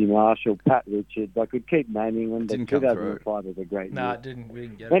 Benji Marshall, Pat Richards. I could keep naming them, but 2005 was a great year. We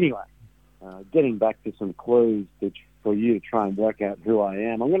didn't get it. Anyway, getting back to some clues for you to try and work out who I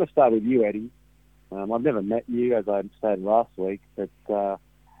am. I'm going to start with you, Eddie. I've never met you, as I said last week, but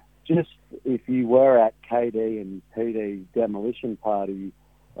just if you were at KD and PD's demolition party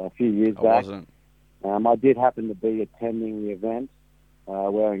a few years back, wasn't. I did happen to be attending the event,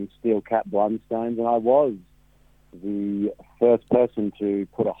 wearing steel cap blundstones, and I was the first person to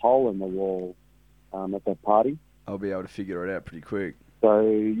put a hole in the wall at that party. I'll be able to figure it out pretty quick. So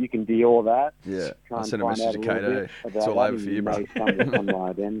you can do all that. Yeah, Try I'll and send a find message out to little KD. bit It's about all that, over and for you you, bro. may stumble upon my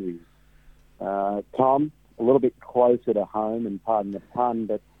identity. Tom, a little bit closer to home, and pardon the pun,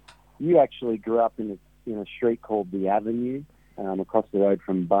 but you actually grew up in a street called the Avenue, across the road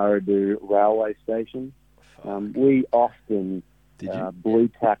from Burradoo Railway Station. We often blue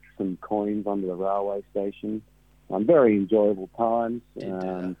tack some coins under the railway station. Very enjoyable times.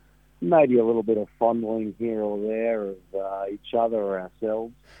 Maybe a little bit of fondling here or there of each other or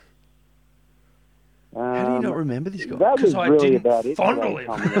ourselves. How do you not remember this guy? That was I really didn't about it fondle today, him.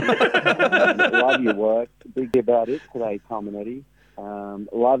 Tom and Eddie. Love your work. Big about it today, Tom and Eddie.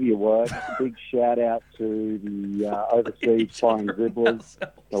 Love your work. Big shout out to the overseas flying dribblers,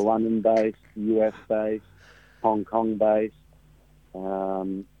 the London-based, US-based, Hong Kong-based.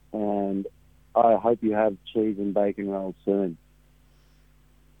 And I hope you have cheese and bacon rolls soon.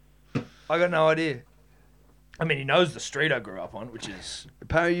 I got no idea. I mean, he knows the street I grew up on, which is...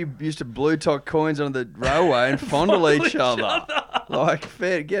 Apparently you used to blue tack coins on the railway and fondle each other. Like,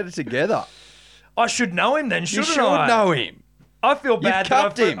 fair, get it together. I should know him then, shouldn't You should I? know him. I feel bad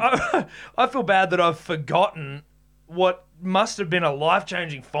cuffed him. I feel bad that I've forgotten what must have been a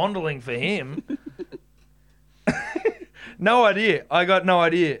life-changing fondling for him. No idea. I got no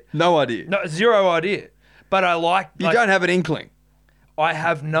idea. No idea. No, zero idea. But I like... You don't have an inkling. I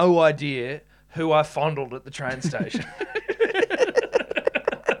have no idea who I fondled at the train station.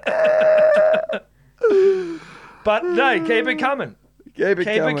 But no, keep it coming. Keep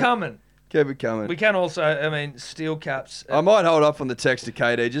it coming. Keep it coming. We can also, I mean, steel caps. I might hold off on the text to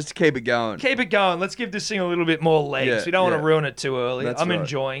KD just to keep it going. Keep it going. Let's give this thing a little bit more legs. Yeah, We don't want yeah. to ruin it too early. That's I'm right.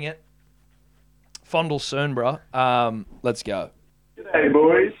 enjoying it. Fondle soon, bro. Let's go. Hey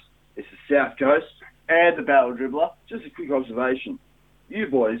boys, it's the South Coast and the Battle Dribbler. Just a quick observation. You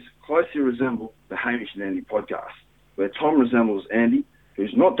boys closely resemble the Hamish and Andy podcast, where Tom resembles Andy,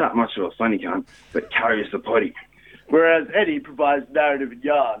 who's not that much of a funny cunt, but carries the potty. Whereas Eddie provides narrative and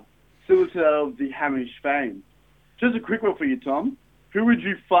yarn, similar to that of the Hamish fame. Just a quick one for you, Tom. Who would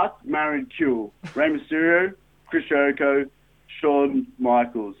you fuck, marry, and kill? Rey Mysterio, Chris Jericho, Shawn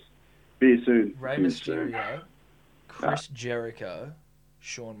Michaels. Be you soon. Rey See you soon. Mysterio, Chris Jericho,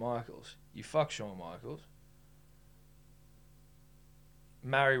 Shawn Michaels. You fuck Shawn Michaels.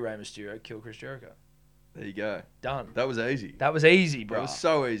 Marry Rey Mysterio, kill Chris Jericho. There you go. Done. That was easy. That was easy, bro. That was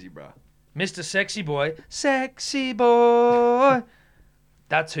so easy, bro. Mr. Sexy Boy. Sexy Boy.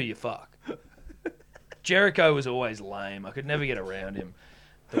 That's who you fuck. Jericho was always lame. I could never get around him.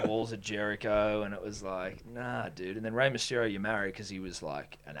 The walls of Jericho, and it was like, nah, dude. And then Rey Mysterio you marry because he was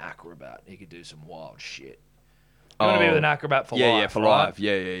like an acrobat. He could do some wild shit. You want to be with an acrobat for life, Yeah, for right? life.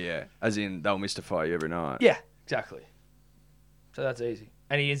 Yeah. As in, they'll mystify you every night. Yeah, exactly. So that's easy.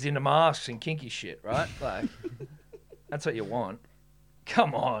 And he is into masks and kinky shit, right? Like, that's what you want.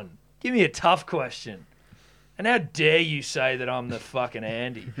 Come on. Give me a tough question. And how dare you say that I'm the fucking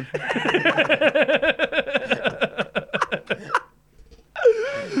Andy?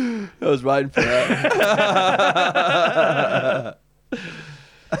 I was waiting for that.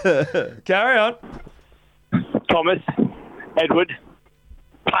 Carry on. Thomas, Edward,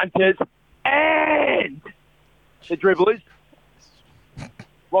 punters, and the dribblers.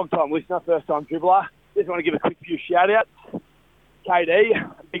 Long time listener, first time dribbler. Just want to give a quick few shout outs.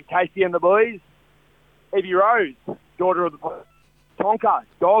 KD, Big Tasty and the boys. Evie Rose, daughter of the Tonka,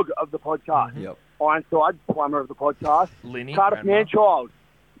 dog of the podcast. Yep. Ironside, plumber of the podcast. Linny, Cardiff grandma. Manchild,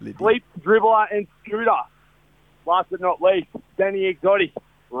 Liddy. Sleep, Dribbler and Scooter. Last but not least, Danny Exotic,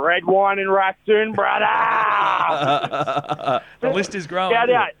 Red Wine and Raccoon, brother. The list is growing. Shout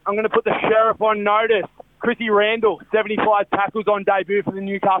out. I'm going to put the sheriff on notice. Chrissy Randall, 75 tackles on debut for the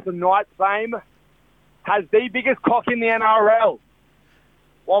Newcastle Knights fame, has the biggest cock in the NRL.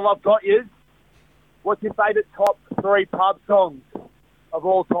 While I've got you, what's your favourite top 3 pub songs of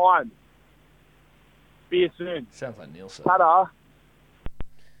all time? Be you soon. Sounds like Nielsen. Ta-da.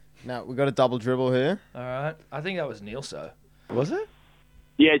 Now, we got a double dribble here. All right. I think that was Nielsen. Was it?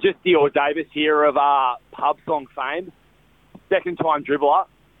 Yeah, just Dior Davis here of pub song fame. Second time dribbler.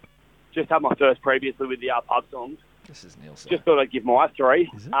 Just had my first previously with the pub songs. This is Nielsen. Just thought I'd give my 3.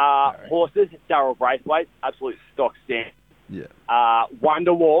 Is it? All right. Horses, Darryl Braithwaite, absolute stock stand. Yeah.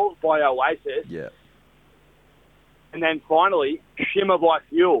 Wonderwall by Oasis. Yeah. And then finally, Shimmer by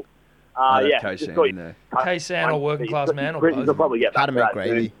Fuel. I'd have Yeah, K-San just thought in there. K-San or Working Class Man or Britain's both. will probably get How back to to make that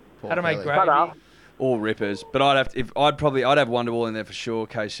gravy. soon. How to make Kelly. gravy. Ta-da. All rippers. But I'd have Wonderwall in there for sure.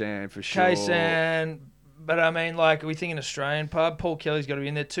 K-San for sure. K-San. But I mean, like, are we thinking Australian pub? Paul Kelly's got to be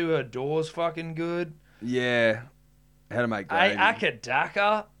in there too. Her door's fucking good. Yeah. How to make gravy.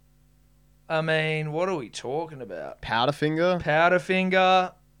 Akadaka. I mean, what are we talking about? Powderfinger.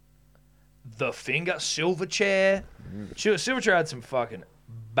 Powderfinger. The Finger. Silverchair. Silverchair had some fucking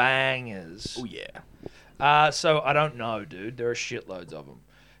bangers. Oh, yeah. So I don't know, dude. There are shitloads of them.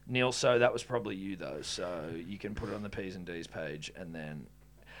 Neil, so that was probably you, though. So you can put it on the P's and D's page and then...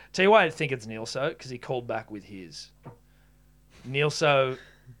 Tell you why I think it's Neil, so because he called back with his. Neil, so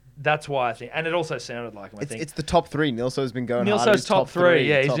that's why I think... And it also sounded like him, I think. It's the top 3. Nilso's been going hard. Nilso's His top 3.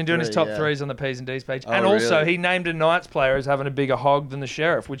 Yeah, he's top been doing his three, top yeah. 3s on the P's and D's page. Oh, And also, really? he named a Knights player as having a bigger hog than the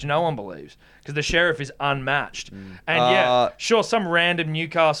Sheriff, which no one believes. Because the Sheriff is unmatched. And yeah, sure, some random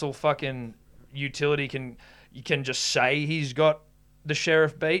Newcastle fucking utility you can just say he's got the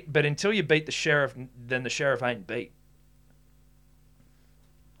Sheriff beat, but until you beat the Sheriff, then the Sheriff ain't beat.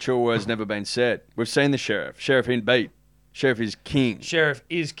 True words never been said. We've seen the Sheriff. Sheriff ain't beat. Sheriff is king. Sheriff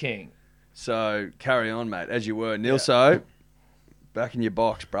is king. So carry on, mate, as you were. Neil, so back in your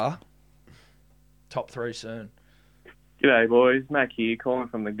box, bruh. Top 3 soon. G'day, boys. Mac here, calling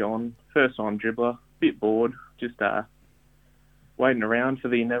from the Gone. First time dribbler. Bit bored. Just waiting around for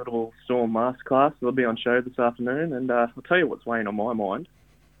the inevitable Storm Masterclass. They'll be on show this afternoon, and I'll tell you what's weighing on my mind.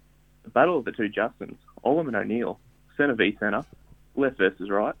 The battle of the two Justins, Olam and O'Neill, centre v centre, left versus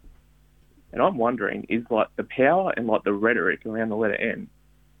right. And I'm wondering, is like the power and like the rhetoric around the letter N,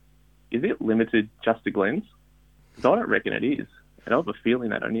 is it limited just to Glenn's? Because I don't reckon it is. And I have a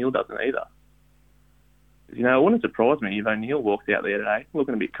feeling that O'Neill doesn't either. You know, it wouldn't surprise me if O'Neill walked out there today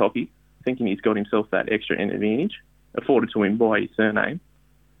looking a bit cocky, thinking he's got himself that extra advantage afforded to him by his surname,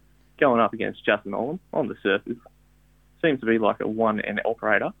 going up against Justin Olam on the surface. Seems to be like a 1N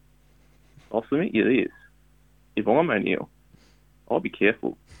operator. I'll submit you this. If I'm O'Neill, I'll be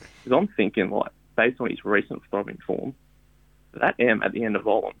careful. Because I'm thinking, like, based on his recent throbbing form, that M at the end of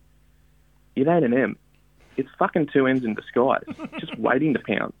Olam, it ain't an M. It's fucking 2 N's in disguise, just waiting to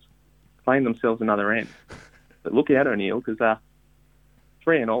pounce, playing themselves another N. But look out, O'Neill, because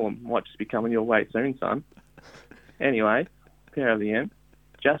 3N Olam might just be coming your way soon, son. Anyway, pair of the N.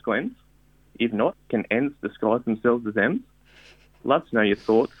 Just Glenn's. If not, can N's disguise themselves as M's? Love to know your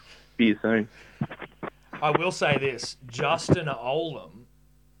thoughts. See you soon. I will say this. Justin Olam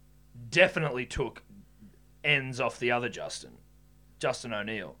definitely took N's off the other Justin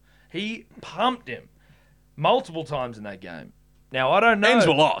O'Neill. He pumped him multiple times in that game. Now, I don't know. Ends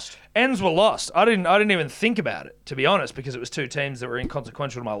were lost. Ends were lost. I didn't even think about it, to be honest, because it was 2 teams that were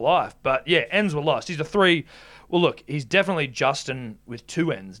inconsequential to my life. But, yeah, ends were lost. He's a 3. Well, look, he's definitely Justin with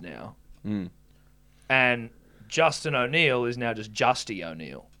 2 N's now. Mm. And Justin O'Neill is now just Justy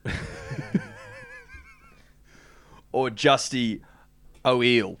O'Neill. Or Justy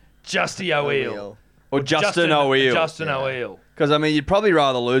O'Eel. Justy O'Eel. Or Justin O'Eel. Justin O'Eel. Because, I mean, you'd probably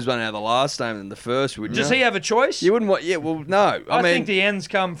rather lose one out of the last name than the first, wouldn't you? Does he have a choice? You wouldn't want... Yeah, well, no. I mean, think the N's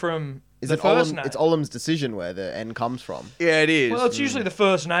come from Is the it first Olam, name. it's Olam's decision where the N comes from. Yeah, it is. Well, it's usually the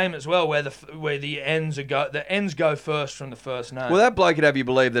first name as well, where the N's the N's go first from the first name. Well, that bloke could have you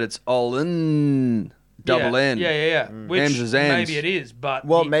believe that it's Olin, double N. Yeah. Which M's is N's. maybe it is, but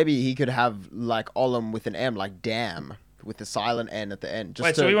Well, maybe he could have like Olam with an M, like damn, with the silent N at the end. Just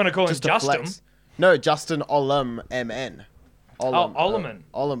Wait, so we want to call him just to Justin? flex. No, Justin Olam MN. Olam, Olaman.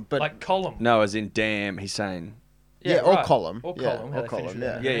 Olam, but like column. No, as in damn, he's saying. Yeah, or column. Or Yeah, column. or column,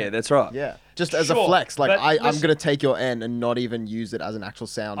 yeah. Yeah, that's right. Yeah, just as a Sure, flex. Like but I'm listen- gonna take your N and not even use it as an actual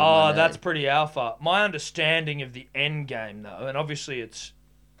sound. in my Oh, name. that's pretty alpha. My understanding of the N game, though, and obviously it's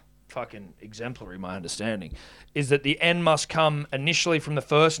fucking exemplary, my understanding, is that the N must come initially from the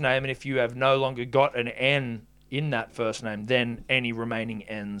first name, and if you have no longer got an N in that first name, then any remaining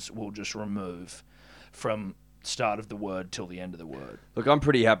N's will just remove from start of the word till the end of the word. Look, I'm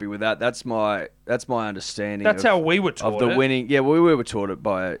pretty happy with that. That's my understanding. That's how we were taught of the it. winning. Yeah, we were taught it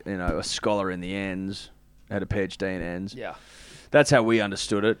by a scholar in the ends, had a PhD in ends. Yeah. That's how we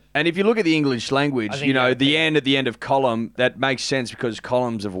understood it. And if you look at the English language, the N at the end of column, that makes sense because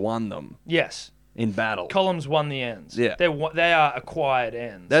columns have won them. Yes. In battle. Columns won the N's. Yeah. They are acquired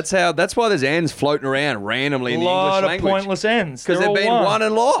N's. That's why there's N's floating around randomly in the English lot of language. pointless N's. Because They're they've all been won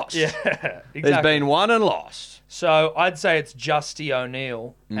and lost. Yeah, exactly. There's been won and lost. So I'd say it's Justy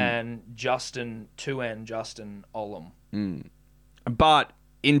O'Neill Mm. and Justin 2N Justin Olam. But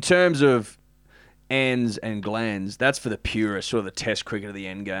in terms of N's and Glens, that's for the purist, sort of the test cricket of the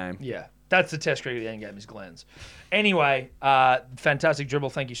end game. Yeah, that's the test cricket of the end game is Glenn's. Anyway, fantastic dribble.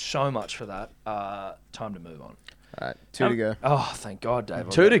 Thank you so much for that. Time to move on. All right, 2 to go. Oh, thank God, Dave.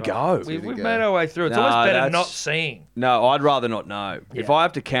 2 to go. We've made our way through. It's always better not seeing. No, I'd rather not know. Yeah. If I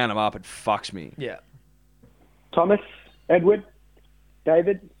have to count them up, it fucks me. Yeah. Thomas, Edward,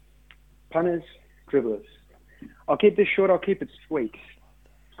 David, punters, dribblers. I'll keep this short, I'll keep it sweet.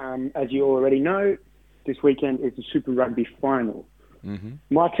 As you already know, this weekend is the Super Rugby final. Mm-hmm.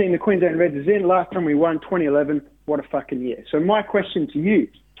 My team, the Queensland Reds, is in. Last time we won, 2011. What a fucking year. So my question to you,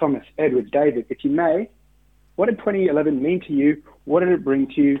 Thomas, Edward, David, if you may, what did 2011 mean to you? What did it bring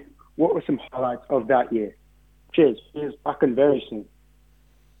to you? What were some highlights of that year? Cheers. Cheers. Fucking very soon.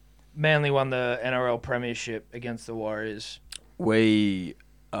 Manly won the NRL Premiership against the Warriors. We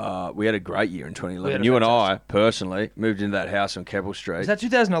had a great year in We 2011. had a You and I, personally, moved into that house on Keppel Street. Was that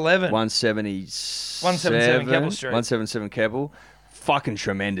 2011? 177 177 Keppel Street. 177 Keppel. fucking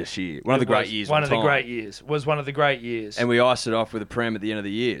tremendous year. One of the great years. One of the great years. Was one of the great years. And we iced it off with a Prem at the end of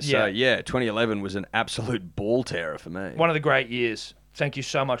the year. So, Yeah. 2011 was an absolute ball terror for me. One of the great years. Thank you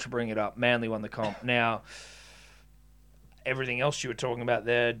so much for bringing it up. Manly won the comp. Now, everything else you were talking about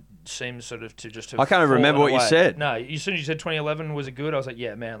there seems sort of to just have I can't even remember fallen what you away. said. No, as soon as you said 2011 was it good, I was like,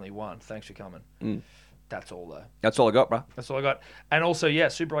 yeah, Manly won. Thanks for coming. That's all, though. That's all I got, bro. That's all I got. And also, yeah,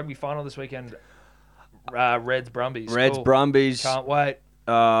 Super Rugby final this weekend. Reds, Brumbies. Reds, Cool. Brumbies. Can't wait.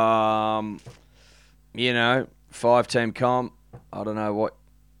 5-team comp. I don't know what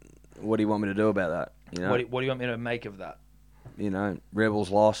do you want me to do about that? You know, What do you want me to make of that? Rebels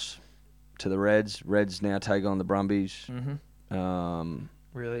lost to the Reds. Reds now take on the Brumbies. Mm-hmm.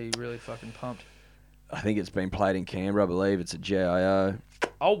 Really, really fucking pumped. I think it's been played in Canberra. I believe it's at GIO.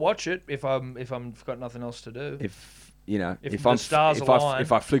 I'll watch it if I'm got nothing else to do. If the stars align.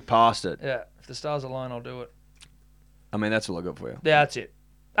 if I flick past it, Yeah, if the stars align, I'll do it. I mean that's all I got for you. Yeah, that's it.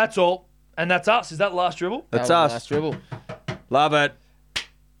 That's all. And that's us. Is that last dribble? That's That was us. the last dribble. Love it.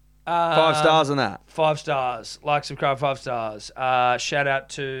 5 stars on that. 5 stars. Like, subscribe, 5 stars. Shout out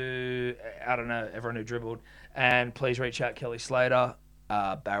to, I don't know, everyone who dribbled. And please reach out Kelly Slater.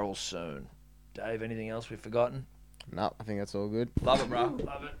 Barrels soon. Dave, anything else we've forgotten? No, I think that's all good. Love it, bro.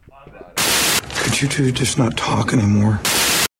 Love it. Could you two just not talk anymore?